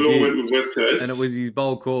win, and we all went with West Coast. And it was his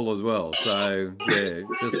bowl call as well. So, yeah,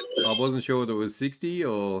 I wasn't sure whether it was 60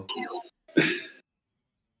 or...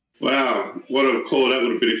 Wow, what a call that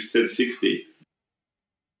would have been if he said 60.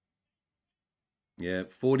 Yeah,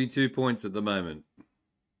 42 points at the moment.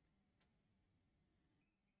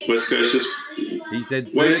 West Coast just... He said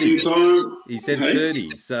 30. Wasting time. He said 30.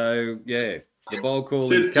 So, yeah, the bowl call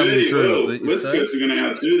said is coming 30. through. Well, West Coast are going to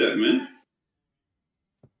outdo that, man.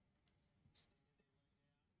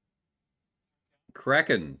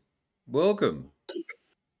 Kraken, welcome.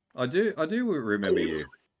 I do remember you.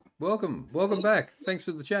 Welcome back. Thanks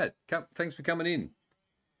for the chat. Thanks for coming in.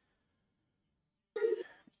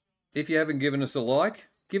 If you haven't given us a like,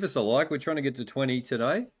 give us a like. We're trying to get to 20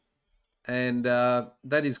 today, and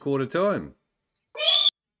that is quarter time.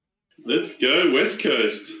 Let's go West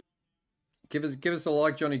Coast. Give us a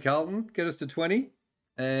like, Johnny Carlton. Get us to 20,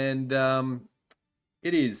 and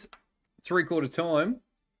it is three-quarter time.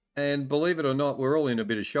 And believe it or not, we're all in a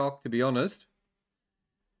bit of shock, to be honest.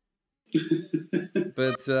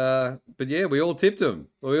 but yeah, we all tipped them.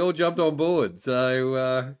 We all jumped on board.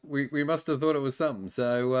 So we must have thought it was something.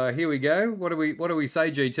 So here we go. What do we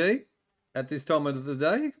say, GT, at this time of the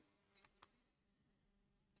day?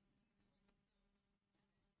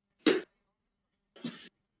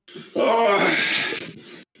 Oh.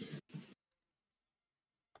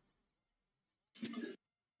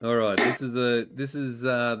 All right, this is the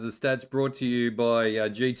stats brought to you by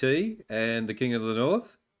GT and the King of the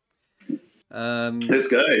North. Let's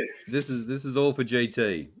go. This is all for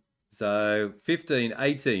GT. So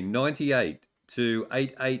 15-18-98 to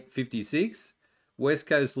 8-8-56. West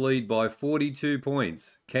Coast lead by 42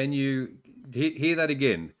 points. Can you hear that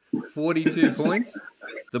again? 42 points.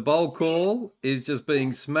 The bowl call is just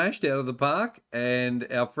being smashed out of the park, and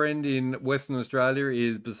our friend in Western Australia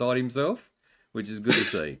is beside himself, which is good to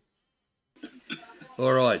see.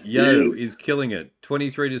 All right, Yo is killing it.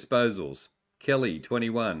 23 disposals. Kelly,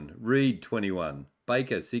 21. Reed, 21.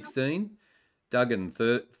 Baker, 16. Duggan,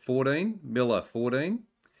 14. Miller, 14.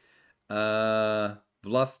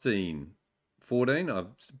 Vlustein, 14.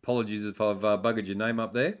 Apologies if I've buggered your name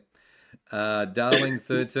up there. Darling,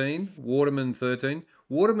 13. Waterman, 13.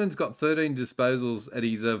 Waterman's got 13 disposals at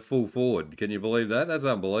his full forward. Can you believe that? That's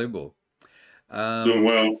unbelievable. Doing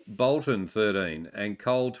well. Bolton, 13. And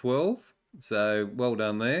Cole, 12. So, well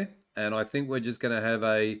done there. And I think we're just going to have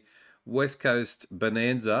a West Coast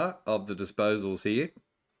bonanza of the disposals here.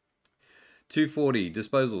 240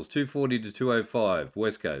 disposals, 240 to 205,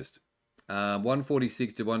 West Coast.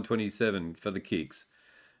 146 to 127 for the kicks.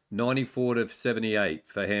 94 to 78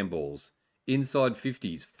 for handballs. Inside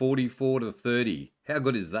 50s, 44 to 30. How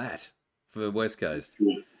good is that for West Coast?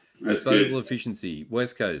 Disposal efficiency,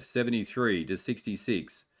 West Coast, 73 to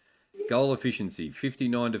 66. Goal efficiency,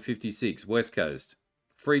 59 to 56, West Coast.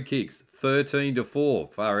 Free kicks, 13 to 4.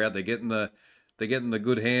 Far out. They're getting the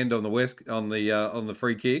good hand on the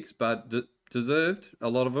free kicks, but deserved, a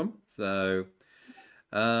lot of them. So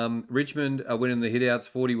Richmond are winning the hitouts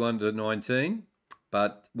 41 to 19,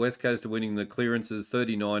 but West Coast are winning the clearances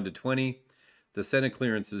 39 to 20. The centre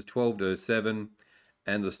clearances 12 to 7,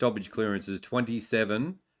 and the stoppage clearances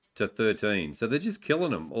 27 to 13. So they're just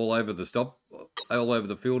killing them all over the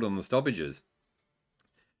field on the stoppages.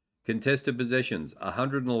 Contested possessions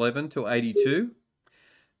 111 to 82.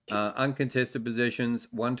 Uncontested possessions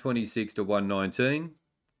 126 to 119.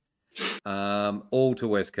 All to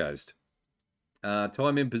West Coast.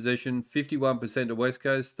 Time in possession 51% to West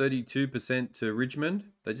Coast, 32% to Richmond.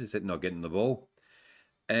 They just said not getting the ball.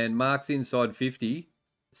 And marks inside 50,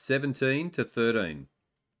 17 to 13.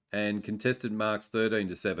 And contested marks 13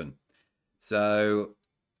 to 7. So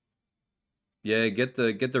yeah, get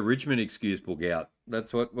the Richmond excuse book out.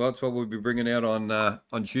 That's what we'll be bringing out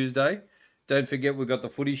on Tuesday. Don't forget we've got the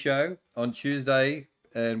footy show on Tuesday,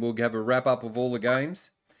 and we'll have a wrap up of all the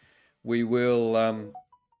games. We will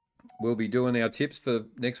we'll be doing our tips for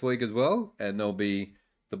next week as well, and there'll be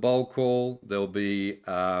the bowl call. There'll be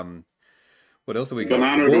what else have we got?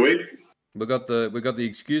 Banana of the week. We got the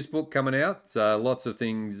excuse book coming out. So lots of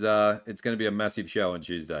things. It's going to be a massive show on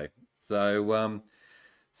Tuesday. So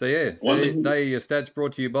yeah, your stats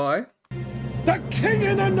brought to you by the King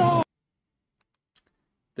in the North.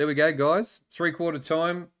 There we go, guys. 3/4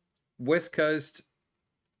 time. West Coast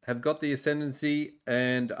have got the ascendancy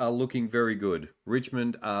and are looking very good.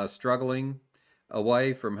 Richmond are struggling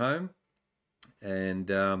away from home,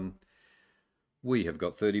 and we have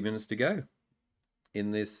got 30 minutes to go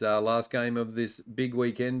in this last game of this big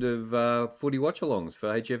weekend of footy watch-alongs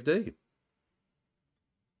for HFD.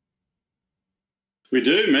 We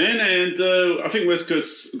do, man, and I think West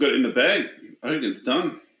Coast got it in the bag. I think it's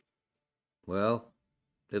done. Well,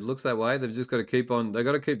 it looks that way. They've just got to keep on. They've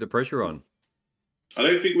got to keep the pressure on. I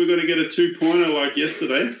don't think we're going to get a 2-pointer like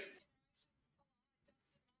yesterday.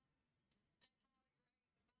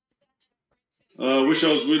 Wish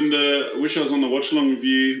I was on the watch along with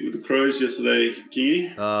you with the Crows yesterday,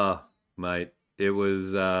 Kingy. Oh, mate, it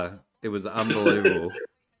was unbelievable.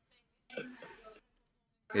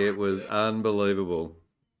 It was unbelievable.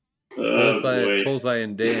 Paul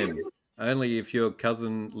saying, Dan, only if your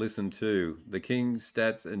cousin listened to the King,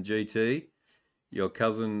 Stats, and GT, your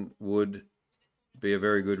cousin would be a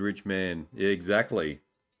very good rich man. Yeah, exactly.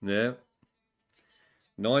 Yeah.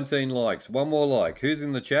 19 likes. One more like. Who's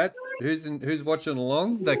in the chat? Who's watching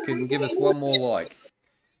along that can give us one more like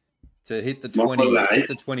to hit the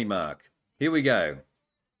 20 mark? Here we go.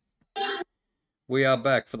 We are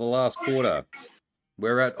back for the last quarter.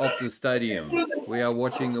 We're at Optus Stadium. We are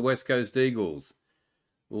watching the West Coast Eagles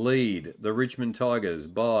lead the Richmond Tigers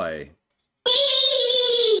by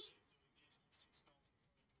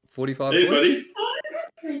 45 points. Buddy.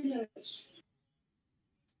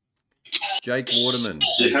 Jake Waterman.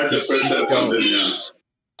 You had to press that button, yeah.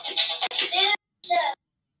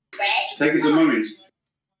 Take it to mummy.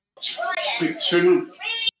 Quick, turn on.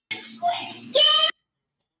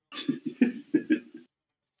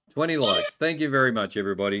 20 likes. Thank you very much,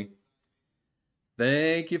 everybody.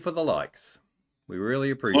 Thank you for the likes. We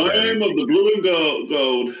really appreciate it. Home of the blue and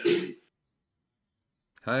gold.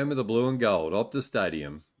 Home of the blue and gold, Optus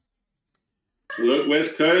Stadium. Look,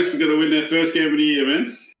 West Coast is going to win their first game of the year,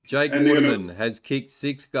 man. Jake Waterman has kicked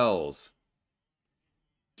 6 goals.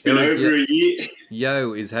 It's been over a year.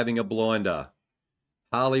 Yo is having a blinder.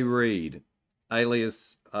 Harley Reid,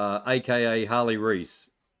 alias, a.k.a. Harley Reese,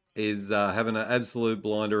 is having an absolute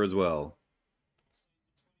blinder as well.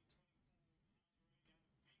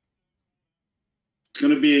 It's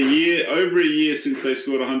going to be over a year since they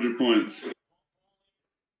scored 100 points.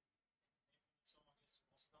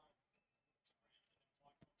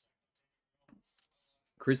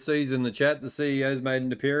 Chris C's in the chat. The CEO's made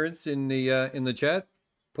an appearance in the chat.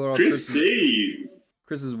 Chris C.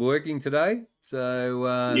 Chris is working today,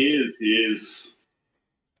 so he is.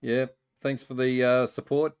 Yeah, thanks for the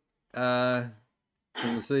support from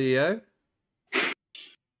the CEO.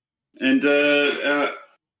 And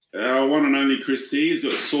our one and only Chris C has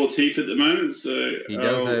got sore teeth at the moment, so He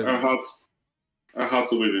does our hearts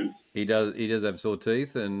are with him. He does have sore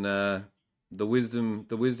teeth, and the wisdom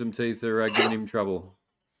teeth are giving him trouble.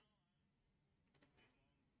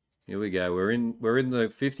 Here we go. We're in the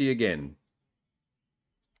 50 again.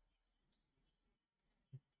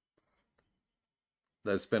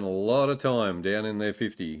 They've spent a lot of time down in their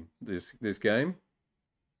 50 this game.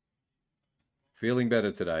 Feeling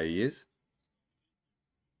better today, he is.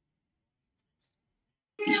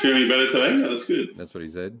 He's feeling better today? Oh, that's good. That's what he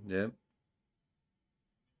said, yeah.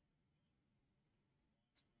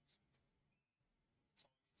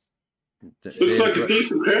 Looks like a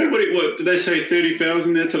decent crowd. What did they say?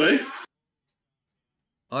 30,000 there today?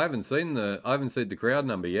 I haven't seen the crowd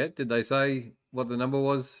number yet. Did they say what the number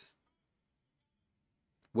was?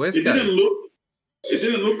 West Coast. It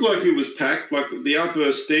didn't look like it was packed. Like the upper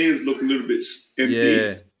stands look a little bit empty.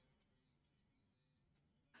 Yeah.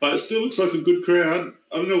 But it still looks like a good crowd.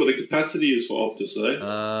 I don't know what the capacity is for Optus,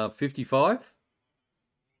 though. 55?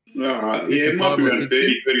 All right. Yeah, it might be around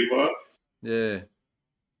 30, 35. Yeah.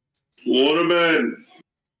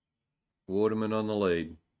 Waterman on the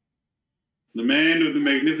lead. The man with the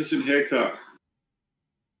magnificent haircut.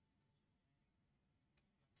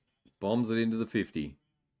 Bombs it into the 50.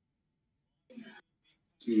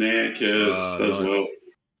 Does well.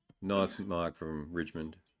 Nice mark from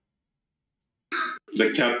Richmond.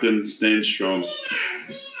 The captain stands strong.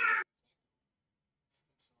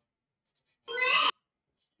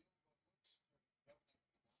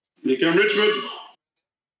 Here come Richmond.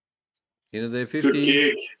 Into their 50. Good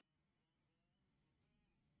kick.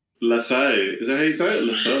 Lafay. Is that how you say it?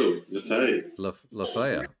 Lafay.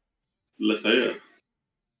 Lafay.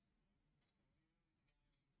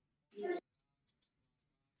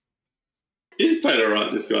 He's played all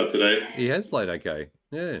right, this guy, today. He has played okay,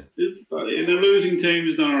 yeah. In the losing team,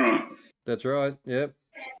 he's done all right. That's right, yep.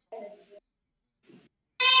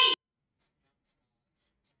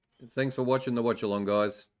 Thanks for watching the watch-along,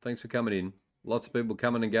 guys. Thanks for coming in. Lots of people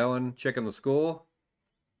coming and going, checking the score.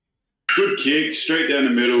 Good kick, straight down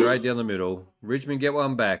the middle. Straight down the middle. Richmond get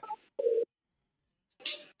one back.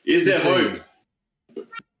 Is there hope?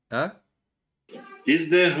 Huh?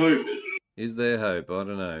 Is there hope? Is there hope? I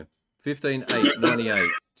don't know. 15-8-98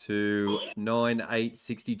 to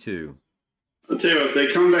 9-8-62. I'll tell you what, if they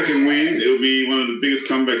come back and win, it'll be one of the biggest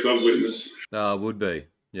comebacks I've witnessed. Would be,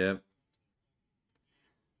 yeah.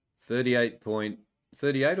 38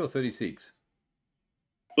 or 36?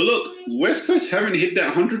 But look, West Coast haven't hit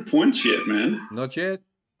that 100 points yet, man. Not yet.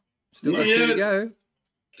 Still got 2 to go.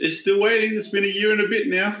 They're still waiting. It's been a year and a bit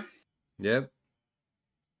now. Yep.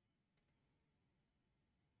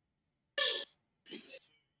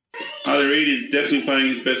 Either Reid is definitely playing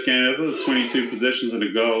his best game ever, 22 possessions and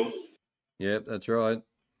a goal. Yep, that's right.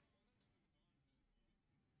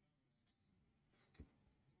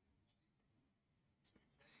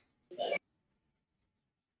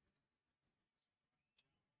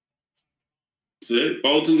 That's it.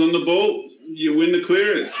 Bolton's on the ball. You win the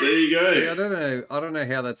clearance. There you go. Yeah, I don't know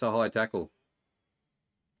how that's a high tackle.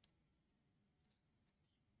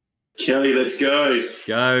 Kelly, let's go.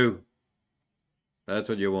 Go. That's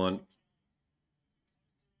what you want.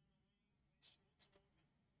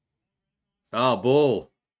 Oh,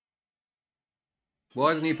 ball.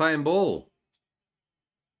 Why isn't he paying ball?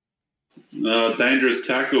 Dangerous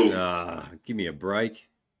tackle. Give me a break.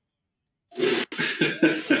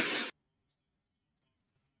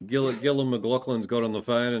 Gillum McLaughlin's got on the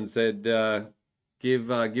phone and said, give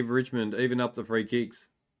Richmond, even up the free kicks.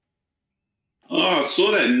 Oh, I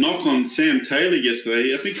saw that knock on Sam Taylor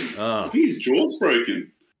yesterday. I think his jaw's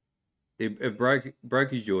broken. It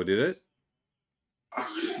broke his jaw, did it?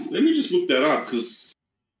 Let me just look that up because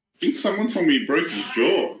I think someone told me he broke his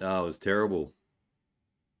jaw. Oh, it was terrible.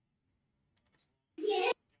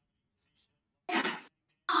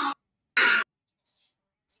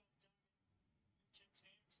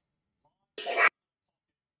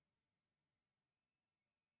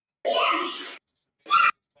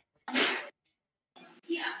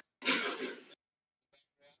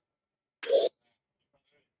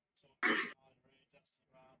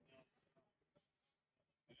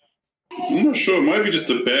 I'm not sure. It might be just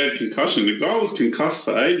a bad concussion. The guy was concussed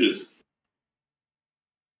for ages.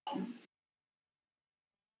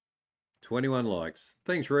 21 likes.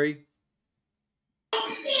 Thanks, Ree.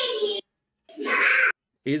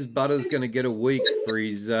 Is Butters going to get a week for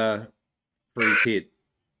his hit?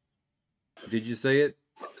 Did you see it?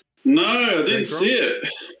 No, I didn't see it.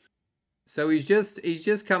 So he's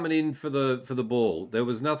just coming in for the ball. There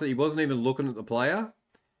was nothing. He wasn't even looking at the player,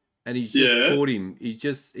 and he's just caught him.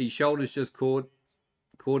 His shoulders just caught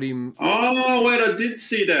him. Oh wait, I did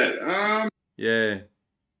see that. Yeah.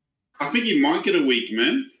 I think he might get a week,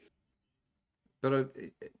 man. But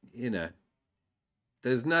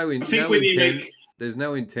there's no intent. There's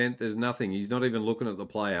no intent. There's nothing. He's not even looking at the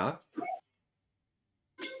player.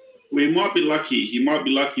 We might be lucky. He might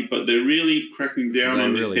be lucky, but they're really cracking down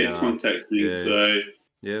on this head contact thing. Yeah. So,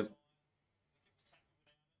 yep.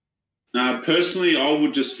 Personally, I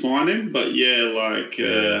would just fine him. But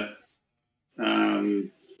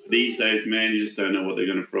these days, man, you just don't know what they're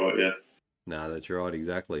going to throw at you. No, that's right.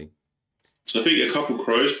 Exactly. So I think a couple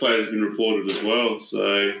Crows players have been reported as well.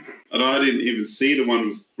 So, and I didn't even see the one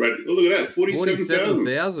with Brad. Oh, look at that,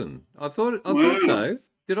 47,000. I thought so.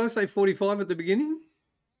 Did I say 45 at the beginning?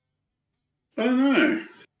 I don't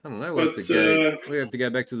know. We have to go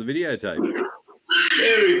back to the videotape.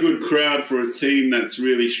 Very good crowd for a team that's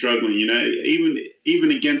really struggling.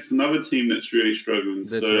 Even against another team that's really struggling.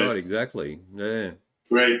 That's right, exactly. Yeah.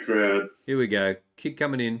 Great crowd. Here we go. Kick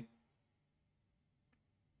coming in.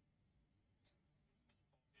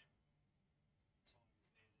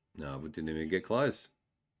 No, we didn't even get close.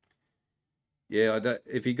 Yeah,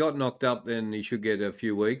 if he got knocked up, then he should get a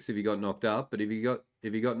few weeks. If he got knocked up, but if he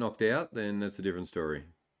got knocked out, then that's a different story.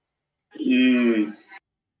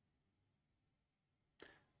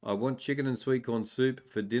 I want chicken and sweet corn soup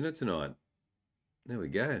for dinner tonight. There we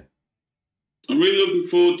go. I'm really looking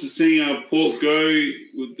forward to seeing our Port go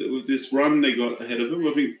with this run they got ahead of them.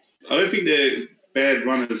 I don't think their bad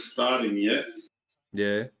run is starting yet.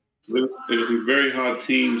 Yeah. There were some very hard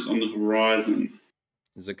teams on the horizon.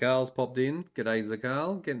 Zakal's popped in. G'day,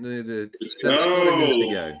 Zakal. Getting to the 7 minutes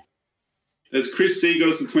to go. Has Chris C got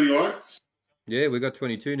us to 20 likes? Yeah, we got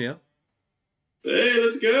 22 now. Hey,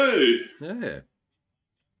 let's go. Yeah.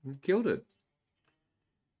 We killed it.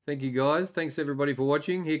 Thank you, guys. Thanks, everybody, for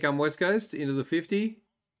watching. Here come West Coast into the 50.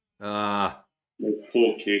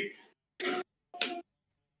 Poor kick.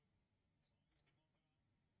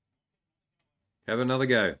 Have another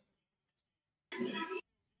go.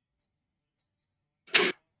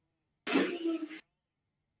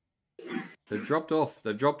 They've dropped off.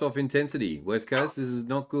 They've dropped off intensity. West Coast, this is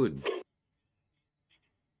not good.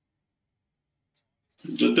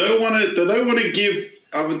 They don't want to give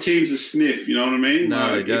other teams a sniff. You know what I mean?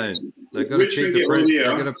 No, they don't. They've got to keep the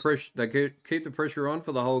pressure. They got to keep the pressure on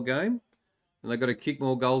for the whole game, and they've got to kick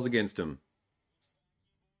more goals against them.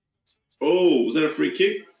 Oh, was that a free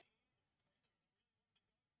kick?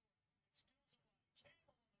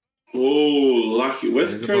 Oh, lucky.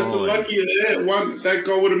 West Coast are lucky there. That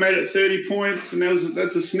goal would have made it 30 points, and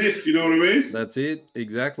that's a sniff, you know what I mean? That's it,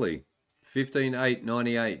 exactly. 15-8,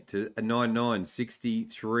 98 to 9-9,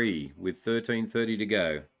 63 with 13:30 to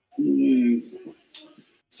go.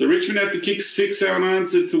 So Richmond have to kick 6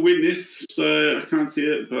 unanswered to win this, so I can't see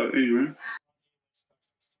it, but anyway.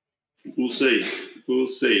 We'll see. We'll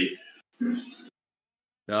see.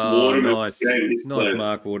 Oh, Waterman, nice. Nice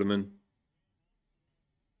mark, Waterman.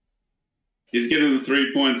 He's getting the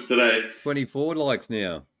 3 points today. 24 likes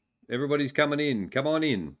now. Everybody's coming in. Come on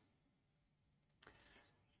in.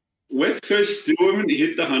 West Coast still haven't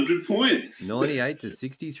hit the 100 points. 98 to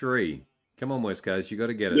 63. Come on, West Coast. You got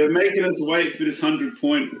to get it. They're making us wait for this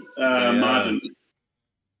 100-point margin.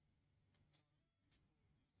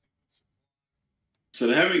 So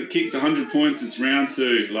they haven't kicked 100 points since round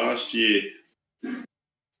 2 last year.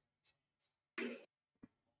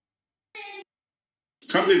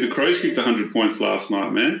 Can't believe the Crows kicked 100 points last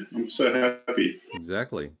night, man. I'm so happy.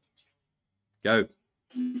 Exactly. Go.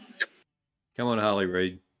 Come on, Harley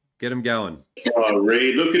Reid. Get him going. Oh,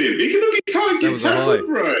 Reid, look at him. He can't get tackled,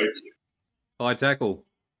 bro. High tackle.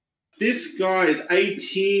 This guy is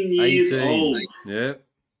 18 years old. Yeah.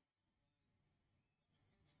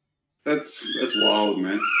 That's wild,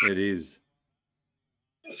 man. It is.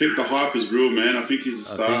 I think the hype is real, man. I think he's a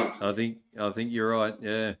star. I think you're right.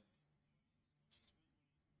 Yeah.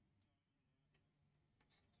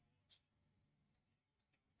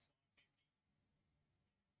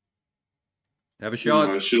 Have a shot.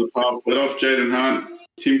 I should have passed that off, Jaden Hunt.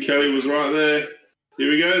 Tim Kelly was right there. Here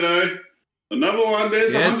we go, though. Another one.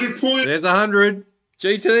 There's 100 points. There's 100.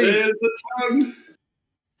 GT. There's the ton.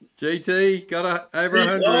 GT got over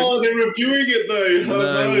 100. Oh, they're reviewing it, though.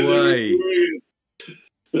 No way.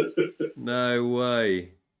 No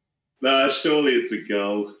way. Nah, surely it's a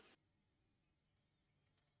goal.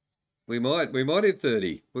 We might hit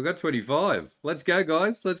 30. We've got 25. Let's go,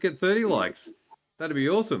 guys. Let's get 30 likes. That'd be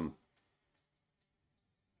awesome.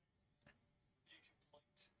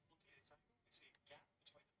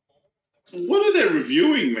 What are they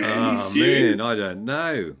reviewing, man? Oh, man, I don't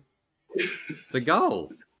know. It's a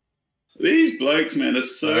goal. These blokes, man, are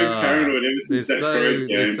so paranoid ever since that Crows game.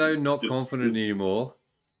 They're so not confident anymore.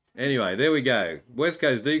 Anyway, there we go. West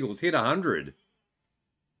Coast Eagles hit 100.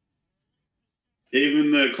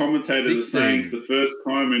 Even the commentators are saying it's the first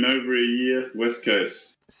time in over a year, West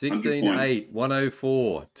Coast. 16-8,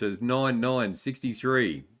 104 to 9-9,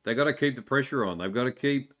 63. They got to keep the pressure on. They've got to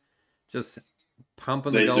keep just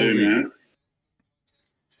pumping the goals in. Man.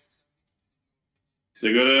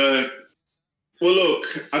 They got to... Well, look,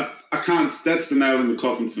 I can't... That's the nail in the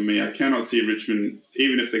coffin for me. I cannot see Richmond,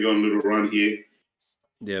 even if they go on a little run here.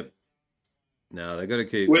 Yep. No, they got to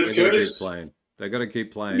keep. West Coast, keep playing. They got to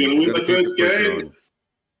keep playing. You're going to win the first game,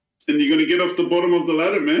 and you're going to get off the bottom of the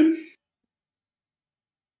ladder, man.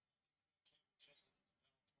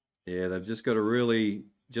 Yeah, they've just got to really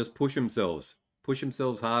just push themselves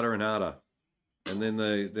harder and harder, and then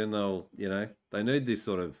they'll they need this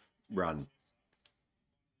sort of run.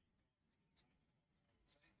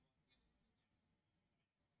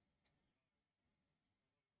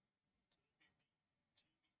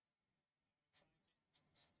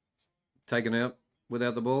 Taken out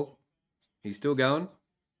without the ball. He's still going.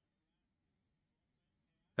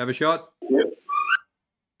 Have a shot. Yep.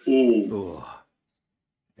 Ooh.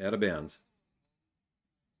 Out of bounds.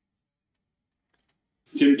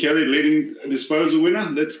 Tim Kelly leading disposal winner.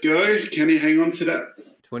 Let's go. Can he hang on to that?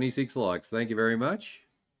 26 likes. Thank you very much.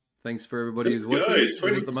 Thanks for everybody who's watching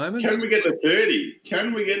at the moment. Can we get the 30?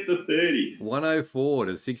 Can we get the 30? 104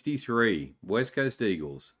 to 63. West Coast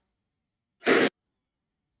Eagles.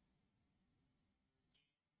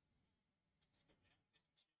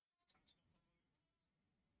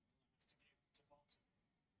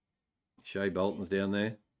 Shea Bolton's down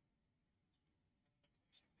there.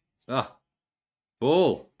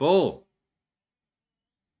 Ball.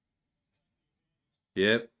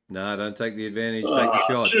 Yep. No, don't take the advantage. Take the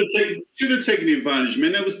shot. Should have taken the advantage,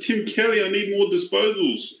 man. That was Tim Kelly. I need more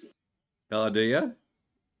disposals. Oh, do you?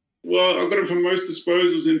 Well, I got him for most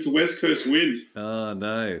disposals into West Coast win. Oh,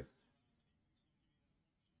 no.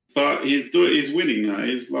 But he's winning now.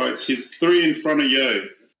 He's 3 in front of Yo.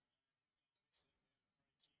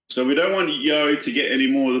 So we don't want Yo to get any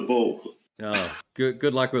more of the ball. Oh,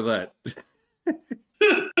 good luck with that.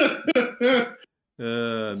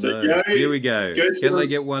 So no. Here we go. Can they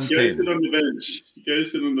get 110? Go sit on the bench. Go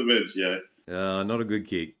sit on the bench, Yo. Not a good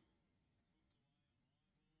kick.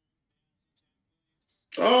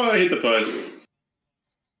 Oh, I hit the post.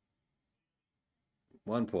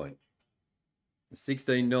 1 point.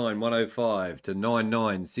 16-9, 105 to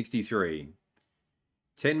 9-9, 63.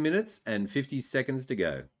 10 minutes and 50 seconds to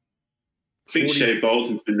go. I think Shea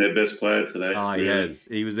Bolton's been their best player today. Oh, he has.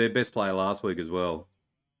 He was their best player last week as well.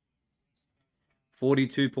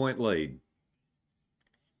 42-point lead.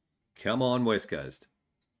 Come on, West Coast.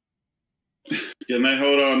 Can they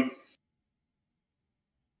hold on?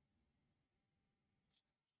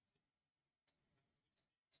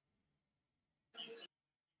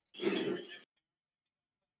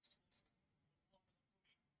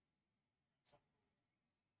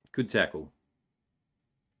 Good tackle.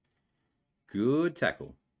 Good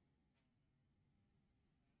tackle.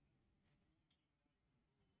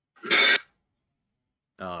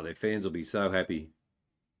 Oh, their fans will be so happy.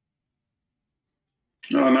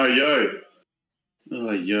 Oh, no, Yo.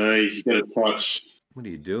 Oh, Yo, you got a touch. What are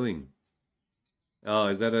you doing? Oh,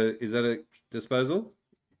 is that a disposal?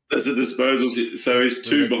 That's a disposal. So he's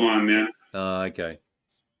 2 behind now. Oh, okay.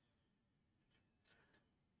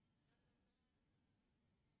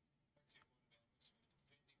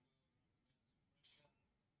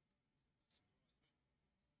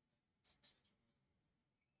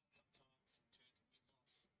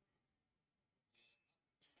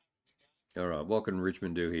 All right, what can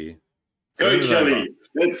Richmond do here? Go, Kelly.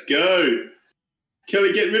 Let's go.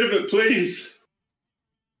 Kelly, get rid of it, please.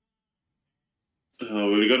 Oh,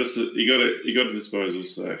 well, he got a disposal,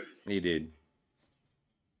 so. He did.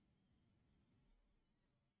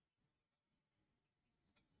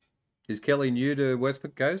 Is Kelly new to West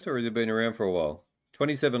Coast, or has he been around for a while?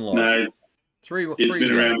 27 likes. No. Three been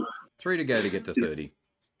to around. Go. 3 to go to get to 30.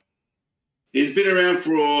 He's been around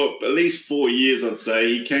for at least 4 years, I'd say.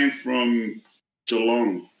 He came from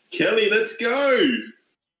Geelong. Kelly, let's go.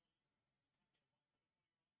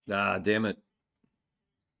 Ah, damn it.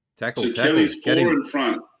 Tackle, so tackle. Kelly's 4 in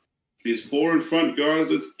front. He's 4 in front, guys.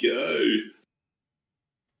 Let's go.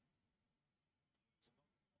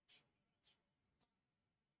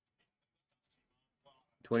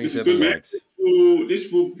 This is good, man.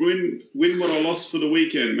 This will win what I lost for the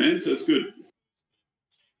weekend, man. So it's good.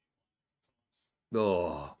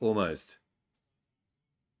 Oh, almost.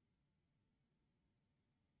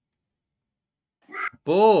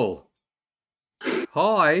 Ball.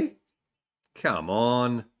 High. Come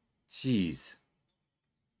on. Jeez.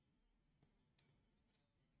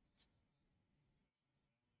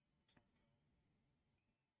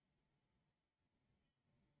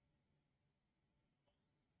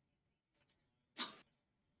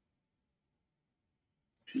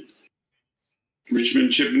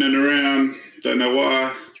 Richmond chipping it around. Don't know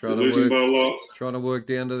why. Losing by a lot. Trying to work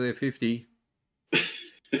down to their 50.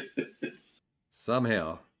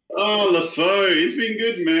 Somehow. Oh, LaFoe. He's been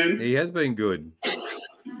good, man. He has been good.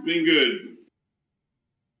 He's been good.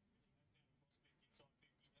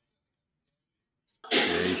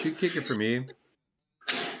 Yeah, you should kick it from here.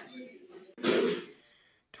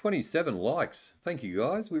 27 likes. Thank you,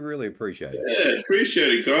 guys. We really appreciate it. Yeah,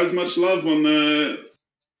 appreciate it, guys. Much love on the...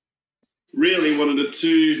 Really one of the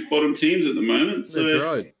two bottom teams at the moment. So. That's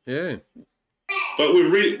right, yeah. But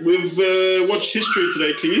we've watched history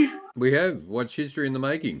today, Kingy. We have watched history in the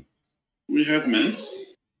making. We have, man.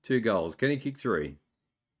 2 goals. Can he kick 3?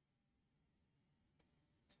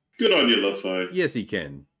 Good on you, LaFoe. Yes, he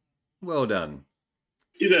can. Well done.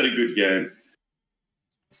 He's had a good game.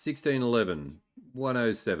 16-11,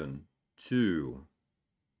 107, 2,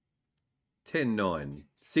 10-9,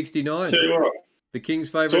 69. Tell you what. The King's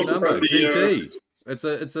favourite number, GT.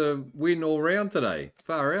 It's a win all round today.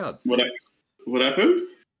 Far out. What happened?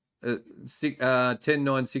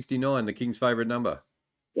 10-9, 69, the King's favourite number.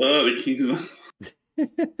 Oh, the King's...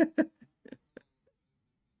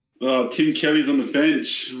 Oh, Tim Kelly's on the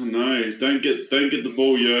bench. Oh, no. Don't get the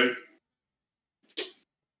ball, yo.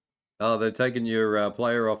 Oh, they're taking your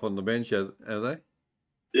player off on the bench, are they?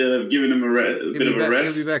 Yeah, they've given him a bit of a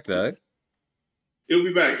rest. He'll be back, though. He'll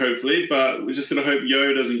be back, hopefully, but we're just going to hope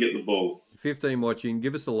Yo doesn't get the ball. 15 watching.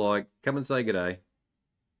 Give us a like. Come and say g'day.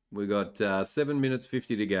 We've got 7 minutes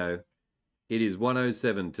 50 to go. It is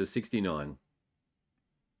 107 to 69.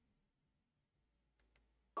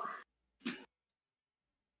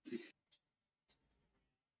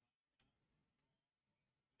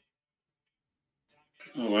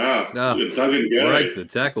 Oh, wow. No, Look at Duggan go. Breaks the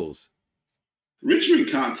tackles. Richmond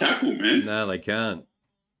can't tackle, man. No, they can't.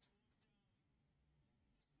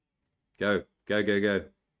 Go, go, go, go.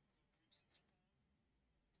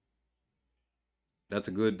 That's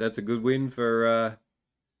a good win for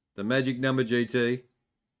the magic number GT.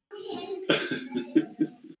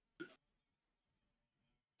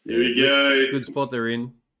 Here we go. Good spot they're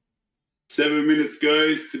in. 7 minutes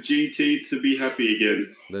go for GT to be happy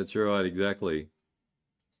again. That's right, exactly.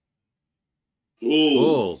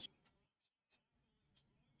 Oh.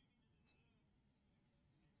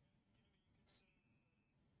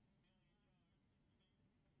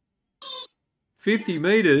 50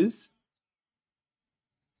 metres.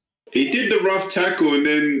 He did the rough tackle and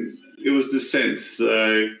then it was descent,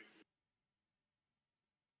 so...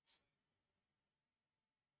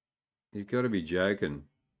 You've got to be joking.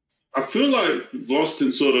 I feel like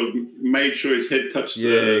Vlosten sort of made sure his head touched the...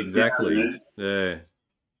 Yeah, exactly. Yeah.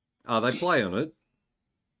 Oh, they play on it.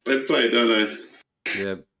 They play, don't they?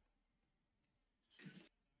 Yeah.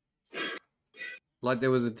 Like there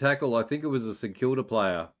was a tackle, I think it was a St Kilda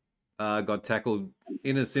player, got tackled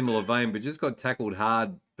in a similar vein, but just got tackled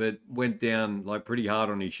hard, but went down like pretty hard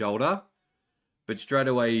on his shoulder. But straight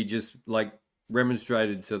away he just like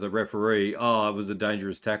remonstrated to the referee, oh, it was a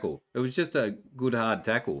dangerous tackle. It was just a good hard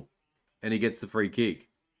tackle. And he gets the free kick.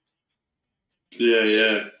 Yeah,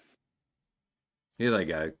 yeah. Here they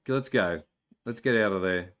go. Let's go. Let's get out of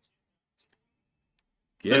there.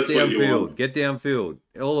 Get That's downfield. Get downfield.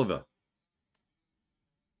 Oliver.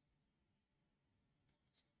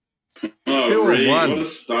 Oh, 2 on 1. What a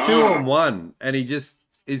star. 2 on 1. And he just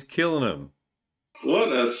is killing them. What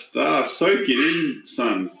a star. Soak it in,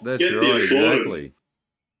 son. That's Get right, the applause. exactly.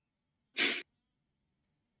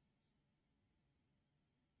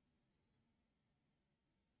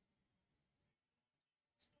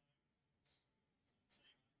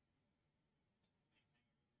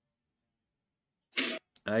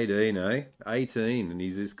 $18, eh? 18, and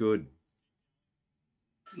he's this good.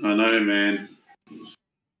 I know, man.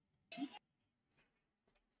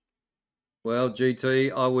 Well,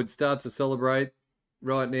 GT, I would start to celebrate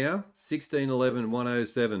right now.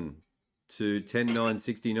 16-11-107 to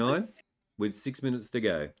 10-9-69 with 6 minutes to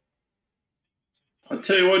go. I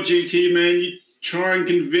tell you what, GT, man, you try and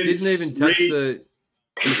convince...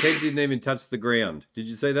 His head didn't even touch the ground. Did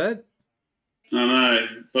you see that? I know,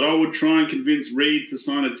 but I would try and convince Reid to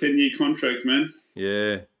sign a 10-year contract, man.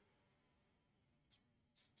 Yeah.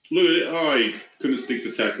 Look at it. Oh, he couldn't stick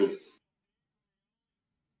the tackle.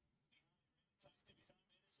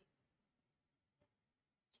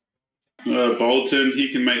 Oh, Bolton,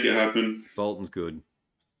 he can make it happen. Bolton's good.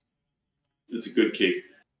 It's a good kick.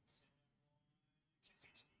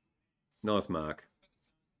 Nice mark.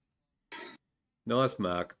 Nice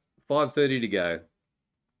mark. 5:30 to go.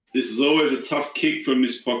 This is always a tough kick from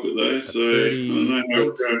this pocket, though. So I don't know how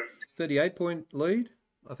it goes. 38-point lead,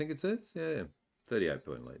 I think it says. Yeah,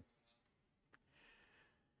 38-point lead.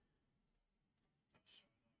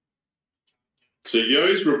 So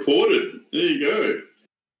Yo's reported. There you go.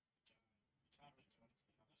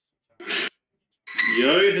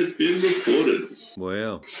 Yo has been reported.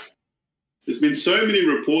 Wow. There's been so many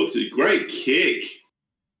reports. Great kick.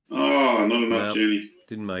 Oh, not enough, Journey.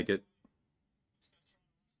 Didn't make it.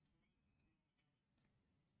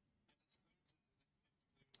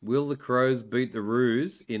 Will the Crows beat the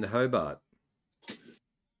Roos in Hobart?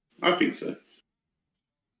 I think so.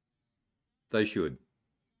 They should.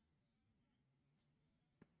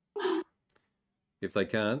 If they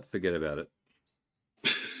can't, forget about it.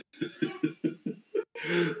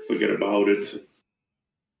 Forget about it.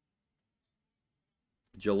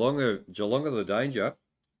 Geelong are the danger.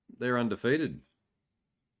 They're undefeated.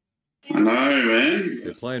 I know, man.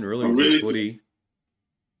 They're playing really good footy.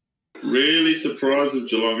 Really surprised with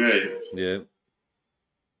Geelong, eh? Yeah.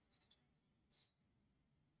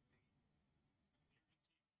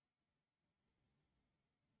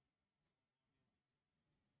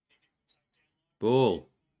 Ball.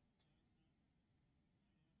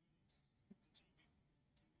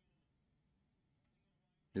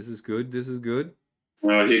 This is good. This is good.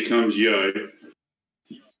 Oh, here comes Yo.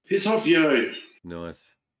 Piss off, Yo.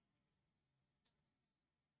 Nice.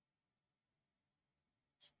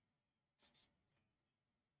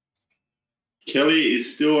 Kelly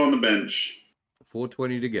is still on the bench.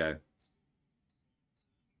 4:20 to go.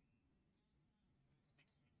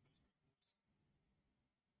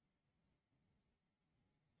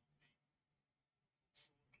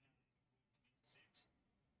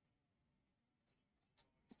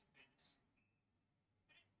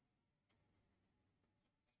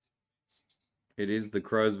 It is the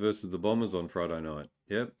Crows versus the Bombers on Friday night.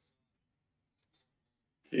 Yep.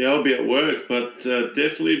 Yeah, I'll be at work, but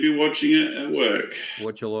definitely be watching it at work.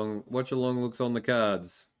 Watch along looks on the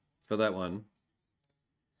cards for that one.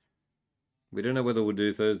 We don't know whether we'll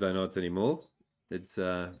do Thursday nights anymore. It's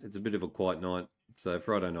a bit of a quiet night, so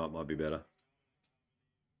Friday night might be better.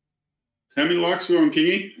 How many likes are we on,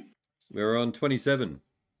 Kingy? We're on 27.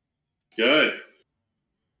 Go.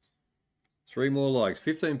 3 more likes.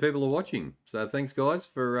 15 people are watching. So thanks, guys,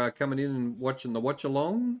 for coming in and watching the watch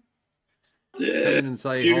along. Yeah. Come in and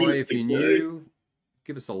say hi if you're new.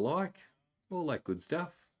 Give us a like. All that good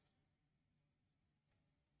stuff.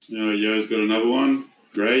 Oh, Yo's got another one.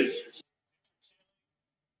 Great.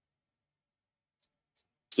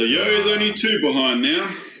 So Yo is only 2 behind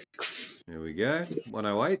now. There we go.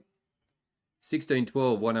 108.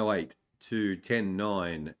 16-12, 108 to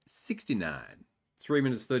 10-9, 69. 3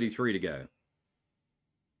 minutes 33 to go.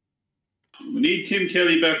 We need Tim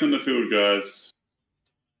Kelly back on the field, guys.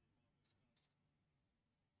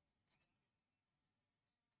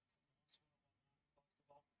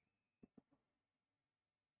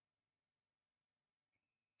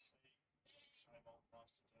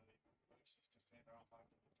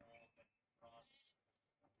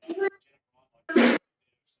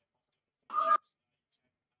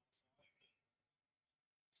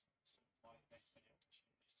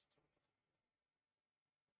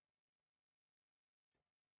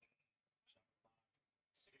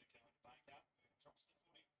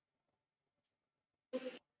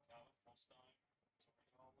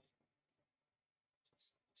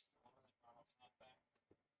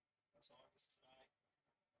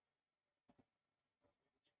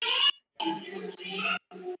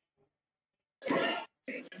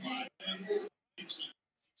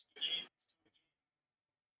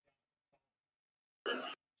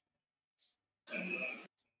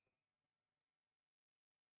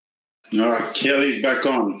 All right, Kelly's back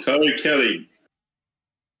on. Kelly.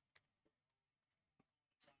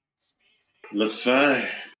 LaFay.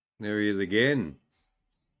 There he is again.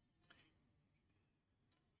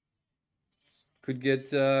 Could get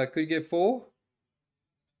 4.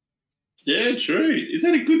 Yeah, true. Is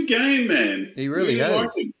that a good game, man? He really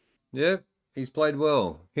has. Like yeah, he's played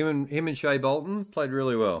well. Him and Shea Bolton played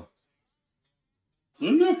really well. I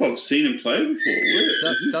don't know if I've seen him play before.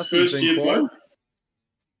 Is this first year play?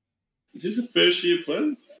 Is this a first year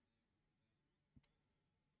play?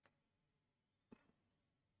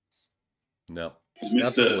 No. He's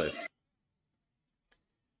out to the left.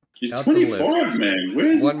 He's 25, man. Where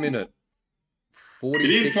is 1 minute.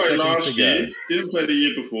 46 he didn't play last year. Go. Didn't play the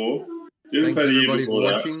year before. Thanks everybody for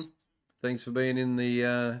watching. Thanks for being in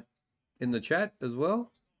the chat as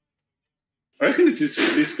well. I reckon it's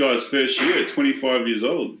this guy's first year at 25 years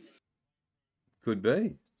old. Could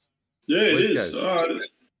be. Yeah, it is.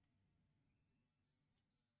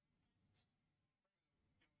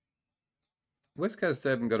 West Coast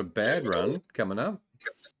haven't got a bad run coming up.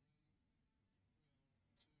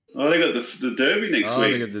 Oh, they got the Derby next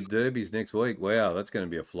week. They got the Derbies next week. Wow, that's going to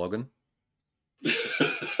be a flogging.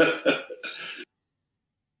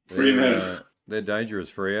 Freo. They're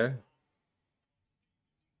dangerous, Freo.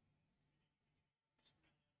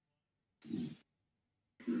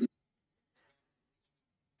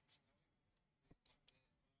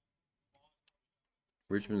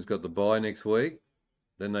 Richmond's got the bye next week.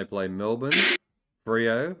 Then they play Melbourne,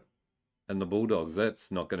 Freo, and the Bulldogs.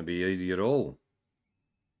 That's not going to be easy at all.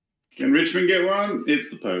 Can Richmond get one? It's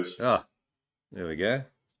the post. Ah, there we go.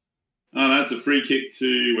 Oh, that's a free kick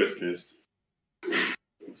to West Coast.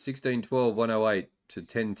 16-12, 108 to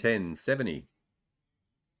 10-10, 70.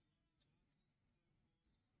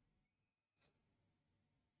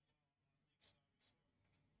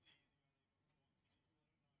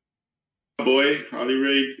 Boy, Harley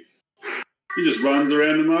Reid. He just runs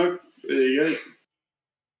around the mark. There you go.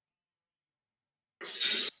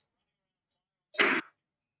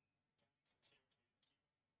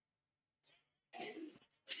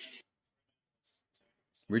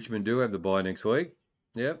 Richmond do have the bye next week.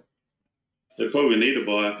 Yep. They probably need a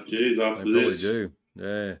bye. Jeez, after this. They probably do.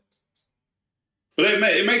 Yeah. But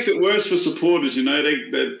it makes it worse for supporters, you know.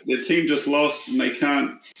 Their team just lost and they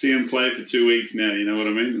can't see them play for 2 weeks now. You know what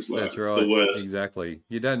I mean? It's like, that's right. It's the worst. Exactly.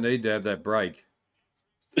 You don't need to have that break.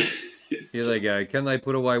 Here they go. Can they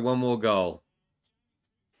put away one more goal?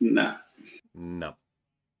 Nah. No.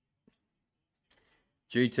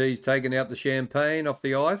 GT's taken out the champagne off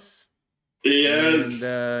the ice. Yes.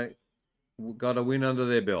 And got a win under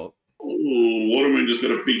their belt. Oh, Waterman just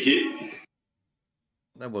got a big hit.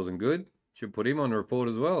 That wasn't good. Should put him on report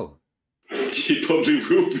as well. He probably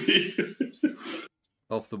will be.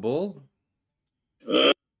 Off the ball.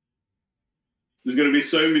 There's going to be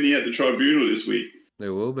so many at the tribunal this week.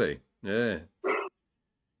 There will be. Yeah.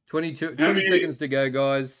 20 seconds to go,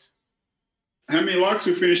 guys. How many likes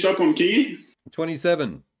we finished up on, Kingy?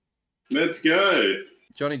 27. Let's go.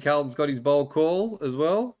 Johnny Carlton's got his bowl call as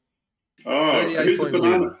well. Oh, who's the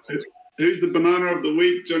banana? Who's the banana of the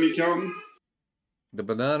week, Johnny Carlton? The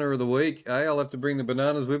banana of the week. Hey, I'll have to bring the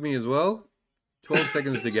bananas with me as well. 12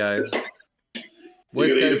 seconds to go.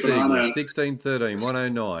 West Coast Eagles, 16-13,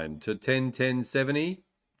 109 to 10-10, 70.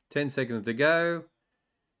 10 seconds to go.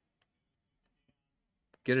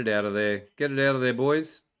 Get it out of there. Get it out of there,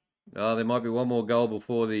 boys. Oh, there might be one more goal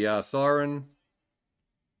before the siren.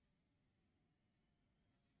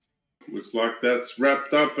 Looks like that's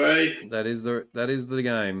wrapped up, eh? That is the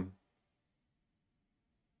game.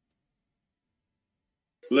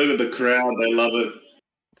 Look at the crowd. They love it.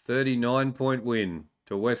 39-point win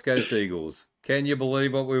to West Coast Eagles. Can you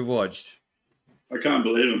believe what we've watched? I can't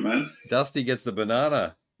believe it, man. Dusty gets the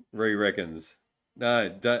banana, reckons. No,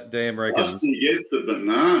 damn reckons. Dusty gets the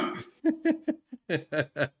banana.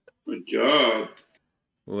 My God.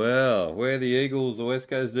 Well, we're the Eagles, the West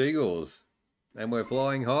Coast Eagles. And we're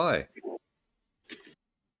flying high.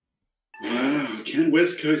 Wow. Can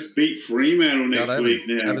West Coast beat Fremantle next week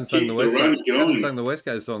now? Haven't sung the West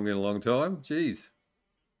Coast song in a long time. Jeez.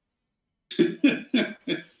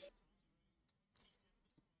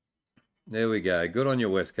 There we go. Good on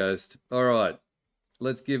your West Coast. All right.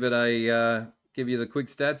 Let's give it give you the quick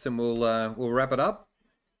stats and we'll wrap it up.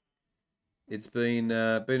 It's been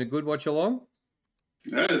a good watch along.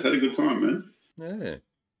 Yeah, it's had a good time, man. Yeah.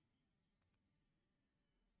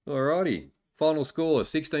 All righty. Final score,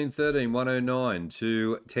 16-13, 109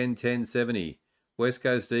 to 10-10, 70. West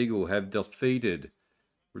Coast Eagle have defeated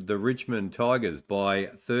the Richmond Tigers by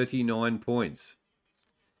 39 points.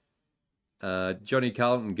 Johnny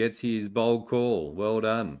Carlton gets his bold call. Well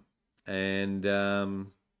done. And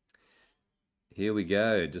here we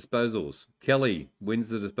go. Disposals. Kelly wins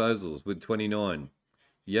the disposals with 29.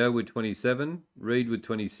 Yo with 27. Reid with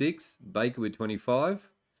 26. Baker with 25.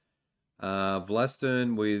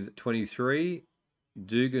 Vlastern with 23.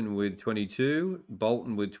 Dugan with 22.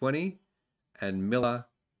 Bolton with 20. And Miller,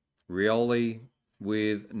 Rioli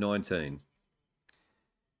with 19.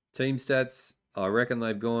 Team stats, I reckon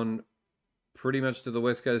they've gone pretty much to the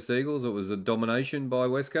West Coast Eagles. It was a domination by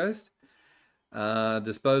West Coast.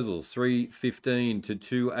 Disposals, 315 to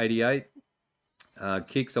 288.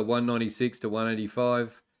 Kicks are 196 to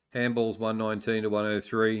 185. Handballs, 119 to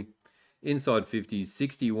 103. Inside 50s,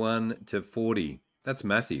 61 to 40. That's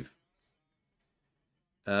massive.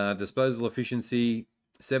 Disposal efficiency,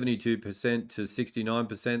 72% to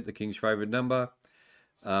 69%, the Kings' favourite number.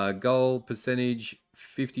 Goal percentage,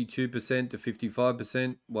 52% to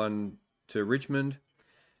 55%, one to Richmond.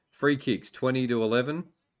 Free kicks, 20 to 11.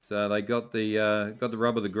 So they got the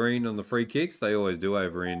rub of the green on the free kicks. They always do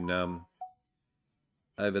over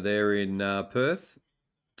there in Perth.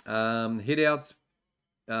 Hit-outs,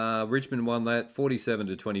 Richmond won that, 47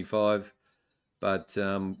 to 25. But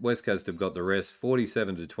West Coast have got the rest,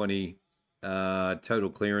 47 to 20. Total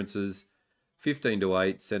clearances, 15 to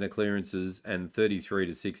 8 centre clearances, and 33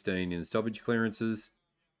 to 16 in stoppage clearances.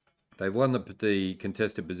 They've won the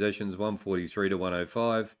contested possessions, 143 to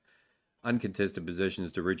 105. Uncontested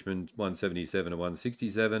possessions to Richmond, 177 to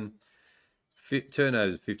 167.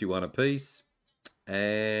 Turnovers, 51 apiece.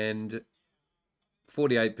 And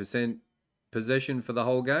 48% possession for the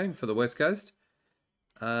whole game for the West Coast.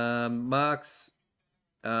 Marks,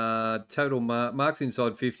 total marks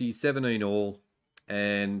inside 50, 17 all.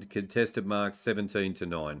 And contested marks, 17 to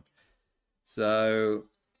 9. So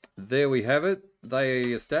there we have it. They are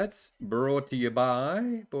your stats. Brought to you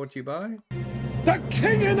by the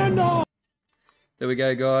King in the North. There we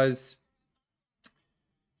go, guys.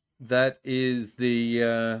 That is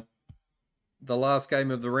the last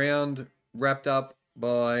game of the round, wrapped up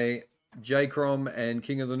by Crom and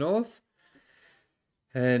King of the North.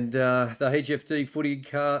 And the HFD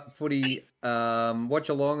footy watch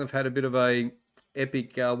along have had a bit of a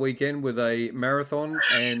epic weekend with a marathon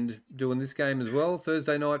and doing this game as well.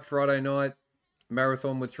 Thursday night, Friday night,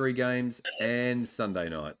 marathon with 3 games, and Sunday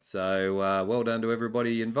night. So well done to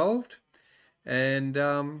everybody involved. And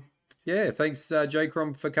yeah, thanks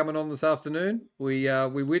Crom for coming on this afternoon. We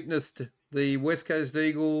witnessed the West Coast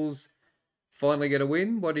Eagles finally get a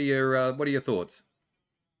win. What are your thoughts?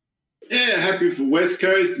 Yeah, happy for West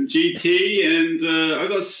Coast and GT, and I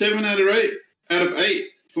got 7 out of 8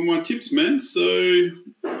 for my tips, man. So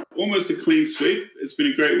almost a clean sweep. It's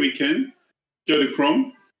been a great weekend. Go to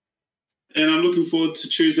Crom. And I'm looking forward to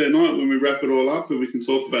Tuesday night when we wrap it all up and we can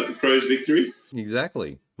talk about the Crows' victory.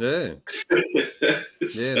 Exactly. Yeah.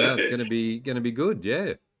 It's going to be good.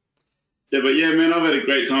 Yeah. Yeah, but yeah, man, I've had a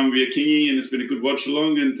great time with your Kingy, and it's been a good watch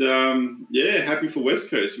along. And yeah, happy for West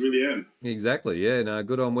Coast, really am. Exactly. Yeah. No,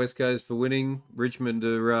 good on West Coast for winning. Richmond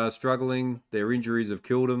are struggling. Their injuries have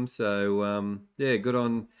killed them. So yeah, good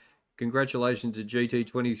on. Congratulations to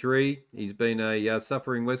GT23. He's been a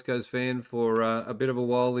suffering West Coast fan for a bit of a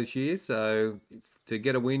while this year. So to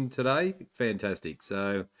get a win today, fantastic.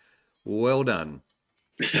 So well done.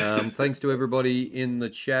 Thanks to everybody in the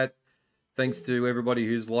chat. Thanks to everybody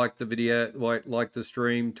who's liked the video, liked the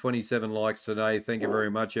stream. 27 likes today. Thank you very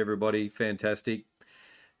much, everybody. Fantastic.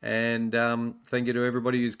 And thank you to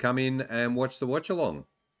everybody who's come in and watched the watch along.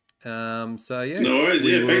 So yeah. No worries.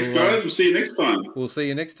 Yeah, thanks, guys. We'll see you next time. We'll see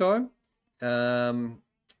you next time.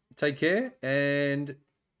 Take care and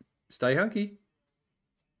stay hunky.